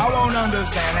 But y'all won't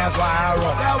understand, that's why I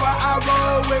roll. That's why I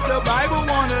roll with the Bible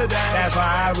on the dash. That's why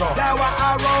I roll. That's why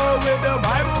I roll with the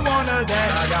Bible on the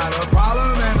dash. I got a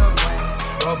problem and a pain,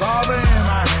 revolver in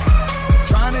my hand,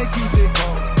 trying to keep it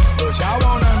cold. But y'all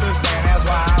won't understand, that's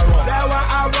why I roll. That's why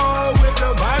I roll with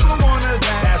the Bible on the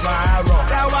dash. That's why I roll.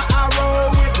 That's why I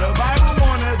roll with the Bible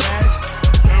on the dash.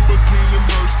 Lamborghini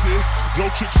Mercy,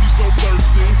 yo chick she so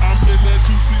thirsty. I'm in that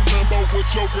 2C Lambo with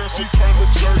your girl, she tryna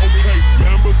jerk me. Okay,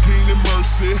 Lamborghini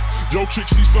Mercy, yo chick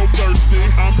she so thirsty.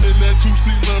 I'm in that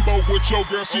 2C Lambo with your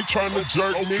girl, she tryna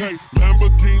jerk me. Okay,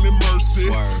 Lamborghini Mercy,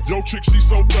 yo chick she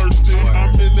so thirsty.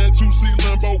 I'm in that 2C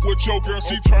Lambo with your girl,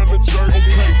 she tryna jerk me.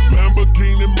 Okay,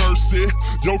 Lamborghini Mercy,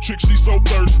 yo chick she so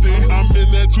thirsty. I'm in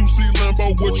that 2C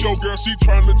Lambo with your girl, she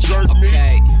tryna jerk me.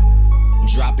 Okay.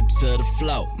 Drop it to the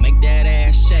floor, make that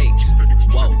ass shake.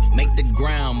 Whoa, make the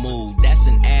ground move, that's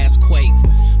an ass quake.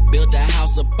 Built a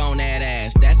house up on that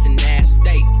ass, that's an ass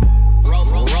state.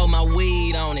 Roll my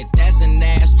weed on it, that's an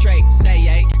ass trait. Say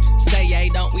yay,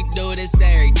 don't we do this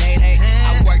every day?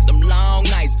 I worked them long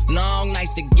nights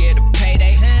to get a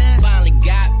payday. Finally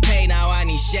got paid, now I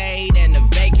need shade and a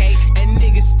vacate. And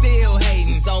niggas still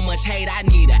hating, so much hate, I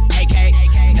need a AK.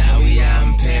 Now we out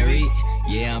in Perry,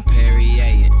 yeah, I'm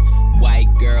Perrier.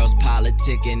 White girls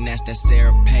politicking, that's that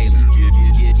Sarah Palin.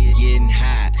 Getting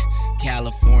hot,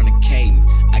 Californicating.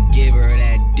 I give her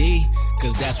that D,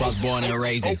 cause that's why I was born and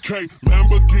raised in. Okay,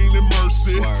 Lamborghini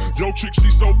Mercy, yo chick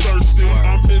she so thirsty.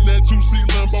 I'm in that 2C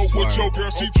Lambo with your girl,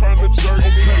 she tryna jerk me.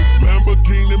 Okay,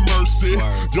 Lamborghini Mercy,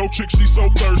 yo chick she so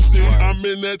thirsty. I'm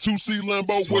in that 2C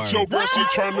Lambo with your girl, she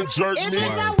tryna jerk me.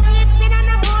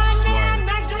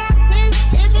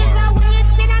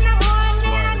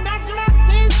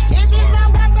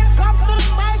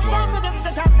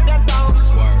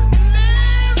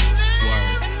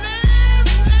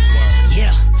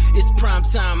 It's prime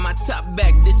time, my top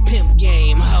back, this pimp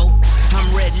game, ho.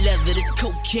 I'm red leather, this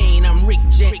cocaine, I'm Rick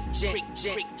J.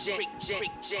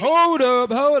 Hold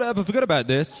up, I forgot about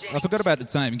this. I forgot about the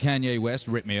time Kanye West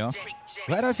ripped me off.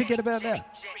 Why did I forget about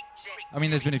that? I mean,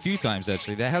 there's been a few times,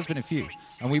 actually. There has been a few.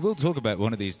 And we will talk about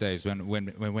one of these days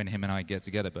when him and I get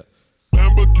together, but...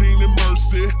 Lamborghini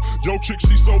Mercy, yo chick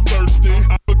she so thirsty.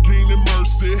 Lamborghini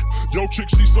Mercy, yo chick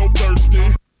she so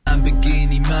thirsty.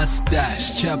 Lamborghini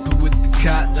mustache, chopper with the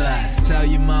cutlass. Tell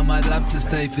your mom I'd love to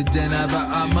stay for dinner, but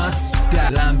I must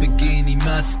stop. Lamborghini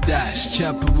mustache,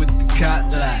 chopper with the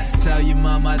cutlass. Tell your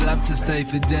mom I'd love to stay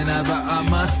for dinner, but I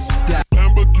must stop.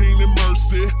 Lamborghini Mercy.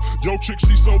 Mercy. Yo chick,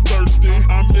 she so thirsty.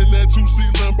 I'm in that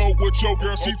 2C Lambo with your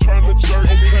girl, she tryna jerk.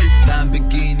 Okay.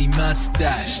 Lamborghini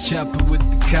mustache, chopper with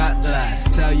the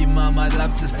cutlass. Tell your mom I'd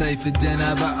love to stay for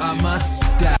dinner, but I must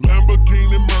stop.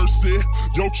 Lamborghini Mercy.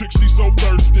 Yo chick, she so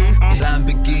thirsty.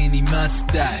 Lamborghini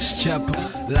mustache, chopper.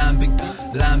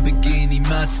 Lamborghini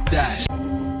mustache.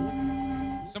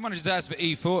 Someone just asked for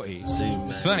E40.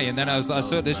 It's funny, and then I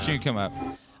saw this tune come up.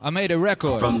 I made a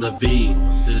record from the V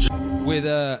with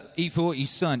E40's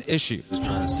son, Issue.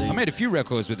 I made a few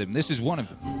records with him. This is one of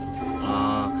them.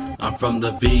 I'm from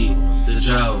the V, the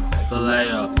Joe,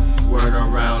 Vallejo, word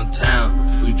around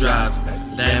town. We drive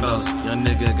Lambos, young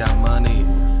nigga got money,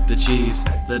 the cheese,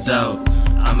 the dough.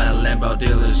 I'm at a Lambo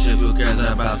dealership, who cares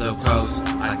about the quotes?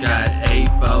 I got 8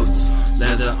 boats,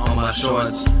 leather on my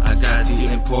shorts. I got tea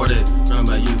imported from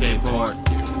a UK port.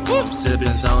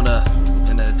 Sipping soda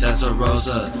in a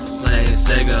Testarossa, playing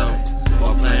Sega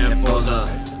or playing Forza.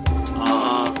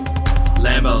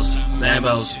 Lambos,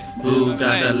 who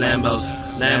got the Lambos?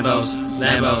 Lambos,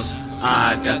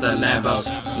 I got the Lambos,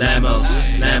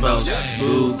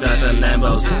 who got the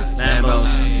Lambos?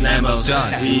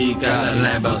 Lambos, we got the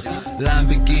Lambos.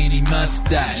 Lamborghini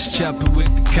mustache, chopper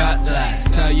with the cutlass.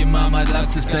 Tell your mom I'd love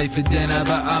to stay for dinner,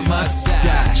 but I must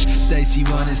dash. Stacy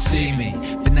wanna see me,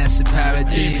 Vanessa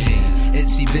Paradini.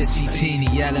 Itsy bitsy teeny,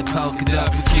 yellow polka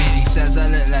dot bikini. Says I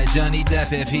look like Johnny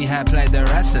Depp if he had played the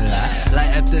wrestler.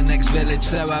 Light up the next village,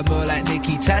 so I'm more like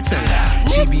Nikki Tesla.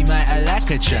 She be my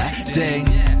Alakatra. Ding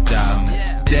dong,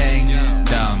 ding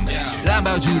dong.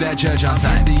 Lambo to that church on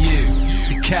time to you.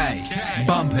 The K,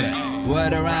 bump it.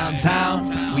 Word around town,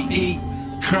 we eat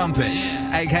crumpets.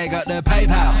 AK got the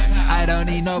PayPal, I don't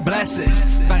need no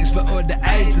blessings. Thanks for all the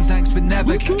AIDS and thanks for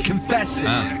never confessing.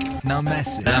 No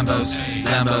message. Lambos,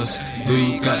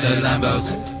 we got the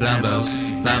Lambos.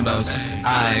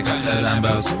 I got the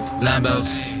Lambos,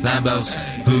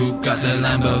 who got the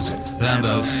Lambos?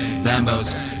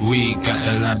 We got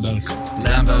the Lambos.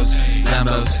 Lambos,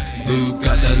 who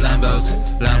got the Lambos?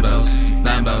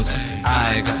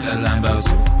 I got the Lambos,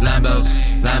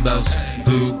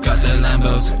 who got the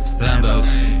Lambos?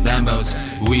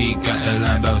 We got the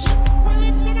Lambos.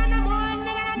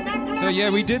 So yeah,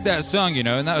 we did that song, you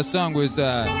know, and that song was,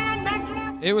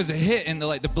 it was a hit in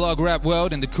the blog rap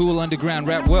world and the cool underground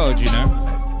rap world, you know.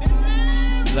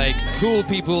 Like, cool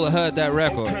people heard that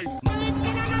record.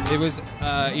 It was,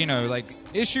 you know, like,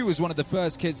 Issue was one of the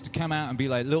first kids to come out and be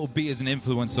like, Lil B is an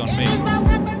influence on me,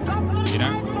 you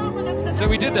know. So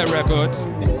we did that record.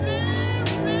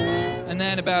 And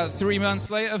then about 3 months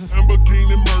later,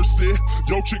 Lamborghini Mercy.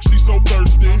 Yo chick, she so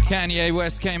thirsty. Kanye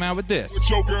West came out with this. With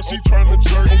your girl, she tryna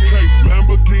jerk. Okay.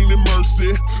 Lamborghini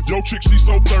Mercy. Yo chick, she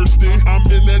so thirsty. I'm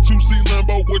in that 2C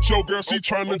Lambo with your girl, she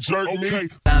tryna jerk me.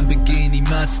 Lamborghini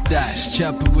mustache,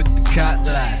 chopper with the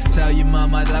cutlass. Tell your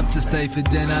mom I'd love to stay for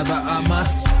dinner, but I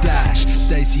must dash.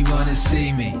 Stacy wanna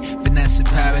see me, Vanessa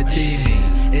Paradini.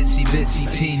 Itsy bitsy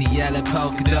teeny, yellow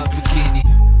polka dot bikini.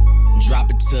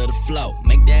 Drop it to the floor,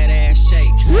 make that ass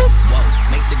shake. Whoa,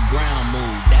 make the ground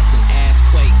move, that's an ass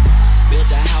quake.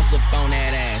 Built a house up on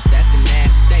that ass, that's an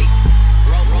ass state.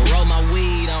 Roll my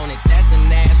weed on it, that's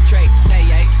an ass trait. Say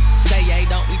yay,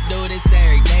 don't we do this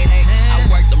every day? I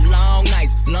worked them long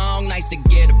nights to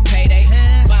get a payday.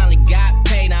 Finally got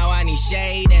paid, now I need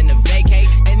shade and a vacate.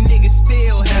 And niggas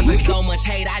still having so much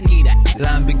hate, I need a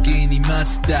Lamborghini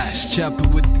mustache, chopper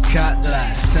with the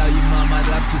cutlass. Tell your mom I'd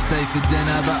love to stay for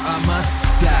dinner, but I must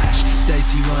dash.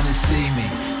 Stacy wanna see me,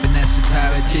 Vanessa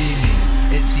Paradini.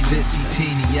 Itsy bitsy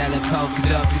teeny, yellow polka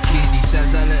dot bikini.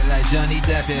 Says I look like Johnny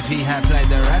Depp if he had played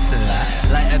the wrestler.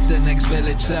 Light up the next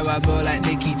village, so I'm more like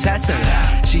Nikki Tesla.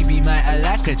 She be my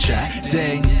Alakatra.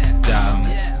 Ding dong,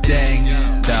 ding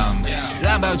dong.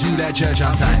 Lambo to that church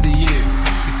on time to you.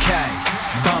 The K,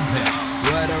 bump it.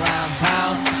 Word around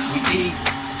town, we eat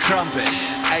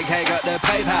crumpets. AK got the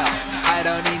PayPal, I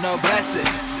don't need no blessings.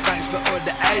 Thanks for all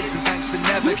the AIDS and thanks for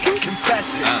never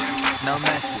confessing. No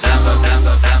message.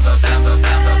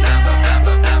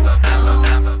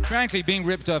 Frankly, being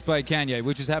ripped off by Kanye,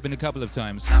 which has happened a couple of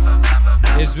times,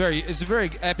 it's a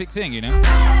very epic thing, you know.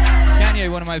 Kanye,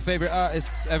 one of my favorite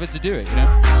artists ever to do it, you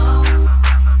know.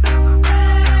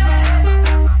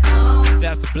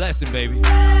 That's a blessing, baby.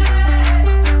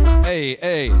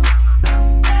 Hey.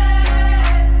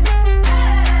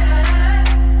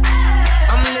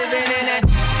 I'm living in that.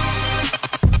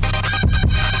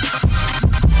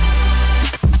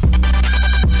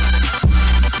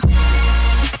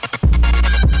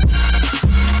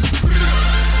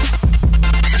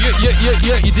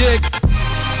 Yeah, you dig?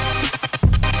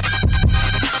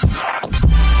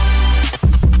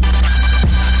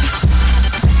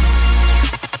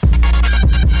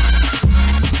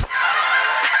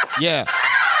 Yeah.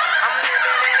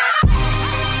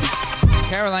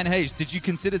 Caroline Hayes, did you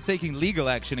consider taking legal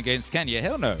action against Kanye?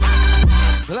 Hell no.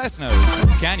 But let's know.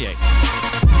 Kanye.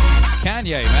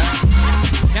 Kanye, man.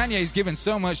 Kanye's given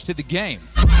so much to the game.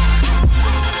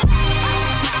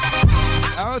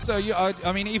 Also,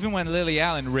 I mean, even when Lily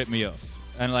Allen ripped me off,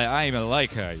 and like I even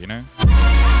like her, you know?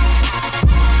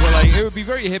 Well, like, it would be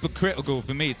very hypocritical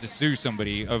for me to sue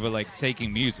somebody over, like,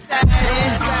 taking music.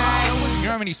 You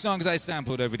know how many songs I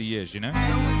sampled over the years, you know?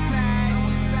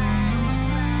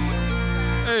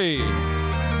 Hey.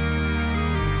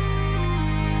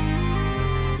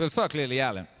 But fuck Lily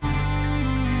Allen.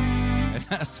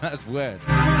 That's weird.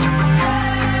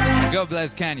 God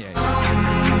bless Kanye.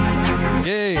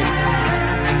 Yay.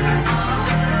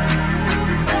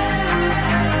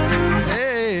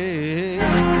 Hey.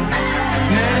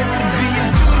 Now this would be a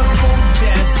beautiful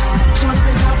death.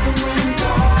 Jumping out the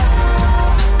window.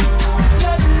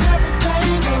 Letting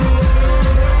everything go.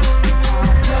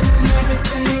 Letting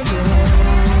everything go.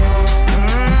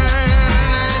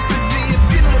 Now this would be a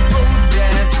beautiful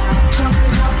death.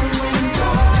 Jumping out the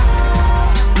window.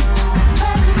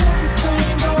 Letting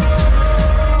everything go.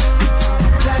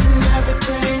 Letting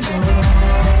everything go.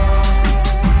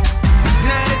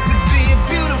 Now this would be a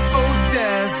beautiful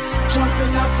death.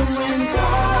 Jumping out the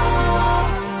window.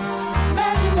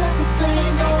 Letting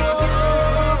everything go.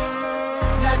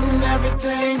 Letting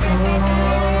everything go.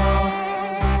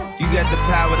 You got the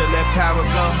power to let power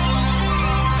go.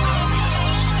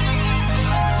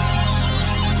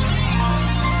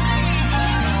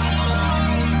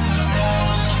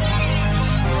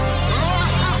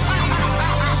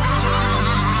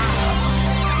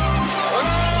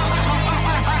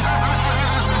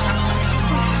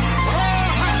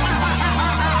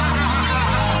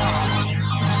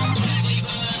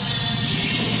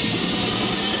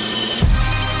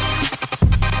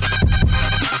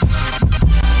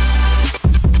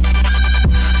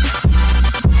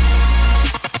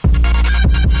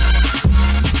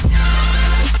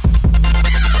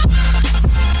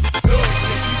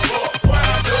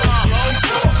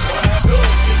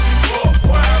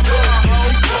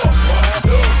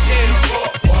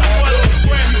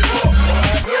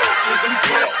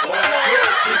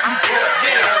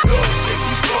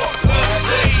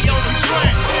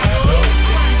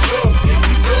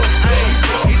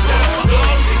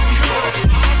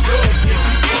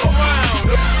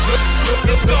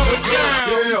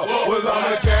 Yeah, well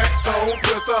I'm a cat, tone,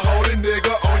 pistol holding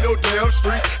nigga on your damn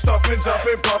street. Stomping,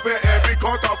 jumping, bumping, every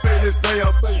cork off in this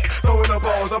damn thing. Throwing the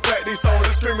balls, I pack these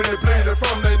soldiers, screaming and bleeding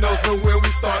from their nose. But when we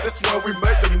start, that's where we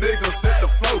make them niggas hit the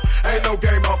flow. Ain't no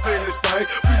game off in this thing.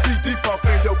 We be deep off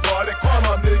in your party. Call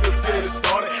my niggas get it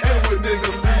started. And with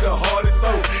niggas be the hardest.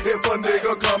 So if a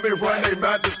nigga come and run they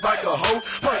mouth just like a hoe,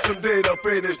 punch him dead up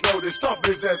in his nose and stomp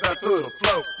his ass out to the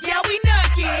floor. Yeah, we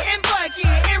nucky and bucky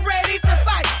and ready to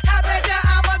fight. How bet ya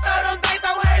I'ma throw them things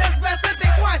on haters best to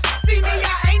think twice. See me,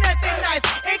 I ain't nothing nice.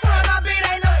 And climb my beat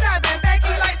ain't no stopping.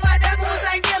 Becky like my that's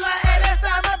Hussein Killer and that's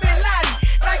Osama Bin Laden.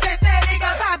 Like they said, they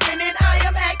got popping and I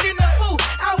am acting a fool.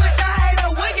 I wish I had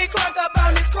a wicked crunk up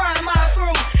on this crime my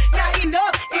crew. Not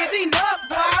enough is enough,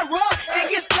 boy. I rough and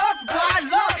get stuffed, boy.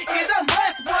 Love is a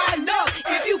must, boy. No,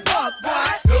 if you buck,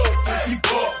 boy. Look, if you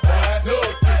buck, boy.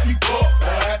 Look, if you buck,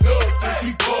 boy. Look, if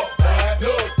you buck, boy.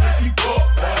 Look, if you buck,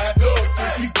 boy. Look,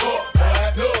 if you buck,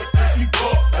 boy. Look, if you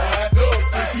buck, boy.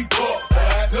 Look, if you buck,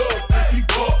 boy. Look, if you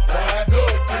buck, boy.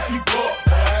 Look, if you buck, boy.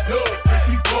 Look, if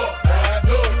you buck, boy. Look,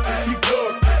 if you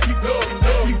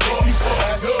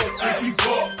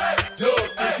buck, if you buck, if you buck, look,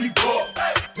 if you buck,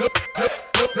 look, if you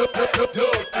buck,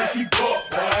 look, if you buck,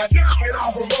 boy. Jumping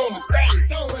off them on the stage,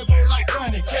 throwing it like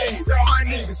funny canes. All my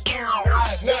niggas pound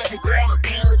rise, knock it down a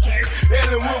barricade. And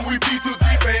then when we be too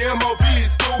deep and MOB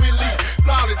is too elite,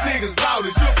 flawless niggas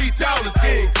flawless, you'll be doubtless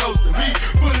getting close to me.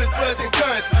 Bullets buzzing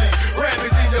constantly,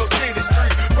 rampage in your city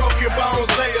street. Broken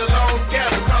bones lay alone,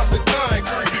 scattered across the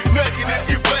concrete. Nucking if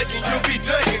you bucking, you'll be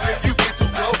ducking if you get too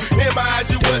close. In my eyes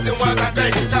you wasn't wise, I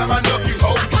think it's time I know you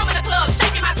hope. I come in the club,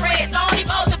 shaking my dreads, throwing these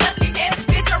balls and busting these heads.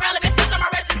 Bitch, you're relevant, bitch, on my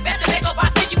wrist is best to make up, I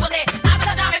think you will let. I'm in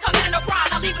a diamond, committing no crime,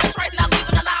 I'm leaving a trace, not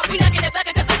leaving a lie. We not getting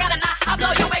bucking cause I got a knot, I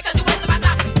blow your way cause you wasting my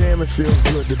time. Damn, it feels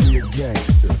good to be a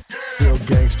gangster. Real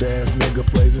gangsta ass nigga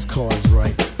plays his cards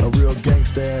right. A real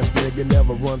gangsta ass nigga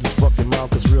never runs his fucking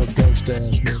mouth, cause real gangsta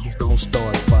ass niggas don't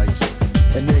start fights.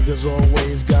 And niggas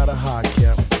always got a high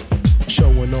cap,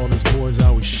 showing on his boys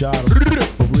how he shot him.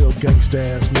 But real gangsta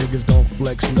ass niggas don't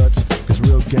flex nuts, cause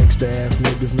real gangsta ass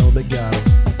niggas know they got him.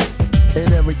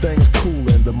 And everything's cool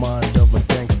in the mind of a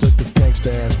gangster, cause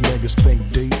gangsta ass niggas think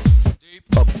deep.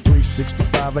 Up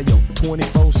 365, ayo,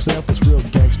 24/7, cause real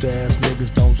gangsta ass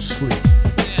niggas don't sleep.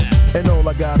 And all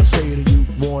I gotta say to you,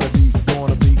 wanna be,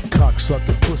 gonna be,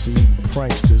 cocksucking, pussy eating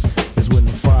pranksters, is when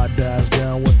the fire dies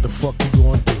down, what the fuck you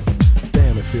gonna do?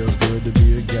 Damn, it feels good to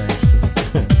be a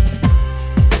gangster.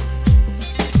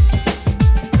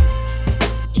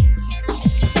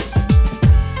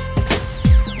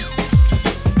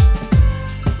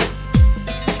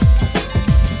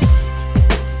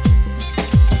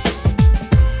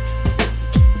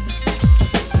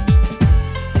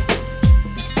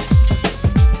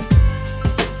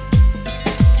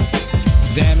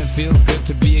 Feels good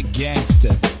to be a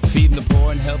gangster, feeding the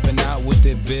poor and helping out with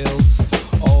their bills.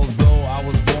 Although I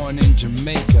was born in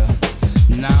Jamaica,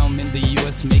 now I'm in the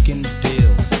US making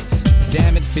deals.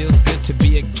 Damn, it feels good to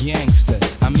be a gangster.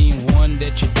 I mean one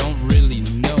that you don't really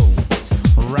know.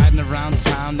 Riding around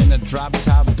town in a drop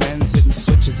top Benz, hitting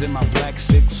switches in my black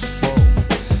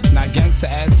 6'4". Now gangster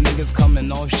ass niggas come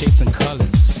in all shapes and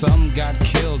colors. Some got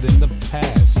killed in the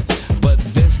past, but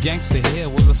this gangster here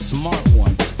was a smart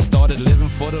one. Started living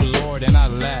for the Lord and I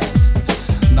last.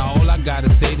 Now all I gotta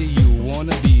say to you,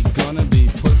 wanna be, gonna be,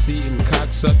 pussy and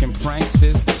cocksucking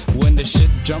pranksters. When the shit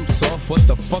jumps off, what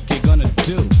the fuck you gonna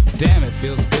do? Damn, it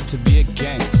feels good to be a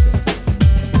gangster.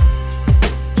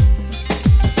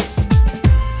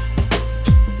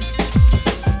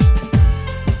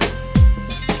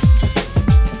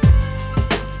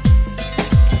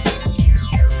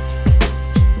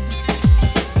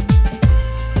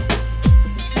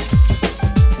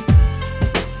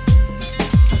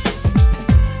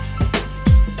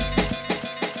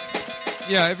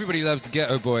 Yeah, everybody loves the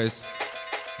Ghetto Boys,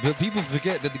 but people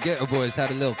forget that the Ghetto Boys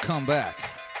had a little comeback.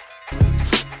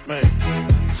 Man.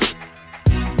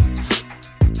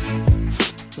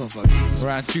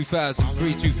 Around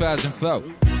 2003, 2004.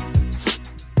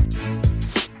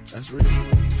 That's real.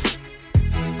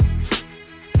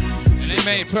 And they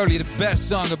made probably the best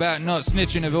song about not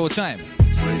snitching of all time.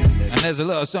 And there's a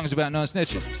lot of songs about not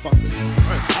snitching. I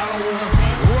don't wanna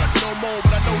run no more,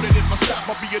 but I know that if I stop,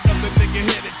 I'll be another nigga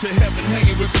headed to heaven,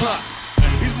 hanging with Pop.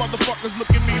 These motherfuckers look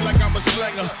at me like I'm a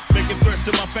slanger, making threats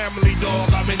to my family,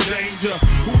 dog, I'm in danger.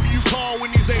 Who do you call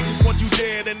when these agents want you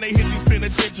dead and they hit these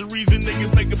penitentiaries and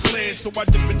niggas make a pledge? So I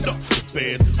dip and duck the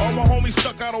feds. All my homies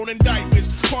stuck out on indictments,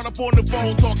 caught up on the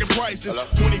phone talking prices.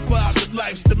 25 to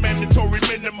life's the mandatory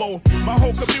minimum. My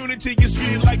whole community is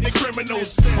treated like they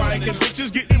criminals. Crying convictions,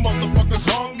 getting motherfuckers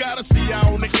hung. Gotta see out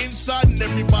on the inside and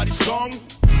everybody's song.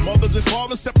 Mothers and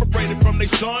fathers separated from their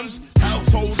sons.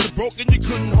 Households are broken, you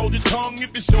couldn't hold your tongue.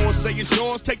 If it's yours, say it's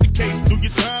yours, take the case, do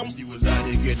your time. You was out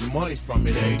here getting money from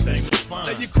it, everything was fine.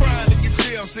 Now you crying in your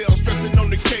jail cell, stressing on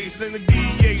the case. And the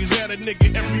DEA's at a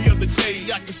nigga every other day.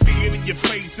 I can see it in your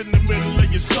face, in the middle of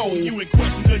your soul. You in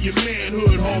question of your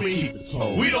manhood, homie.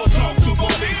 We don't talk to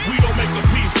police, we don't make a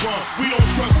peace bump. We don't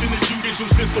trust in the judicial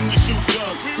system, we shoot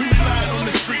guns. We rely on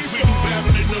the streets, we do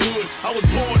battle in the hood. I was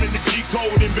born in the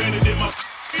G-code, embedded in my...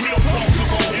 We don't talk to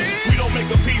police, we don't make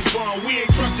a peace bond. We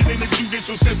ain't trusted in the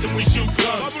judicial system, we shoot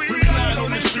guns. We rely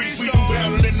on the streets, we do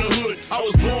battle in the hood. I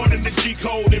was born in the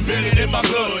G-code, embedded in my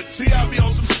blood. See, I be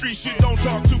on some street shit, don't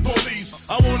talk to police.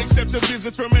 I won't accept a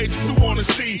visit from agents who wanna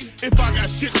see if I got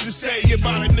shit to say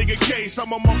about a nigga case.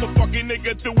 I'm a motherfucking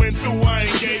nigga through and through, I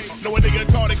ain't gay. Know a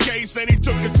nigga caught a case and he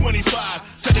took his 25,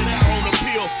 set it out on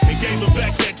appeal and gave him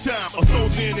back that time. A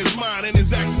soldier in his mind and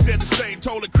his actions said the same.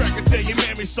 Told a cracker, tell your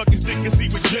mammy suck his dick and see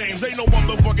with James. Ain't no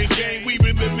motherfucking game, we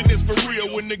been living this for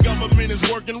real. When the government is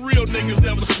working, real niggas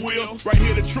never squeal. Right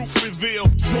here the truth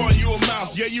revealed, drawing you a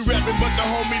mouse. Yeah, you rapping, but the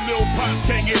homie Lil Pops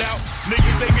can't get out.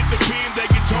 Niggas, they get the pen, they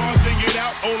get charged, they get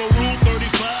out. On a Rule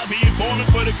 35, he informing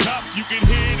for the cops. You can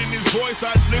hear it in his voice,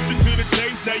 I listen to the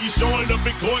tapes. Now you showing up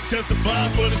in court,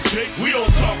 testifying for the state. We don't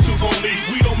talk to police,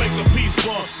 we don't make a peace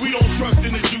bond. We don't trust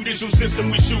in the judicial system,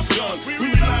 we shoot guns. We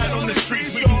rely on the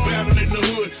streets, we do battle in the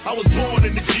hood. I was born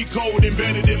in the G-code,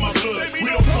 embedded in my blood. We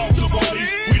don't talk to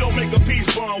police, we don't make a peace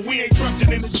bond. We ain't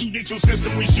trusting in the judicial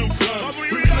system, we shoot guns. We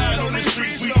rely on the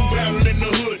streets, we do battle in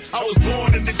the hood. I was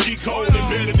born in the G-code,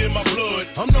 embedded in my blood.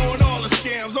 I'm knowing all the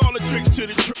scams, all the tricks to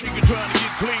the trick. Nigga trying to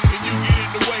get clean and you get in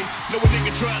the way. Know a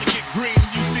nigga trying to get green,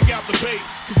 you stick out the bait.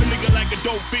 Cause a nigga like a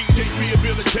dope fiend can't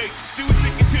rehabilitate. Still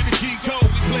sticking to the G-code,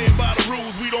 we playing by the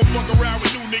rules. We don't fuck around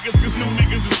with new niggas, cause new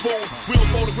niggas is born. We'll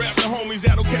photograph the homies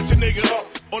that'll catch a nigga up.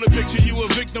 On the picture you a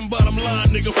victim, bottom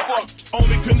line nigga fuck.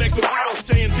 Only connect the real,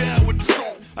 staying down with the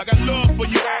crew. I got love for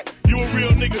you, you a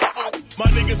real nigga. My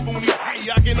nigga Spoonie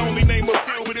free, I can only name a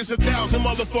few, but it's 1,000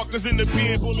 motherfuckers in the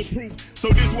pen bulletproof. So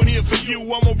this one here for you,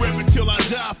 I'ma rap it till I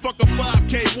die. Fuck a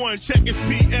 5K1, check his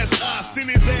PSI. Send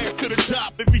his ass to the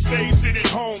top if he say he sit at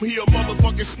home. He a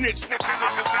motherfucking snitch.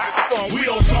 We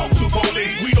don't talk to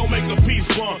police, we don't make a peace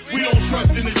bond. We don't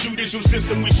trust in the judicial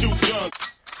system, we shoot guns.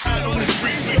 I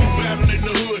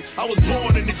I was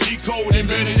born in the G code,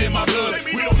 embedded in my blood.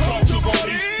 We don't talk to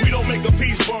parties, we don't make a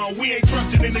peace bond. We ain't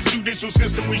trusting in the judicial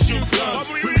system, we shoot guns.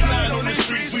 We rely on the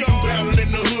streets, we do battle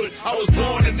in the hood. I was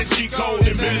born in the G code,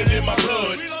 embedded in my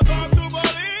blood.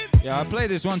 Yeah, I played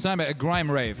this one time at a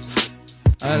grime rave.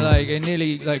 And it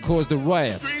nearly caused a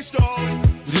riot.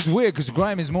 Which is weird because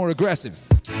grime is more aggressive.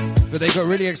 But they got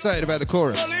really excited about the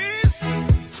chorus.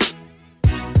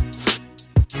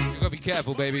 You gotta be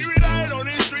careful, baby.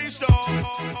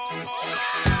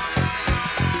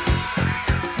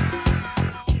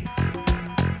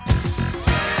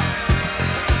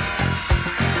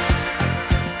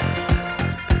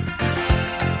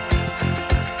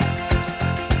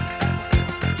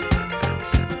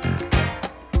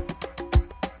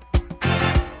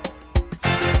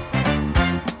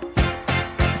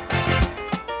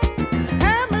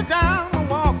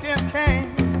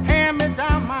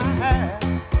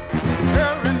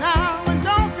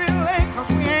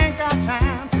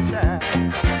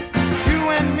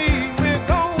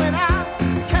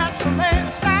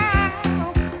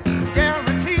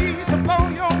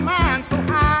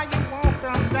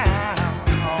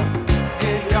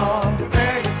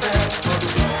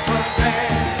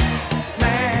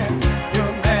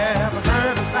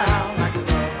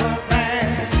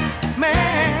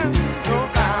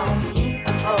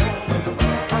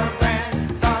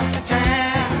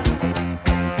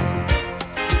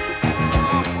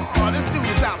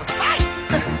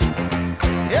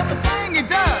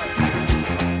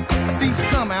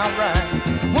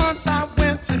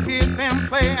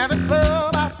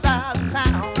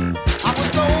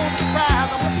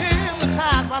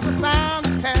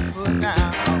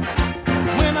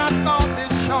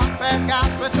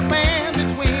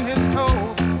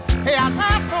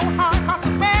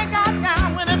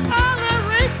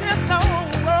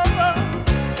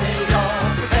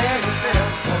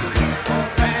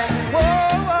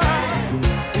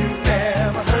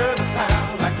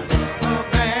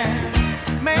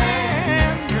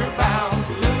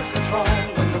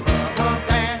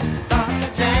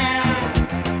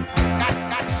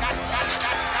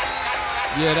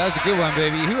 Yeah, that was a good one,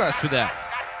 baby. Who asked for that?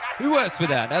 Who asked for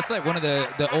that? That's like one of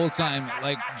the all-time,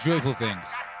 joyful things.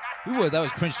 Who was? That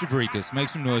was Prince Jabricus. Make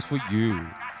some noise for you.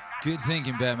 Good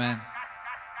thinking, Batman.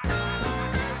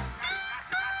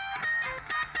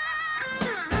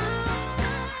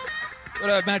 What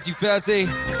up, Matthew Fauci?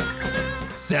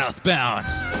 Southbound.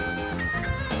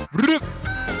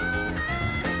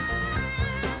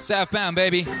 Southbound,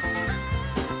 baby.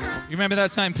 You remember that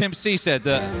time Pimp C said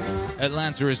that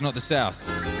Atlanta is not the South?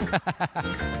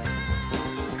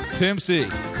 Pimp C.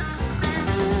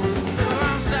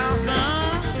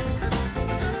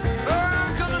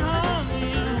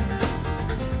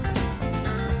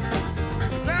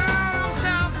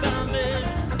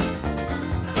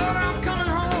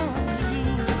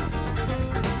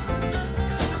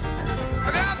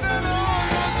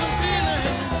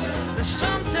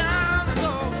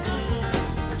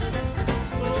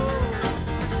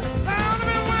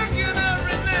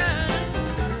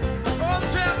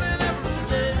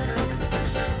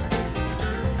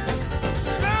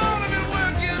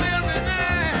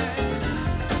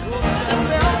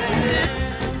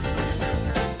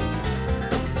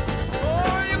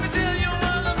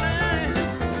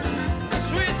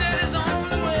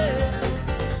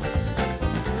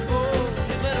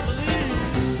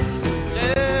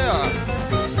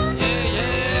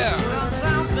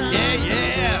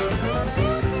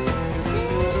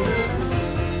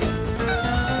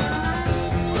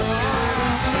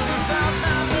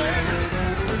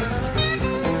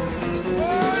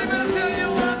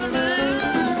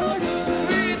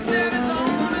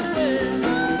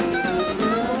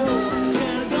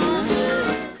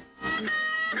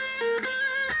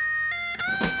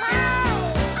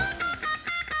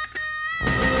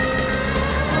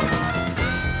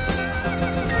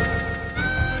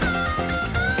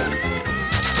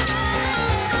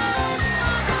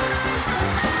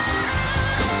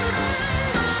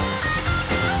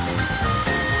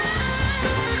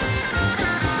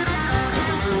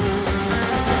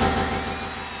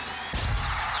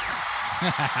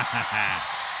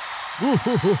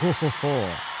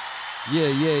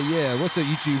 Yeah. What's up,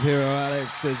 YouTube hero?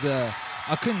 Alex says,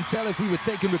 I couldn't tell if we were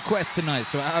taking requests tonight,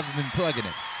 so I haven't been plugging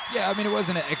it. Yeah, I mean, it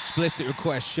wasn't an explicit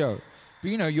request show. But,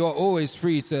 you're always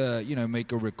free to,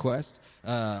 make a request.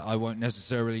 I won't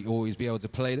necessarily always be able to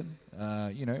play them.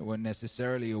 It won't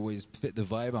necessarily always fit the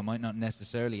vibe. I might not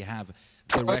necessarily have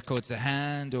the record to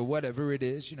hand or whatever it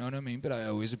is, you know what I mean? But I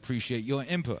always appreciate your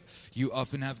input. You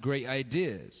often have great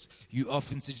ideas. You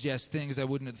often suggest things I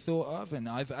wouldn't have thought of, and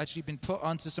I've actually been put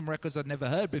onto some records I'd never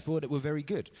heard before that were very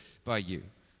good by you.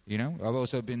 You know, I've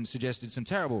also been suggested some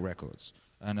terrible records,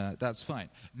 and that's fine.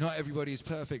 Not everybody is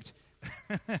perfect,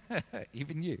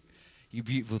 even you. You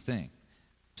beautiful thing.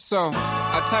 So,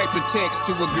 I typed a text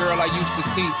to a girl I used to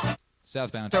see.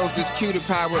 Southbound. Chose this cutie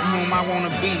pie with whom I wanna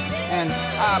be. And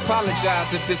I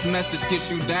apologize if this message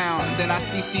gets you down. Then I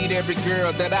CC'd every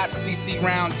girl that I'd CC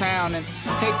round town. And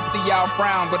hate to see y'all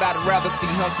frown, but I'd rather see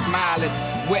her smiling.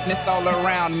 Wetness all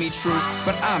around me, true.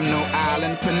 But I'm no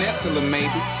island, peninsula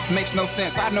maybe. Makes no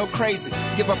sense, I know crazy.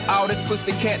 Give up all this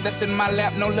pussy cat that's in my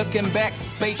lap, no looking back.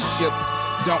 Spaceships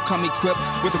don't come equipped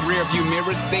with rear view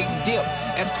mirrors, they dip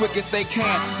as quick as they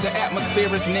can. The atmosphere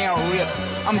is now ripped.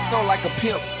 I'm so like a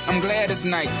pimp. I'm glad it's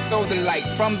night, so the light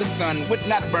from the sun would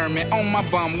not burn me on my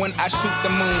bum when I shoot the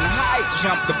moon. High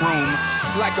jump the broom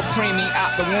like a preemie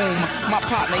out the womb. My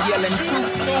partner yelling too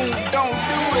soon. Don't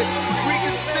do it.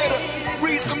 Reconsider.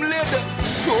 Read some liquor.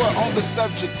 Sure on the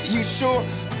subject. You sure?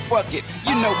 Fuck it.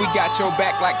 You know we got your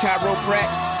back like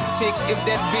chiropractic. If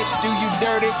that bitch do you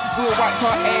dirty, we'll wipe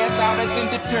her ass out as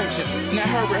in detergent. Now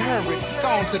hurry,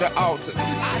 go on to the altar.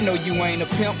 I know you ain't a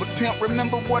pimp, but pimp,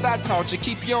 remember what I taught you.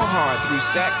 Keep your heart, 3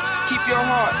 stacks. Keep your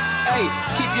heart, hey,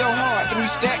 keep your heart, 3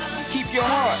 stacks. Keep your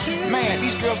heart, man,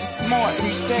 these girls are smart. 3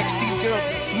 stacks, these girls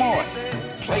are smart.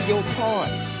 Play your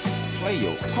part. Play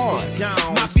your part.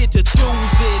 My bitch a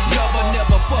choosy lover,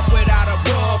 never fuck without a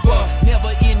rubber.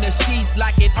 Never in the sheets,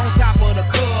 like it on top of the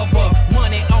cover.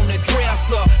 Money on the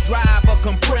dresser, drive a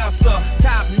compressor.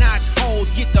 Top notch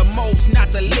hoes get the most,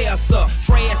 not the lesser.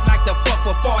 Trash like the fuck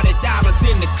for $40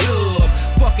 in the club.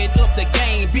 Fucking up the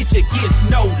game, bitch, it gets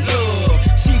no love.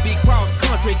 She be cross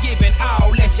country, giving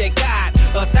all that she got.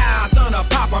 1,000 a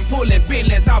pop, I'm pulling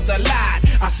billions off the lot.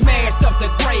 I smashed up the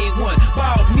gray one,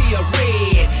 bought me a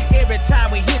red. Every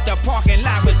time we hit the parking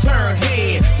lot, we turn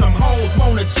head. Some hoes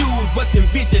wanna choose, but them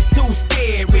bitches too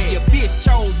scary. Your bitch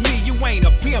chose me, you ain't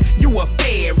a pimp, you a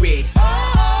fairy.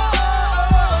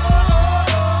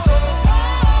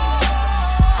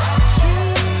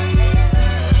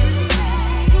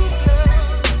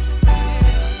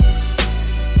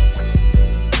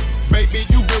 Baby,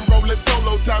 you been rolling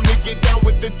solo, time to get down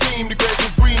with the team. The grass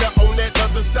is greener on that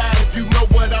other side, if you know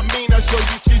what I mean. I show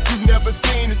you shit you never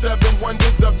seen, the 7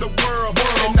 wonders of the world.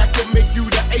 And I can make you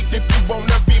the 8th if you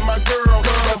wanna be my girl.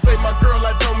 I say my girl,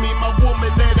 I don't mean my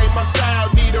woman, that ain't my style.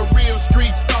 Need a real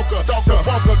street stalker,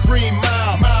 walk a green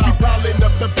mile. We piling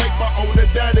up the paper on the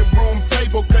dining room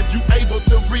table, cause you able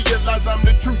to realize I'm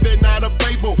the truth and not a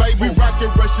fable. We rockin'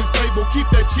 Russian sable, keep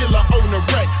that chiller on the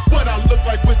rack. What I look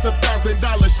like with some $1,000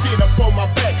 shit up on my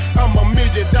back. I'm $1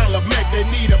 million Mac, they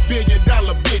need $1 billion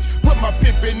bitch. Put my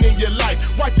pimpin' in your life,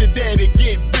 watch your daddy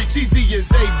get rich. Easy as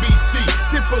ABC,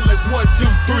 simple as 1, 2,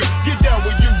 3. Get down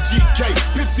with UGK,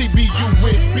 Pimp CBU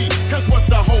with B. Cause what's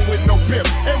a hoe with no pimp,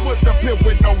 and what's a pimp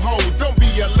with no hoes? Don't be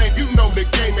a lame, you know the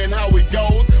game and how it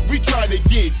goes. We try to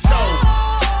get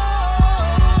Jones.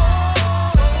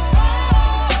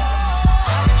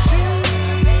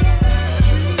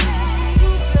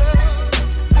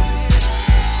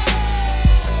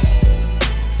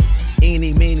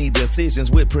 Many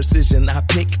decisions with precision. I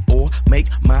pick or make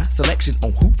my selection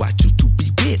on who I choose to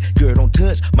be with. Girl, don't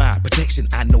touch my protection.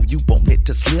 I know you want it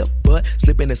to slip, but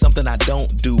slipping is something I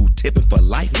don't do. Tipping for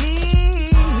life.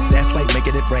 That's like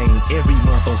making it rain every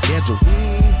month on schedule.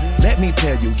 Let me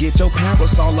tell you, get your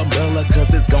parasol umbrella,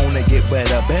 cause it's gonna get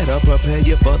wetter. Better prepare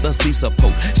you for the sea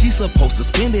support. She's supposed to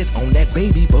spend it on that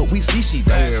baby, but we see she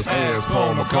don't. Ass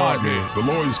Paul McCartney. The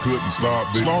lawyers couldn't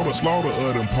stop this. Slaughter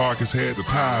of them pockets had to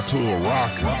tie to a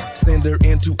rocket. Send her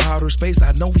into outer space,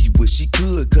 I know he wish he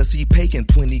could, cause he paying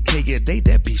 $20K a day,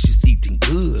 that bitch is eating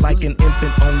good. Like an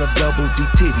infant on a double D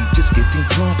titty, just getting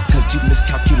drunk, cause you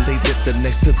miscalculated the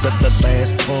next to the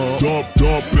last pump.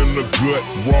 Dump in the gut,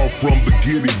 raw from the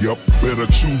giddy up. Better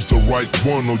choose the right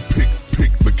one or pick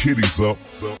the kitties up.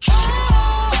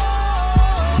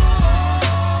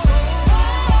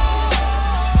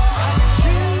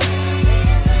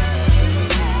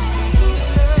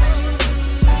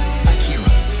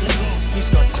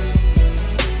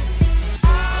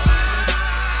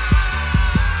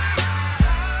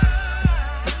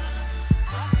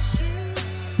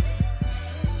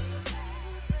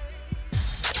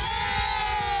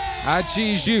 I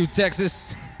choose you,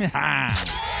 Texas.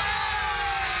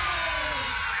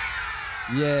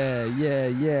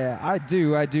 Yeah. I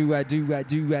do.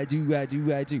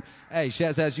 Hey,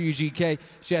 shouts out to UGK.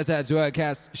 Shouts out to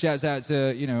Outcast. Shouts out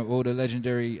to, all the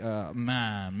legendary,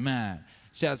 man.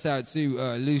 Shouts out to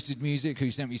Lucid Music,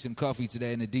 who sent me some coffee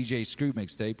today and a DJ Screw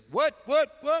mixtape. What?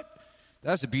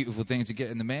 That's a beautiful thing to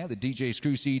get in the mail, the DJ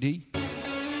Screw CD.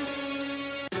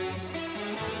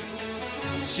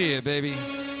 Shit, baby.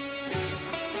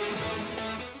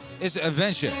 It's an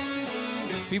adventure.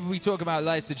 People be talking about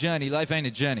life's a journey. Life ain't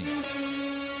a journey.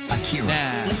 Akira.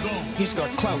 Nah. He's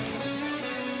got clout.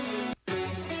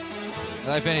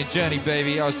 Life ain't a journey,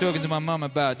 baby. I was talking to my mom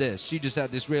about this. She just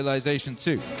had this realization,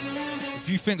 too. If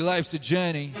you think life's a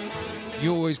journey,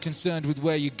 you're always concerned with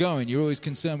where you're going. You're always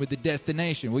concerned with the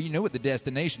destination. Well, you know what the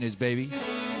destination is, baby.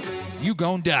 You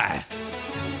gon' die.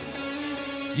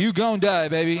 You gon' die,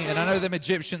 baby. And I know them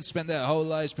Egyptians spent their whole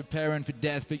lives preparing for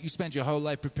death, but you spend your whole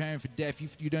life preparing for death.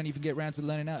 You don't even get around to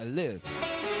learning how to live.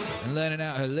 And learning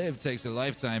how to live takes a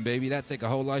lifetime, baby. That take a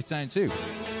whole lifetime, too.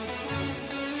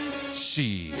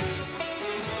 Shit.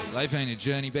 Life ain't a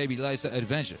journey, baby. Life's an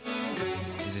adventure.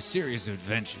 It's a series of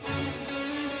adventures.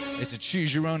 It's a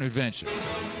choose-your-own adventure.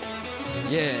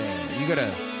 Yeah, you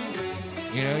gotta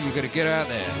get out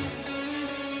there.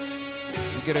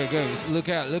 You gotta go, look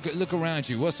out, look around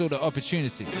you. What sort of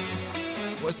opportunity?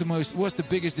 What's the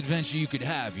biggest adventure you could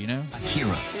have, you know?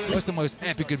 Akira. What's the most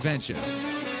epic adventure?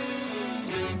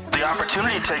 The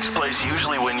opportunity takes place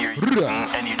usually when you're young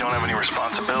and you don't have any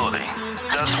responsibility.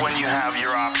 That's when you have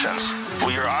your options. Well,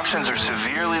 your options are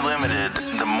severely limited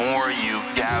the more you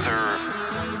gather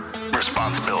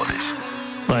responsibilities.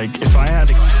 Like, if I had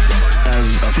to,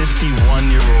 as a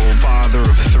 51-year-old father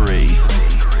of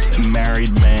 3,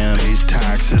 married man, pays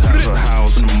taxes, has a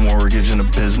house and a mortgage and a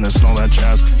business and all that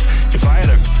jazz, if I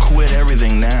had to quit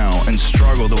everything now and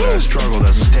struggle the way I struggled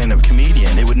as a stand-up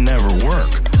comedian, it would never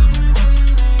work.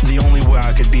 The only way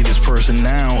I could be this person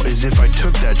now is if I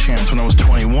took that chance when I was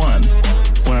 21,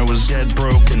 when I was dead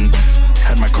broke and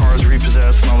had my cars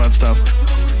repossessed and all that stuff.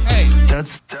 Hey,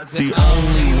 that's the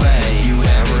only way you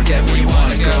ever get where you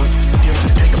want to go. You have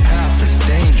to take a path that's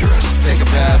dangerous. Take a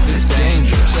path that's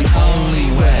dangerous. The only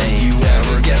way you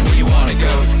ever get where you want to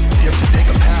go. You have to take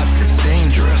a path that's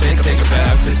dangerous. Take a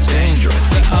path that's dangerous.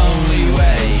 The only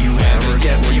way you ever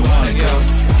get where you want to go.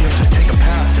 You have to take a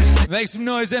path that's make some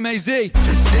noise, M-A-Z.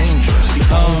 It's dangerous. The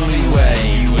only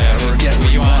way you ever get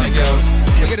where you want to go.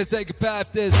 You're gonna take a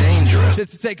path this dangerous.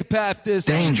 Just to take a path this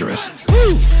dangerous.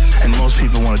 Woo! And most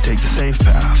people want to take the safe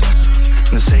path.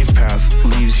 And the safe path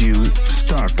leaves you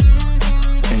stuck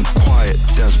in quiet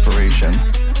desperation.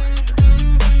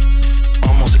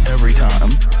 Almost every time.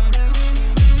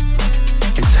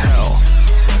 It's hell.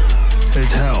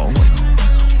 It's hell.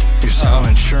 You're selling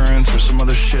insurance or some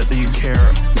other shit that you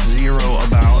care zero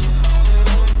about.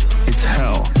 It's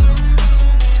hell.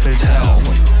 It's hell.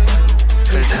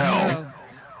 It's hell.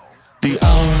 The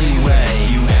only way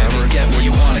you ever get where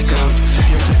you want to go,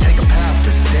 you have to take a path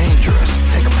that's dangerous.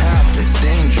 Take a path that's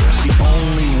dangerous. The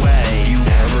only way you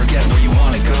ever get where you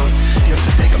want to go, you have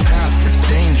to take a path that's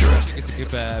dangerous. Take a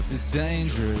path that's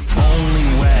dangerous. Only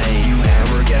way you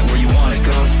ever get where you want to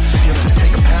go, you have to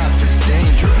take a path that's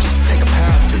dangerous. Take a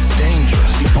path that's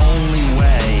dangerous. The only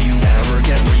way you ever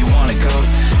get where you want to go,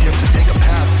 you have to take a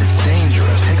path that's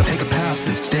dangerous. Take a path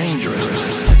that's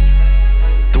dangerous.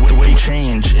 The way you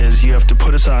change is you have to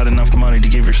put aside enough money to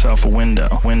give yourself a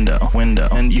window,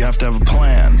 and you have to have a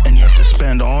plan, and you have to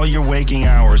spend all your waking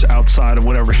hours outside of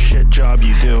whatever shit job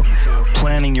you do,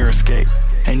 planning your escape.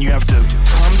 And you have to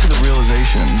come to the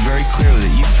realization very clearly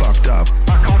that you fucked up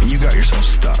and you got yourself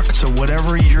stuck. So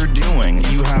whatever you're doing,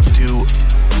 you have to do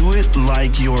it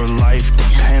like your life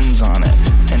depends on it.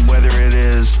 And whether it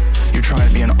is you're trying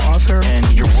to be an author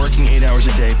and you're working 8 hours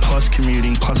a day plus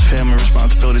commuting plus family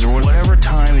responsibilities or whatever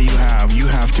time that you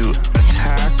have to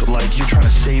attack like you're trying to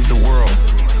save the world.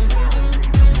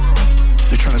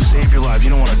 You're trying to save your life. You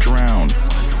don't want to drown.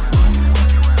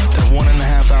 That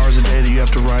 1.5 hours a day that you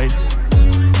have to write,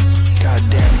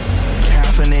 goddamn,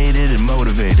 caffeinated and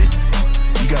motivated.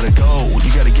 You gotta go.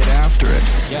 You gotta get after it.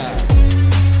 Yeah.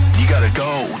 You gotta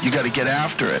go. You gotta get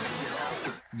after it.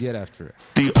 Get after it.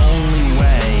 The only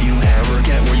way you ever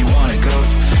get where you want to go,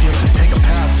 you have to take a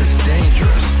path that's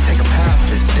dangerous. Take a path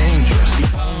that's dangerous. The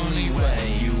only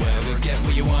way you ever get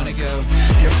where you want to go,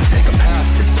 you have to take a path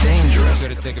that's dangerous. You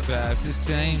gotta take a path that's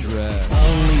dangerous.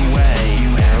 Only way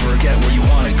you ever get where you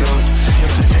want to go, you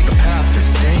have to take a path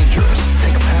that's dangerous.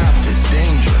 Take a path that's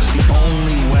dangerous. The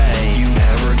only way you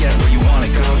ever get where you want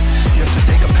to go, you have to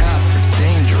take a path that's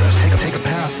dangerous. Take a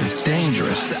path that's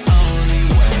dangerous. The only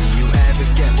way you ever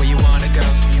get where you want to go.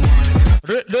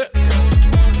 The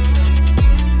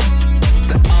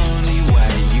only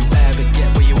way you ever get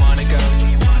where you want to go.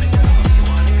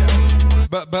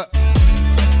 But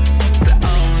the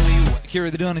only way.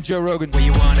 Akira the Don and Joe Rogan. Where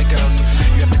you want to go,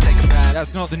 you have to take a path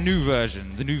That's not the new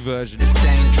version. The new version. It's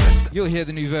dangerous. You'll hear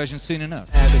the new version soon enough.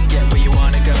 Have it get where you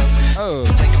wanna go. Oh.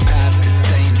 Take a path that's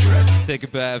dangerous. Take a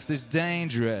bath that's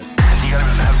dangerous. You gotta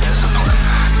have discipline.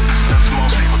 That's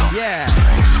most people don't. Yeah.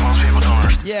 Most people don't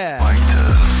understand. Yeah. Like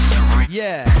to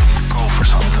Yeah. go for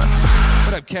something.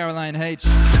 What up, Caroline H?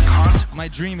 My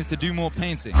dream is to do more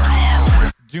painting.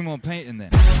 Do more painting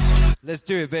then. Let's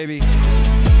do it, baby.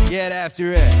 Get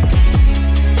after it.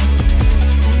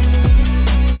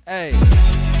 Hey. You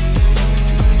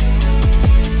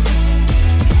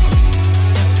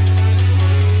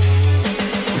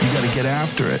gotta get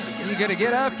after it. You gotta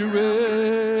get after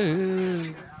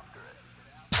it.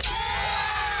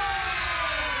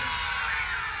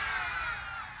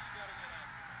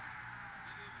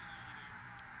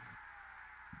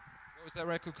 What was that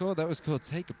record called? That was called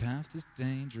Take a Path That's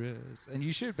Dangerous. And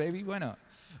you should, baby. Why not?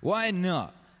 Why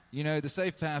not? You know, the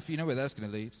safe path, you know where that's going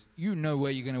to lead. You know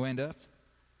where you're going to end up.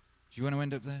 Do you want to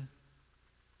end up there?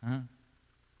 Huh?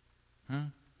 Huh?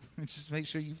 Just make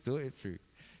sure you've thought it through.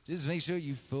 Just make sure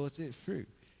you've thought it through,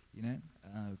 you know,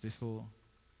 before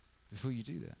you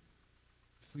do that.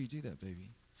 Before you do that,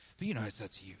 baby. But you know, it's up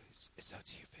to you. It's up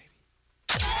to you,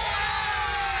 baby.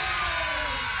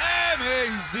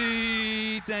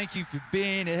 MAZ, thank you for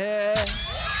being here.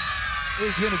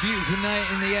 It's been a beautiful night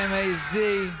in the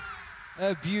MAZ.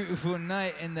 A beautiful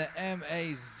night in the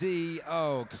MAZ.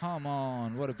 Oh, come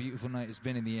on. What a beautiful night it's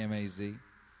been in the MAZ. You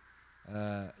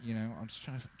know, I'm just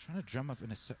trying to drum up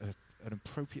an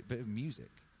appropriate bit of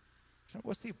music.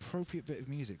 What's the appropriate bit of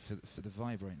music for the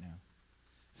vibe right now?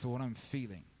 For what I'm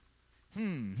feeling?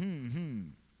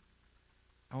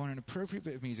 I want an appropriate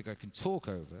bit of music I can talk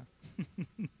over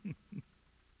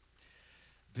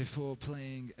before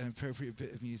playing an appropriate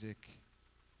bit of music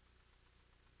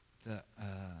that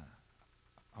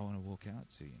I want to walk out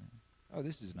to, you know. Oh,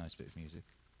 this is a nice bit of music.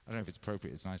 I don't know if it's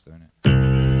appropriate. It's nice, though, isn't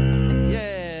it?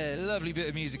 Yeah, lovely bit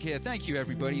of music here. Thank you,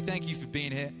 everybody. Thank you for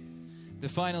being here. The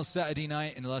final Saturday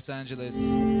night in Los Angeles.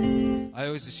 I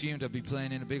always assumed I'd be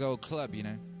playing in a big old club, you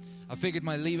know. I figured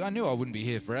I knew I wouldn't be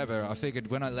here forever. I figured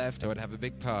when I left, I would have a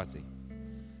big party.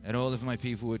 And all of my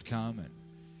people would come, and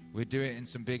we'd do it in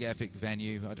some big epic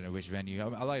venue. I don't know which venue.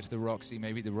 I liked the Roxy,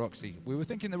 maybe the Roxy. We were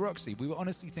thinking the Roxy. We were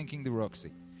honestly thinking the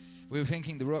Roxy. We were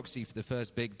thinking the Roxy for the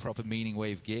first big proper Meaning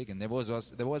Wave gig, and there was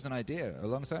an idea a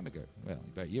long time ago, well,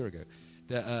 about a year ago,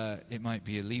 that it might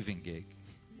be a leaving gig.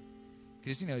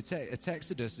 Because, you know,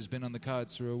 Texodus has been on the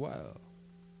cards for a while.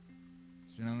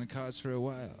 It's been on the cards for a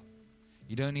while.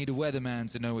 You don't need a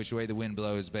weatherman to know which way the wind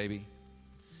blows, baby.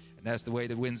 And that's the way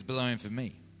the wind's blowing for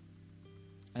me.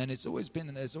 And that's always been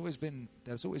in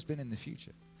the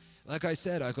future. Like I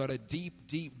said, I got a deep,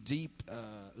 deep, deep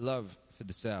love for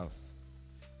the South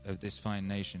of this fine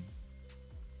nation.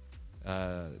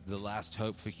 The last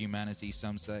hope for humanity,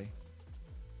 some say.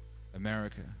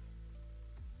 America.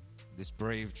 This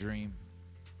brave dream,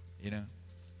 you know.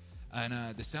 And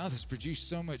the South has produced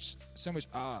so much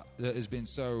art that has been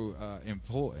so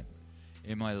important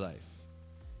in my life.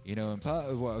 You know, and part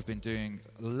of what I've been doing,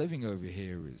 living over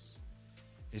here,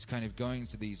 is kind of going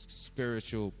to these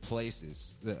spiritual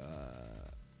places that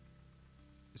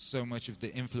so much of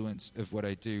the influence of what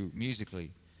I do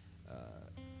musically,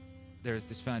 there's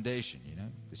this foundation, you know,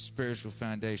 this spiritual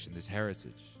foundation, this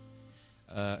heritage.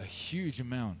 A huge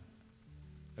amount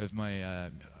of my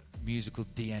musical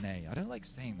DNA. I don't like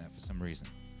saying that for some reason,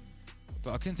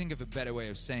 but I couldn't think of a better way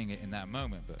of saying it in that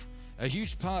moment. But a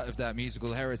huge part of that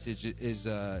musical heritage is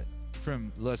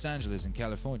from Los Angeles in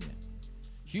California.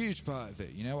 Huge part of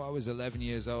it. You know, I was 11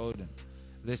 years old and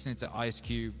listening to Ice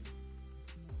Cube.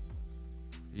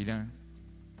 You know,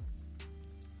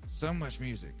 so much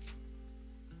music.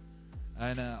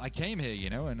 And I came here, you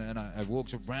know, and I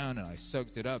walked around and I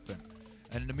soaked it up,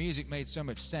 and the music made so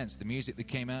much sense. The music that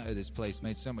came out of this place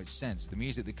made so much sense. The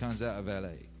music that comes out of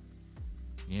LA,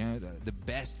 you know, the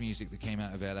best music that came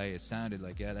out of LA, it sounded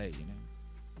like LA, you know.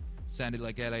 Sounded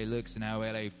like LA looks and how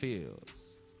LA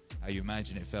feels. How you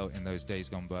imagine it felt in those days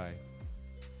gone by.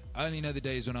 I only know the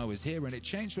days when I was here, and it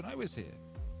changed when I was here.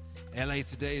 LA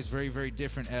today is very, very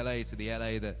different LA to the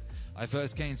LA that I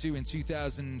first came to in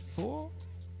 2004?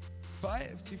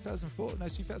 2004? No,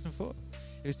 2004.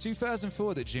 It was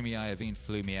 2004 that Jimmy Iovine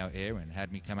flew me out here and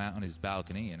had me come out on his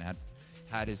balcony and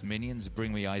had his minions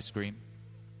bring me ice cream.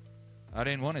 I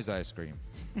didn't want his ice cream.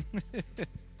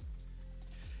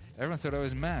 Everyone thought I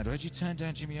was mad. Why'd you turn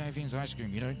down Jimmy Iovine's ice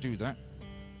cream? You don't do that.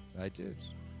 I did.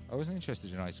 I wasn't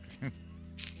interested in ice cream.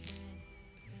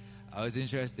 I was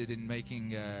interested in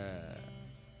making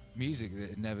music that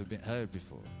had never been heard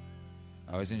before.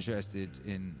 I was interested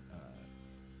in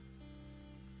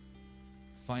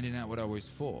finding out what I was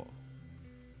for.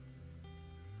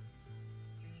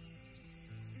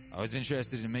 I was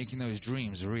interested in making those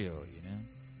dreams real, you know?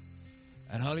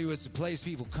 And Hollywood's a place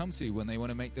people come to when they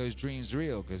want to make those dreams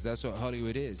real, because that's what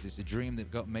Hollywood is. It's a dream that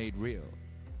got made real.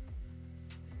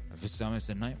 And for some, it's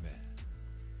a nightmare.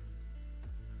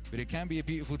 But it can be a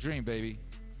beautiful dream, baby.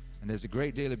 And there's a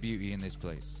great deal of beauty in this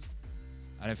place.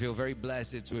 And I feel very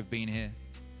blessed to have been here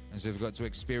and to have got to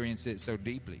experience it so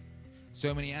deeply.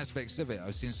 So many aspects of it.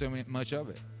 I've seen so much of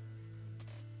it.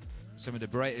 Some of the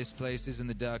brightest places and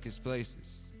the darkest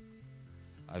places.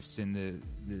 I've seen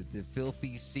the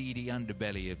filthy, seedy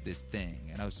underbelly of this thing.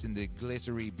 And I've seen the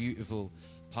glittery, beautiful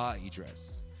party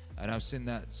dress. And I've seen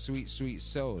that sweet, sweet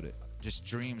soul that just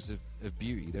dreams of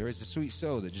beauty. There is a sweet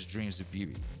soul that just dreams of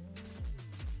beauty.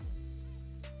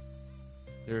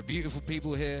 There are beautiful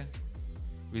people here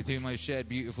with whom I've shared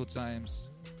beautiful times.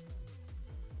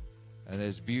 And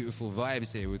there's beautiful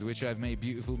vibes here with which I've made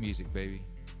beautiful music, baby.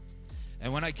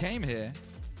 And when I came here,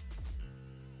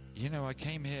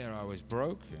 I was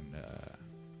broke, and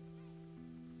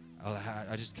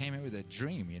I just came here with a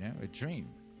dream, a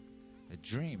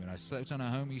dream. And I slept on a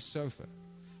homie's sofa,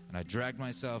 and I dragged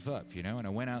myself up, and I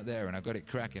went out there, and I got it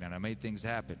cracking, and I made things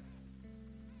happen.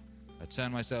 I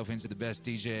turned myself into the best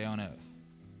DJ on earth.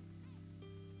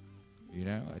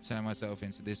 I turned myself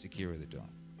into this Akira the Don.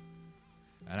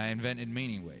 And I invented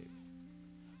Meaning Wave.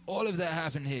 All of that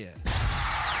happened here.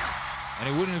 And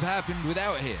it wouldn't have happened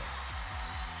without here.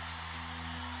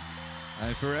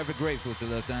 I'm forever grateful to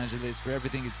Los Angeles for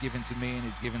everything it's given to me and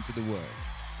it's given to the world.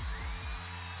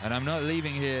 And I'm not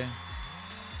leaving here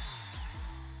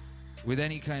with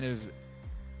any kind of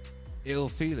ill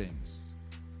feelings.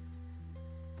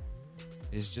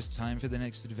 It's just time for the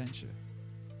next adventure.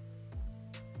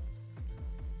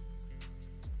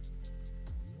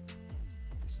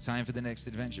 It's time for the next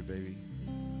adventure, baby.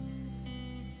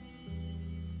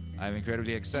 I'm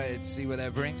incredibly excited to see what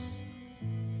that brings.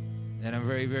 And I'm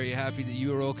very, very happy that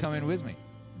you are all coming with me.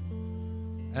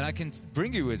 And I can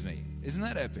bring you with me. Isn't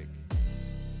that epic?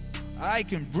 I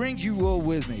can bring you all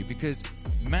with me because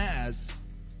Maz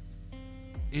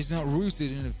is not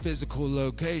rooted in a physical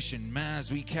location.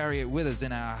 Maz, we carry it with us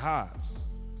in our hearts.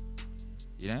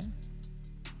 You know?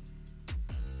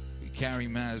 We carry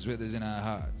Maz with us in our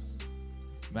hearts.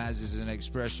 Maz is an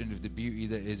expression of the beauty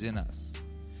that is in us.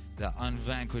 The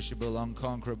unvanquishable,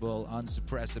 unconquerable,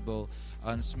 unsuppressible,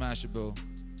 unsmashable,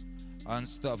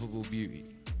 unstoppable beauty.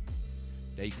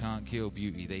 They can't kill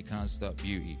beauty. They can't stop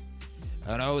beauty.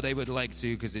 I know they would like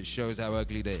to because it shows how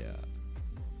ugly they are.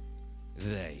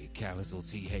 They, capital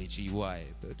T-H-E-Y.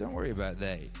 But don't worry about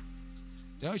they.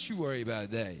 Don't you worry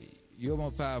about they. You're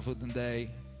more powerful than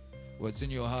they. What's in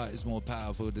your heart is more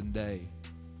powerful than they.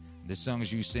 The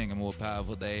songs you sing are more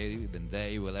powerful than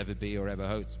they will ever be or ever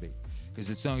hope to be. Because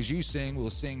the songs you sing will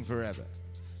sing forever.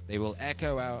 They will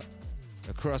echo out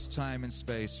across time and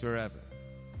space forever.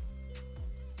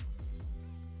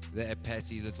 Their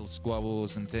petty little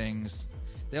squabbles and things,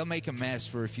 they'll make a mess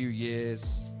for a few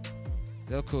years.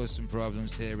 They'll cause some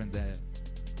problems here and there.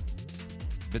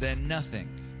 But they're nothing.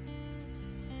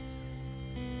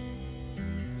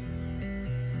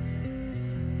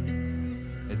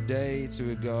 A day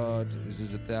to a god is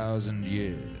as 1,000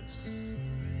 years.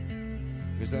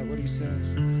 Is that what he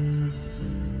says?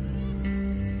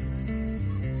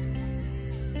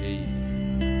 Hey.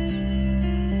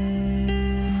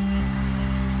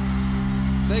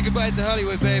 Say goodbye to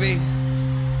Hollywood, baby.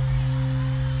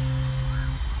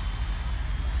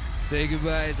 Say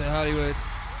goodbye to Hollywood.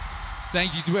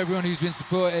 Thank you to everyone who's been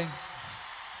supporting.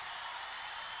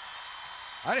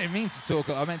 I didn't mean to talk.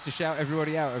 I meant to shout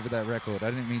everybody out over that record. I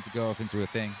didn't mean to go off into a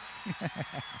thing.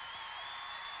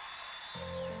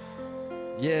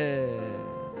 Yeah.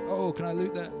 Oh, can I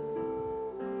loot that?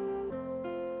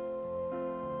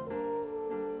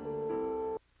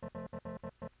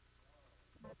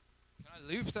 Can I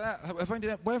loop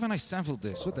that? Why haven't I sampled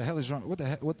this? What the hell is wrong? What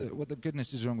the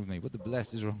goodness is wrong with me? What the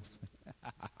bless is wrong with me?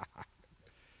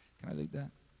 Can I loop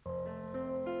that?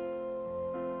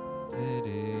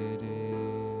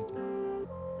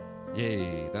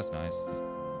 Yay, that's nice.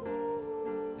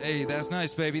 Hey, that's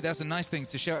nice, baby. That's a nice thing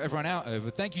to shout everyone out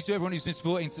over. Thank you to everyone who's been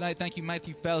supporting tonight. Thank you,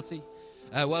 Matthew Felty.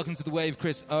 Welcome to the wave,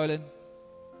 Chris Olin.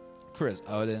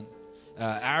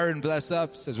 Aaron, bless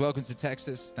up, says welcome to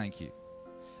Texas. Thank you.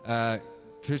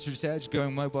 Chris Hedge,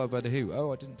 going mobile by the Who.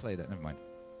 Oh, I didn't play that. Never mind.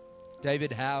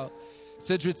 David Howe,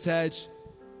 Sidra Hedge.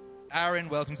 Aaron,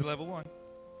 welcome to level 1.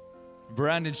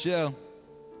 Brandon Schill.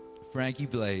 Frankie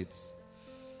Blades.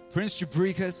 Prince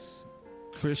Jabrikas.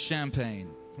 Chris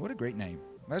Champagne. What a great name.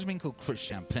 Imagine being called Chris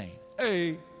Champagne.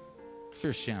 Hey,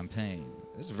 Chris Champagne.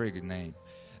 That's a very good name.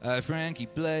 Frankie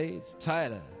Blades.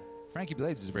 Tyler. Frankie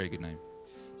Blades is a very good name.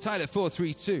 Tyler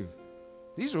 432.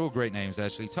 These are all great names,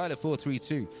 actually. Tyler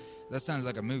 432. That sounds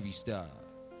like a movie star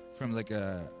from like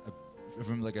a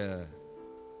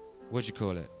what'd you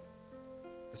call it?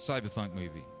 A cyberpunk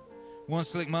movie. One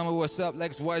Slick Mama, what's up?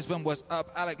 Lex Weisbaum, what's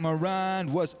up? Alec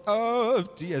Moran, what's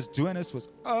up? Diaz Duenas, what's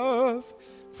up?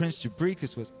 Prince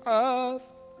Jabrikas, what's up?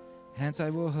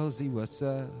 Anti-Warhol Z, what's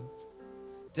up?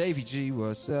 Davey G,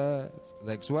 what's up?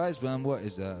 Lex Weisbaum, what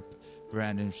is up?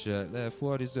 Brandon Shirt Left,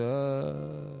 what is up?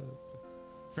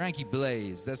 Frankie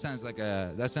Blaze, that sounds like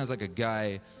a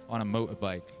guy on a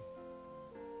motorbike.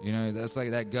 You know, that's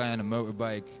like that guy on a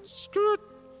motorbike, skirt,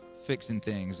 fixing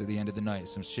things at the end of the night.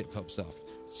 Some shit pops off.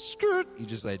 Skirt. He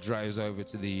just like drives over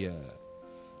to the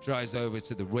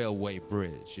railway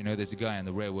bridge. You know, there's a guy on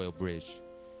the railway bridge.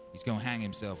 He's gonna hang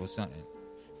himself or something.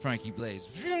 Frankie Blaze,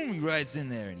 vroom, he rides in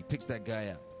there and he picks that guy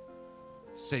up.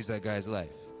 Saves that guy's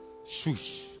life.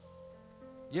 Swoosh.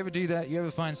 You ever do that? You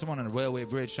ever find someone on a railway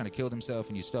bridge trying to kill themselves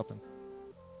and you stop him?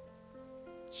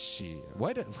 Shit.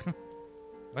 Why do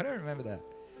I remember that?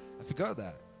 I forgot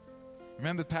that.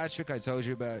 Remember Patrick I told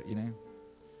you about, you know?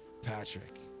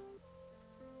 Patrick.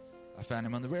 I found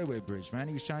him on the railway bridge, man.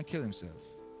 He was trying to kill himself.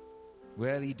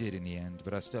 Well, he did in the end,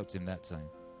 but I stopped him that time.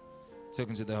 Took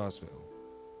him to the hospital.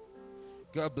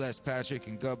 God bless Patrick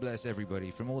and God bless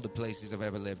everybody from all the places I've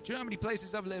ever lived. Do you know how many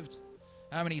places I've lived?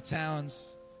 How many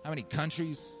towns? How many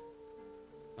countries?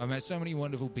 I've met so many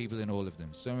wonderful people in all of them.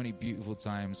 So many beautiful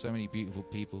times, so many beautiful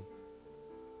people.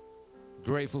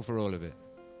 Grateful for all of it.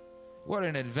 What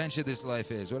an adventure this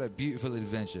life is. What a beautiful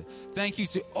adventure. Thank you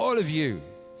to all of you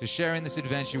for sharing this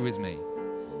adventure with me.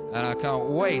 And I can't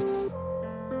wait.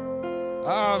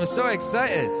 Oh, I'm so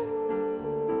excited.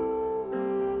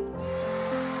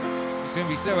 It's going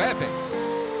to be so epic.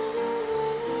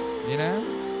 You know?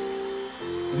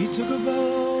 We took a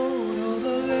boat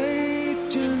over Lake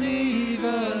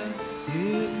Geneva.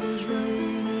 It was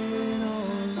raining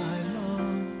all night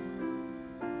long.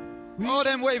 All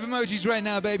them wave emojis right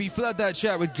now, baby. Flood that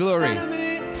chat with glory.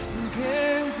 Enemy who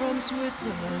came from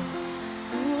Switzerland,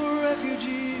 poor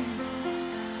refugee,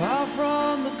 far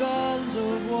from the guns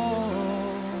of war.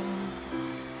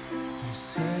 We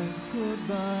said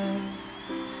goodbye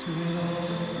to it all.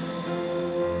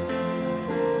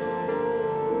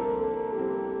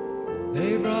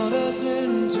 They brought us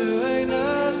into a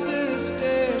nurse's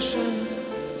station,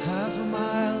 half a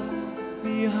mile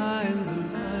behind the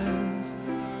lines.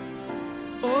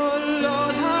 Oh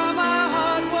Lord, how my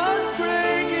heart was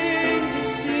breaking to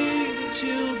see the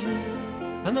children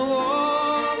and the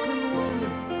walking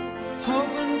wounded,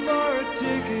 hoping for a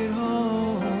ticket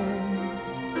home.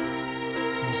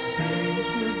 And say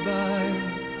goodbye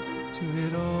to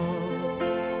it all.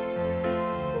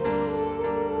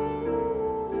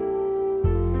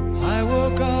 I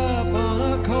woke up on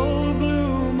a cold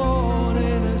blue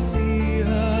morning to see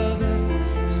her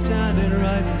there, standing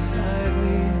right beside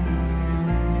me.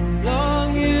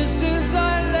 Long years since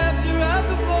I left her at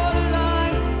the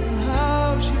borderline, and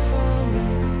how she found me,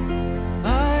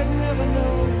 I'd never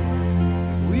know.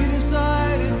 But we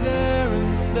decided there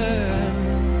and then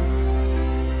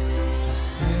to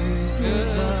say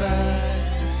goodbye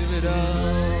to it all.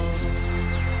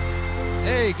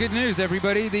 Hey, good news,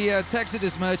 everybody. The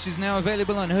Texodus merch is now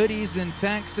available on hoodies and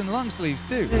tanks and long sleeves,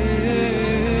 too.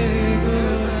 Say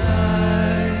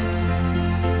goodbye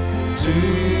to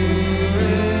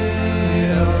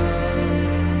it all.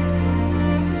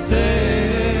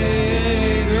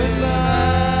 Say goodbye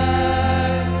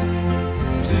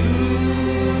to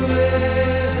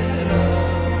it all.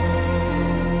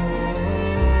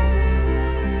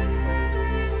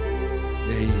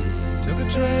 They took a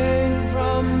train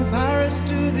from Paris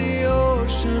to the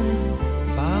ocean,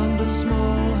 found a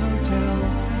small hotel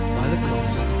by the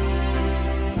coast.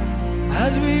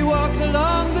 As we walked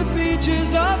along the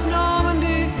beaches of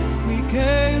Normandy, we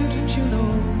came to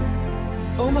Juneau,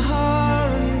 Omaha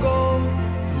and Gold,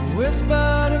 and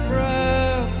whispered a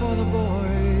prayer for the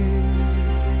boys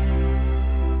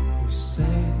who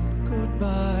said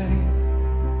goodbye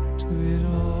to it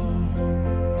all.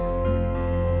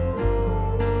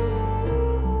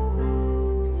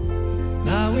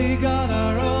 Now we got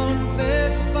our own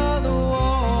place by the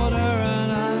water,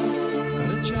 and I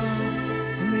got a job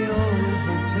in the old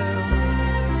hotel.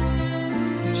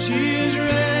 She's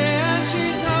ready and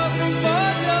she's hoping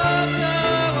for daughter.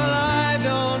 Well, I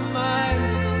don't mind.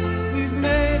 We've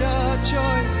made our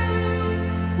choice.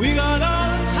 We got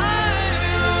all the time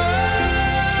in the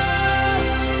world.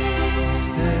 We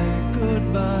said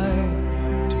goodbye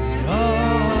to it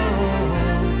all.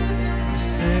 We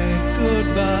said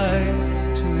goodbye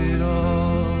to it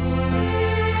all.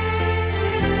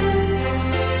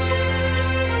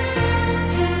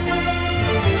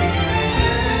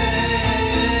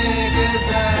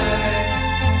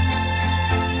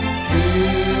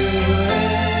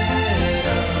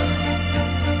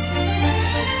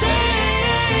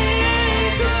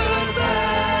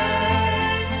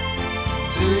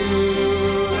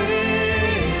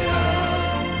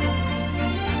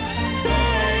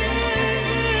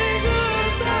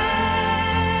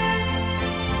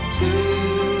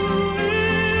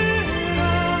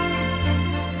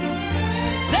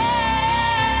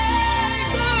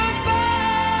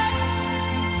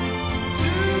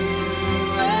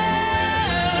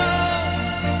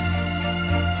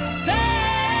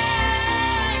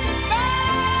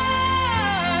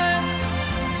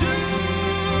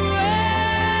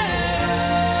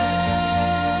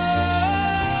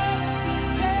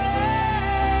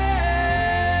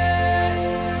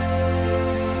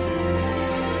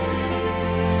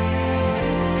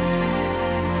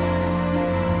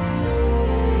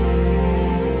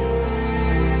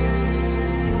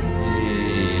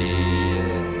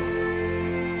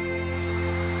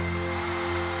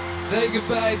 Say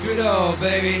goodbye to it all,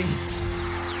 baby.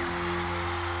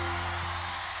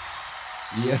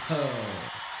 Yo.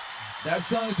 That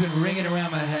song's been ringing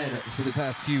around my head for the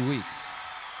past few weeks.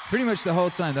 Pretty much the whole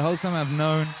time. The whole time I've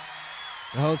known,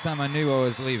 the whole time I knew I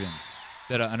was leaving.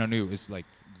 And I knew it was like,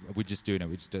 we're just doing it.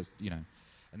 We just, you know.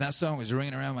 And that song was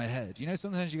ringing around my head. You know,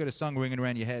 sometimes you got a song ringing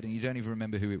around your head and you don't even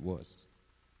remember who it was.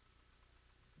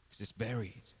 Because it's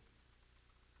buried.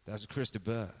 That's Christopher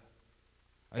Burr.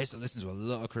 I used to listen to a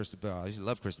lot of Christopher Burr. I used to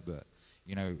love Christopher Burr.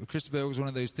 You know, Christopher Burr was one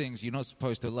of those things you're not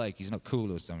supposed to like. He's not cool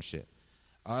or some shit.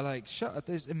 I like, shut up,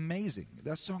 that's amazing.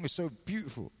 That song is so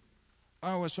beautiful.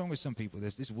 Oh, what's wrong with some people?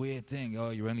 There's this weird thing. Oh,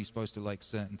 you're only supposed to like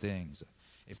certain things.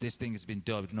 If this thing has been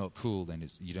dubbed not cool, then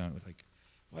you don't like.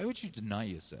 Why would you deny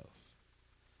yourself?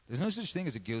 There's no such thing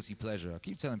as a guilty pleasure. I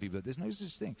keep telling people that there's no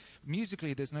such thing.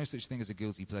 Musically, there's no such thing as a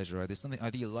guilty pleasure. There's something,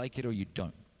 either you like it or you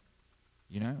don't.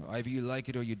 You know, either you like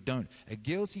it or you don't. A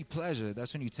guilty pleasure,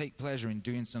 that's when you take pleasure in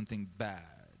doing something bad.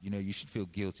 You know, you should feel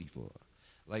guilty for.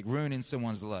 Like ruining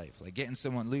someone's life, like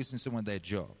losing someone their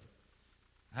job,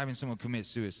 having someone commit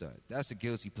suicide. That's a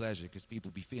guilty pleasure because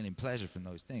people be feeling pleasure from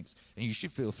those things. And you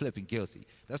should feel flipping guilty.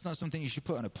 That's not something you should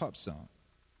put on a pop song.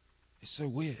 It's so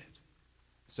weird.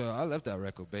 So I love that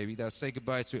record, baby. That's Say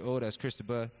Goodbye to It All. That's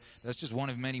Christopher. That's just one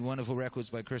of many wonderful records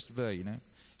by Christopher, you know.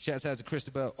 Shouts out to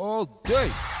Christopher all day.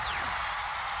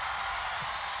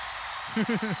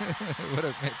 What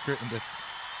up, Matt Crittenden?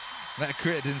 Matt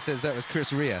Crittenden says that was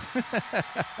Chris Rea.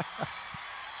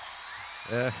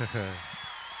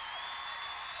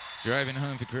 Driving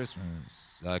home for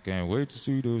Christmas. I can't wait to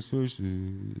see those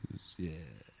faces. Yeah.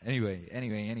 Anyway.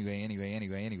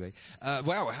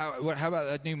 Wow, how about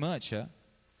that new merch, huh?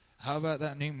 How about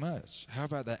that new merch? How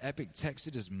about that epic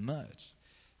Texodus merch?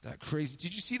 That crazy.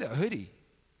 Did you see that hoodie?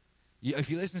 If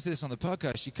you listen to this on the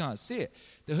podcast, you can't see it.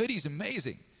 The hoodie's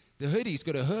amazing. The hoodie's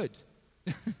got a hood.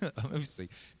 Obviously.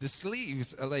 The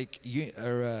sleeves are like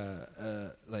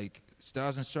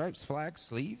stars and stripes, flag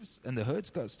sleeves, and the hood's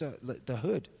got the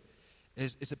hood.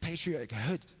 It's a patriotic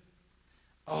hood.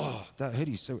 Oh, that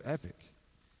hoodie's so epic.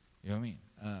 You know what I mean?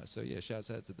 So yeah, shouts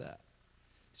out to that.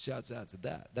 Shouts out to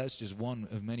that. That's just one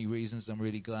of many reasons I'm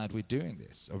really glad we're doing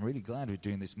this. I'm really glad we're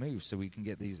doing this move so we can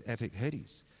get these epic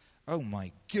hoodies. Oh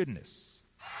my goodness.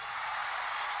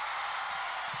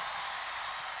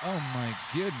 Oh my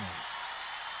goodness.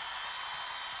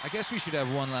 I guess we should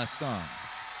have one last song.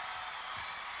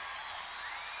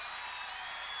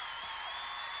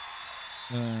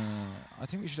 I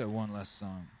think we should have one last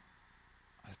song.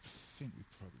 I think we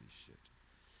probably should.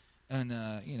 And,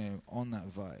 on that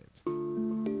vibe,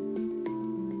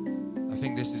 I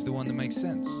think this is the one that makes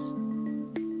sense.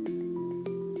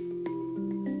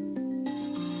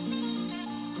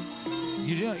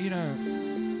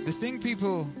 The thing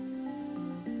people...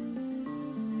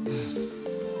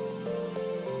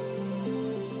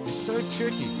 It's so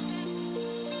tricky.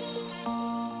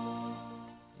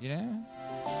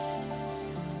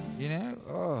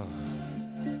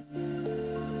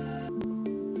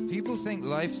 People think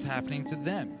life's happening to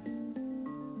them,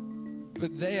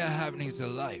 but they are happening to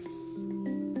life.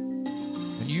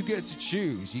 And you get to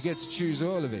choose. You get to choose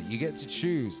all of it. You get to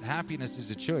choose. Happiness is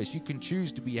a choice. You can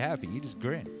choose to be happy. You just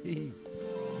grin. You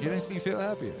instantly feel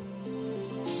happier.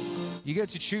 You get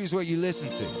to choose what you listen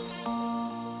to.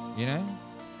 You know?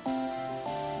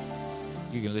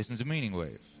 You can listen to Meaning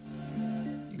Wave.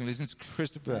 You can listen to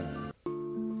Christopher.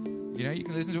 You know, you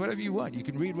can listen to whatever you want. You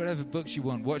can read whatever books you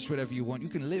want, watch whatever you want. You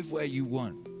can live where you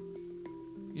want.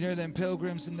 You know, them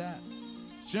pilgrims and that.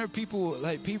 You know, people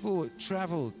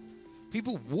traveled.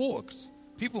 People walked.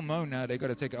 People moan now they got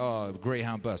to take a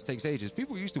Greyhound bus. Takes ages.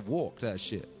 People used to walk that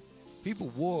shit. People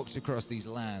walked across these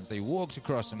lands. They walked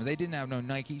across them, and they didn't have no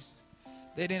Nikes.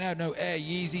 They didn't have no Air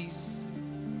Yeezys.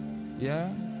 Yeah?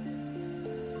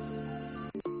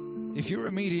 If your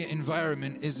immediate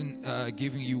environment isn't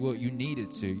giving you what you needed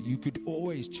to, you could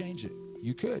always change it.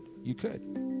 You could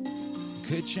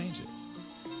change it.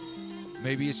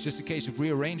 Maybe it's just a case of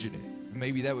rearranging it.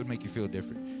 Maybe that would make you feel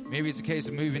different. Maybe it's a case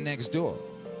of moving next door.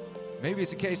 Maybe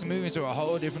it's a case of moving to a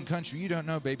whole different country. You don't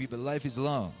know, baby, but life is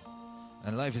long.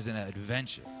 And life is an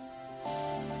adventure.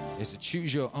 It's a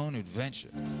choose your own adventure.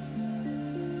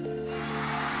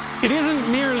 It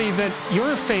isn't merely that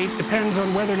your fate depends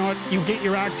on whether or not you get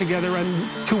your act together and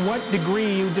to what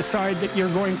degree you decide that you're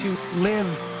going to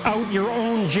live out your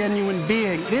own genuine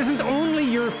being. It isn't only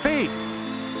your fate.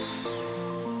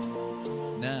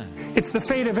 Nah. It's the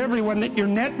fate of everyone that you're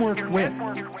networked with.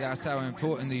 That's how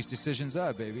important these decisions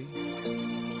are, baby.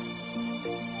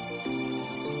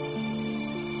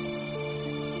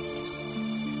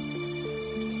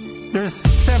 There's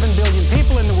 7 billion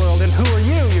people in the world, and who are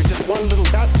you? You're just one little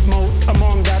dust mote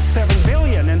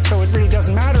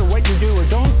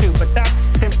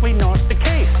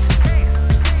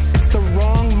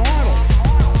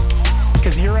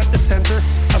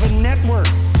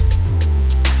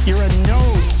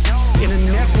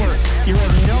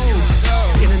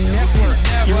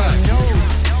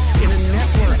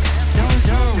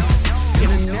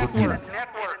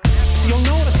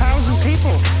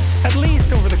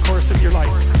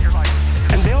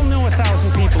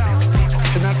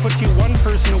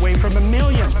away from 1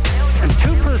 million, and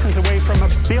 2 persons away from 1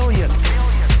 billion.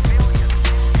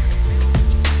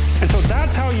 And so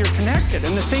that's how you're connected.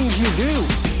 And the things you do,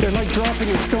 they're like dropping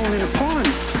a stone in a pond.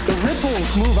 The ripples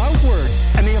move outward,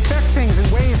 and they affect things in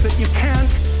ways that you can't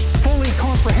fully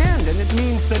comprehend. And it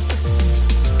means that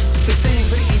the things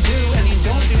that you do and you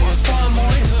don't do are far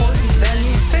more important than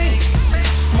you think.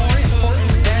 More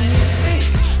important than you think.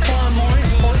 Far more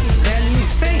important than you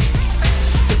think.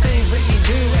 The things that you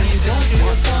do and you don't do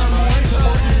are far more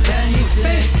important than you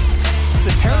think.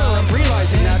 The terror of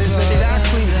realizing that is that it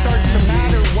actually starts to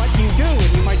matter what you do.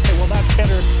 And you might say, well, that's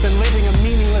better than living a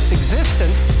meaningless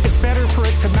existence. It's better for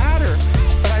it to matter.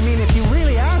 But I mean, if you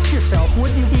really ask yourself,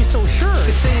 would you be so sure?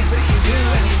 The things that you do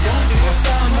and you don't do are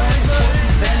far more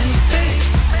important than you think.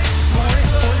 More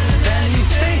important than you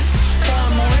think. Far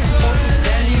more important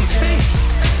than you think.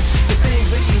 The things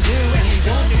that you do and you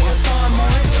don't do are far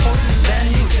more important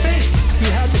than you think. You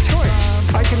have the choice.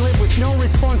 I can live with no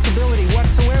responsibility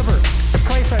whatsoever. The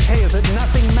price I pay is that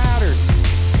nothing matters.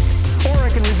 Or I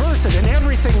can reverse it and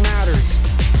everything matters.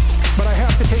 But I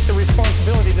have to take the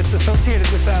responsibility that's associated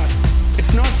with that.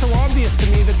 It's not so obvious to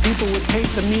me that people would take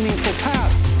the meaningful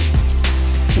path.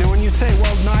 Now, when you say,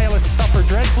 well, nihilists suffer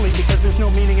dreadfully because there's no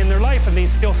meaning in their life and they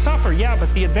still suffer, yeah,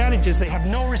 but the advantage is they have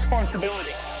no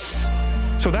responsibility.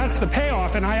 So that's the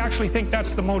payoff, and I actually think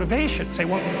that's the motivation. Say,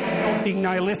 well, I'm being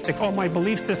nihilistic, all my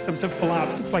belief systems have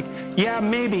collapsed. It's like, yeah,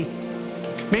 maybe.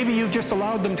 Maybe you've just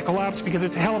allowed them to collapse because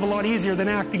it's a hell of a lot easier than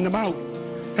acting them out.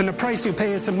 And the price you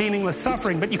pay is some meaningless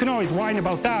suffering, but you can always whine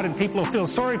about that and people will feel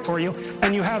sorry for you,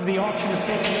 and you have the option of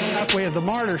taking the pathway of the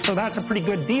martyr, so that's a pretty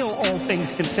good deal, all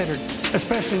things considered,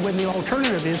 especially when the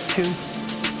alternative is to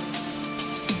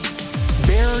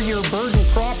bear your burden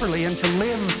properly and to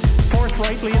live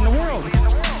forthrightly in the world.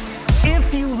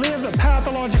 If you live a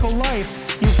pathological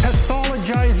life, you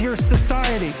pathologize your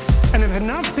society. And if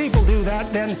enough people do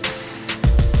that, then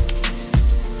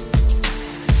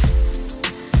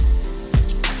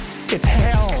it's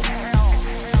hell.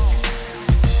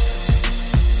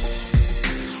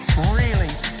 Really.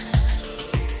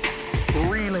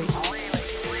 Really.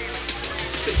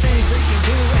 The things that you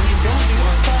do and you don't do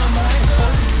are far more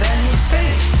important than you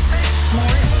think.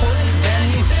 More important than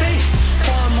you think.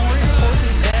 Far more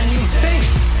important than you think.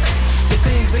 The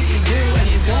things that you do and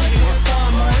you don't do are far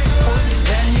more important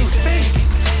than you think.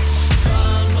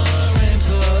 Far more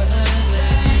important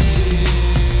than you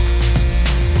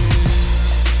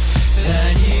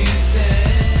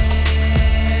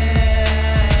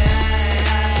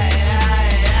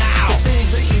the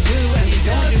things that you do and you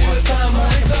don't do are far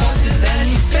more important than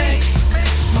you think.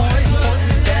 More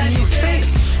important than you think.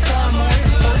 Far more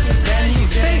important than you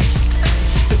think.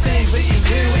 The things that you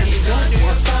do and you don't do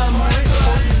are far more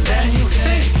important than you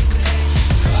think.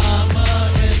 Far more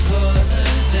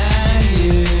important than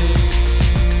you.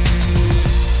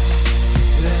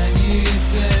 Than you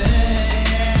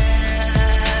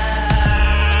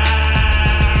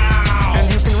And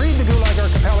you can read the Gulag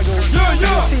Archipelago and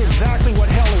you'll see exactly what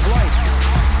hell is like.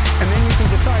 And then you can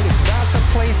decide if that's a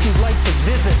place you'd like to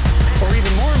visit, or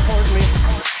even more importantly,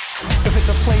 if it's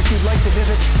a place you'd like to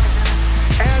visit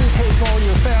and take all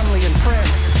your family and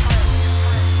friends.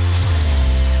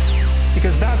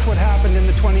 Because that's what happened in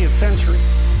the 20th century.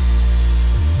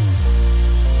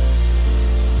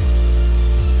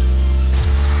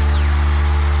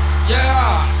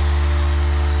 Yeah!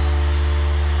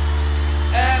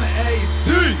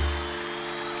 NAC!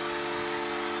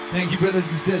 Thank you, brothers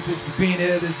and sisters, for being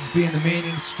here. This has been The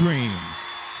Meaning Stream.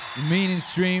 The Meaning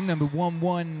Stream, number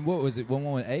 11, what was it,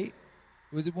 118?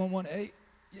 Was it 118?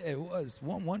 Yeah, it was,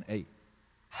 118.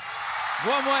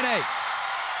 118!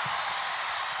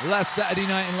 Last Saturday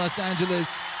night in Los Angeles,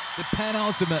 the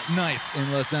penultimate night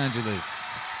in Los Angeles.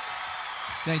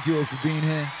 Thank you all for being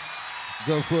here.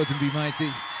 Go forth and be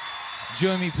mighty.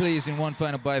 Join me, please, in one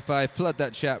final by five. Flood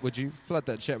that chat, would you? Flood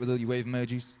that chat with all your wave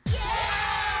emojis.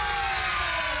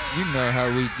 You know how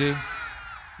we do.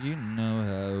 You know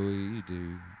how we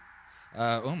do.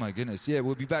 Oh my goodness, yeah,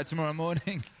 we'll be back tomorrow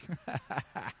morning.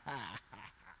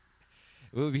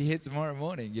 We'll be here tomorrow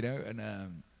morning, you know, and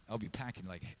I'll be packing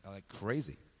like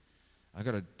crazy. I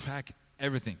gotta pack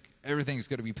everything. Everything's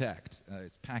gotta be packed.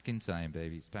 It's packing time,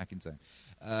 baby. It's packing time.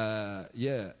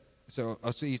 Yeah. So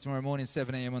I'll see you tomorrow morning,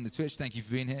 7 a.m. on the Twitch. Thank you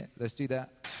for being here. Let's do that.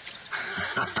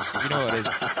 You know what it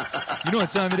is. You know what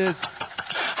time it is.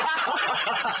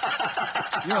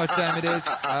 You know what time it is.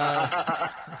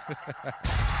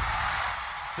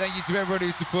 Thank you to everybody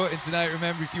who's supporting tonight.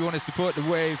 Remember, if you want to support the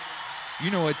wave, you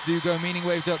know what to do. Go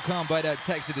meaningwave.com, buy that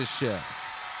Texodus shirt.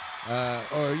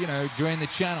 Or, you know, join the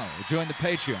channel, join the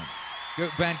Patreon. Go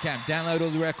to Bandcamp, download all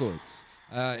the records.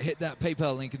 hit that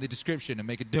PayPal link in the description and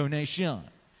make a donation.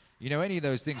 You know, any of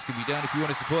those things can be done if you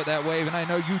want to support that wave, and I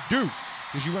know you do,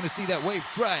 because you want to see that wave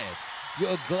thrive.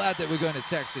 You're glad that we're going to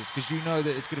Texas, because you know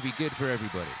that it's going to be good for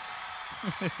everybody.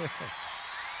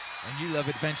 And you love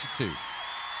adventure too.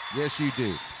 Yes, you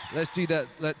do. Let's do that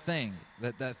thing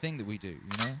that we do,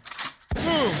 you know?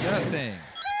 Boom! That thing.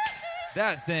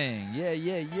 That thing. Yeah,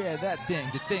 that thing.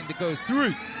 The thing that goes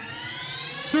 3,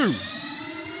 2,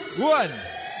 1.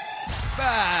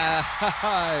 5,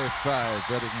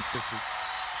 brothers and sisters.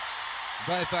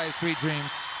 Bye, 5 sweet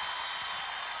dreams.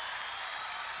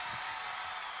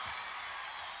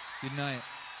 Good night,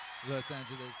 Los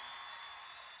Angeles.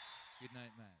 Good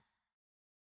night, man.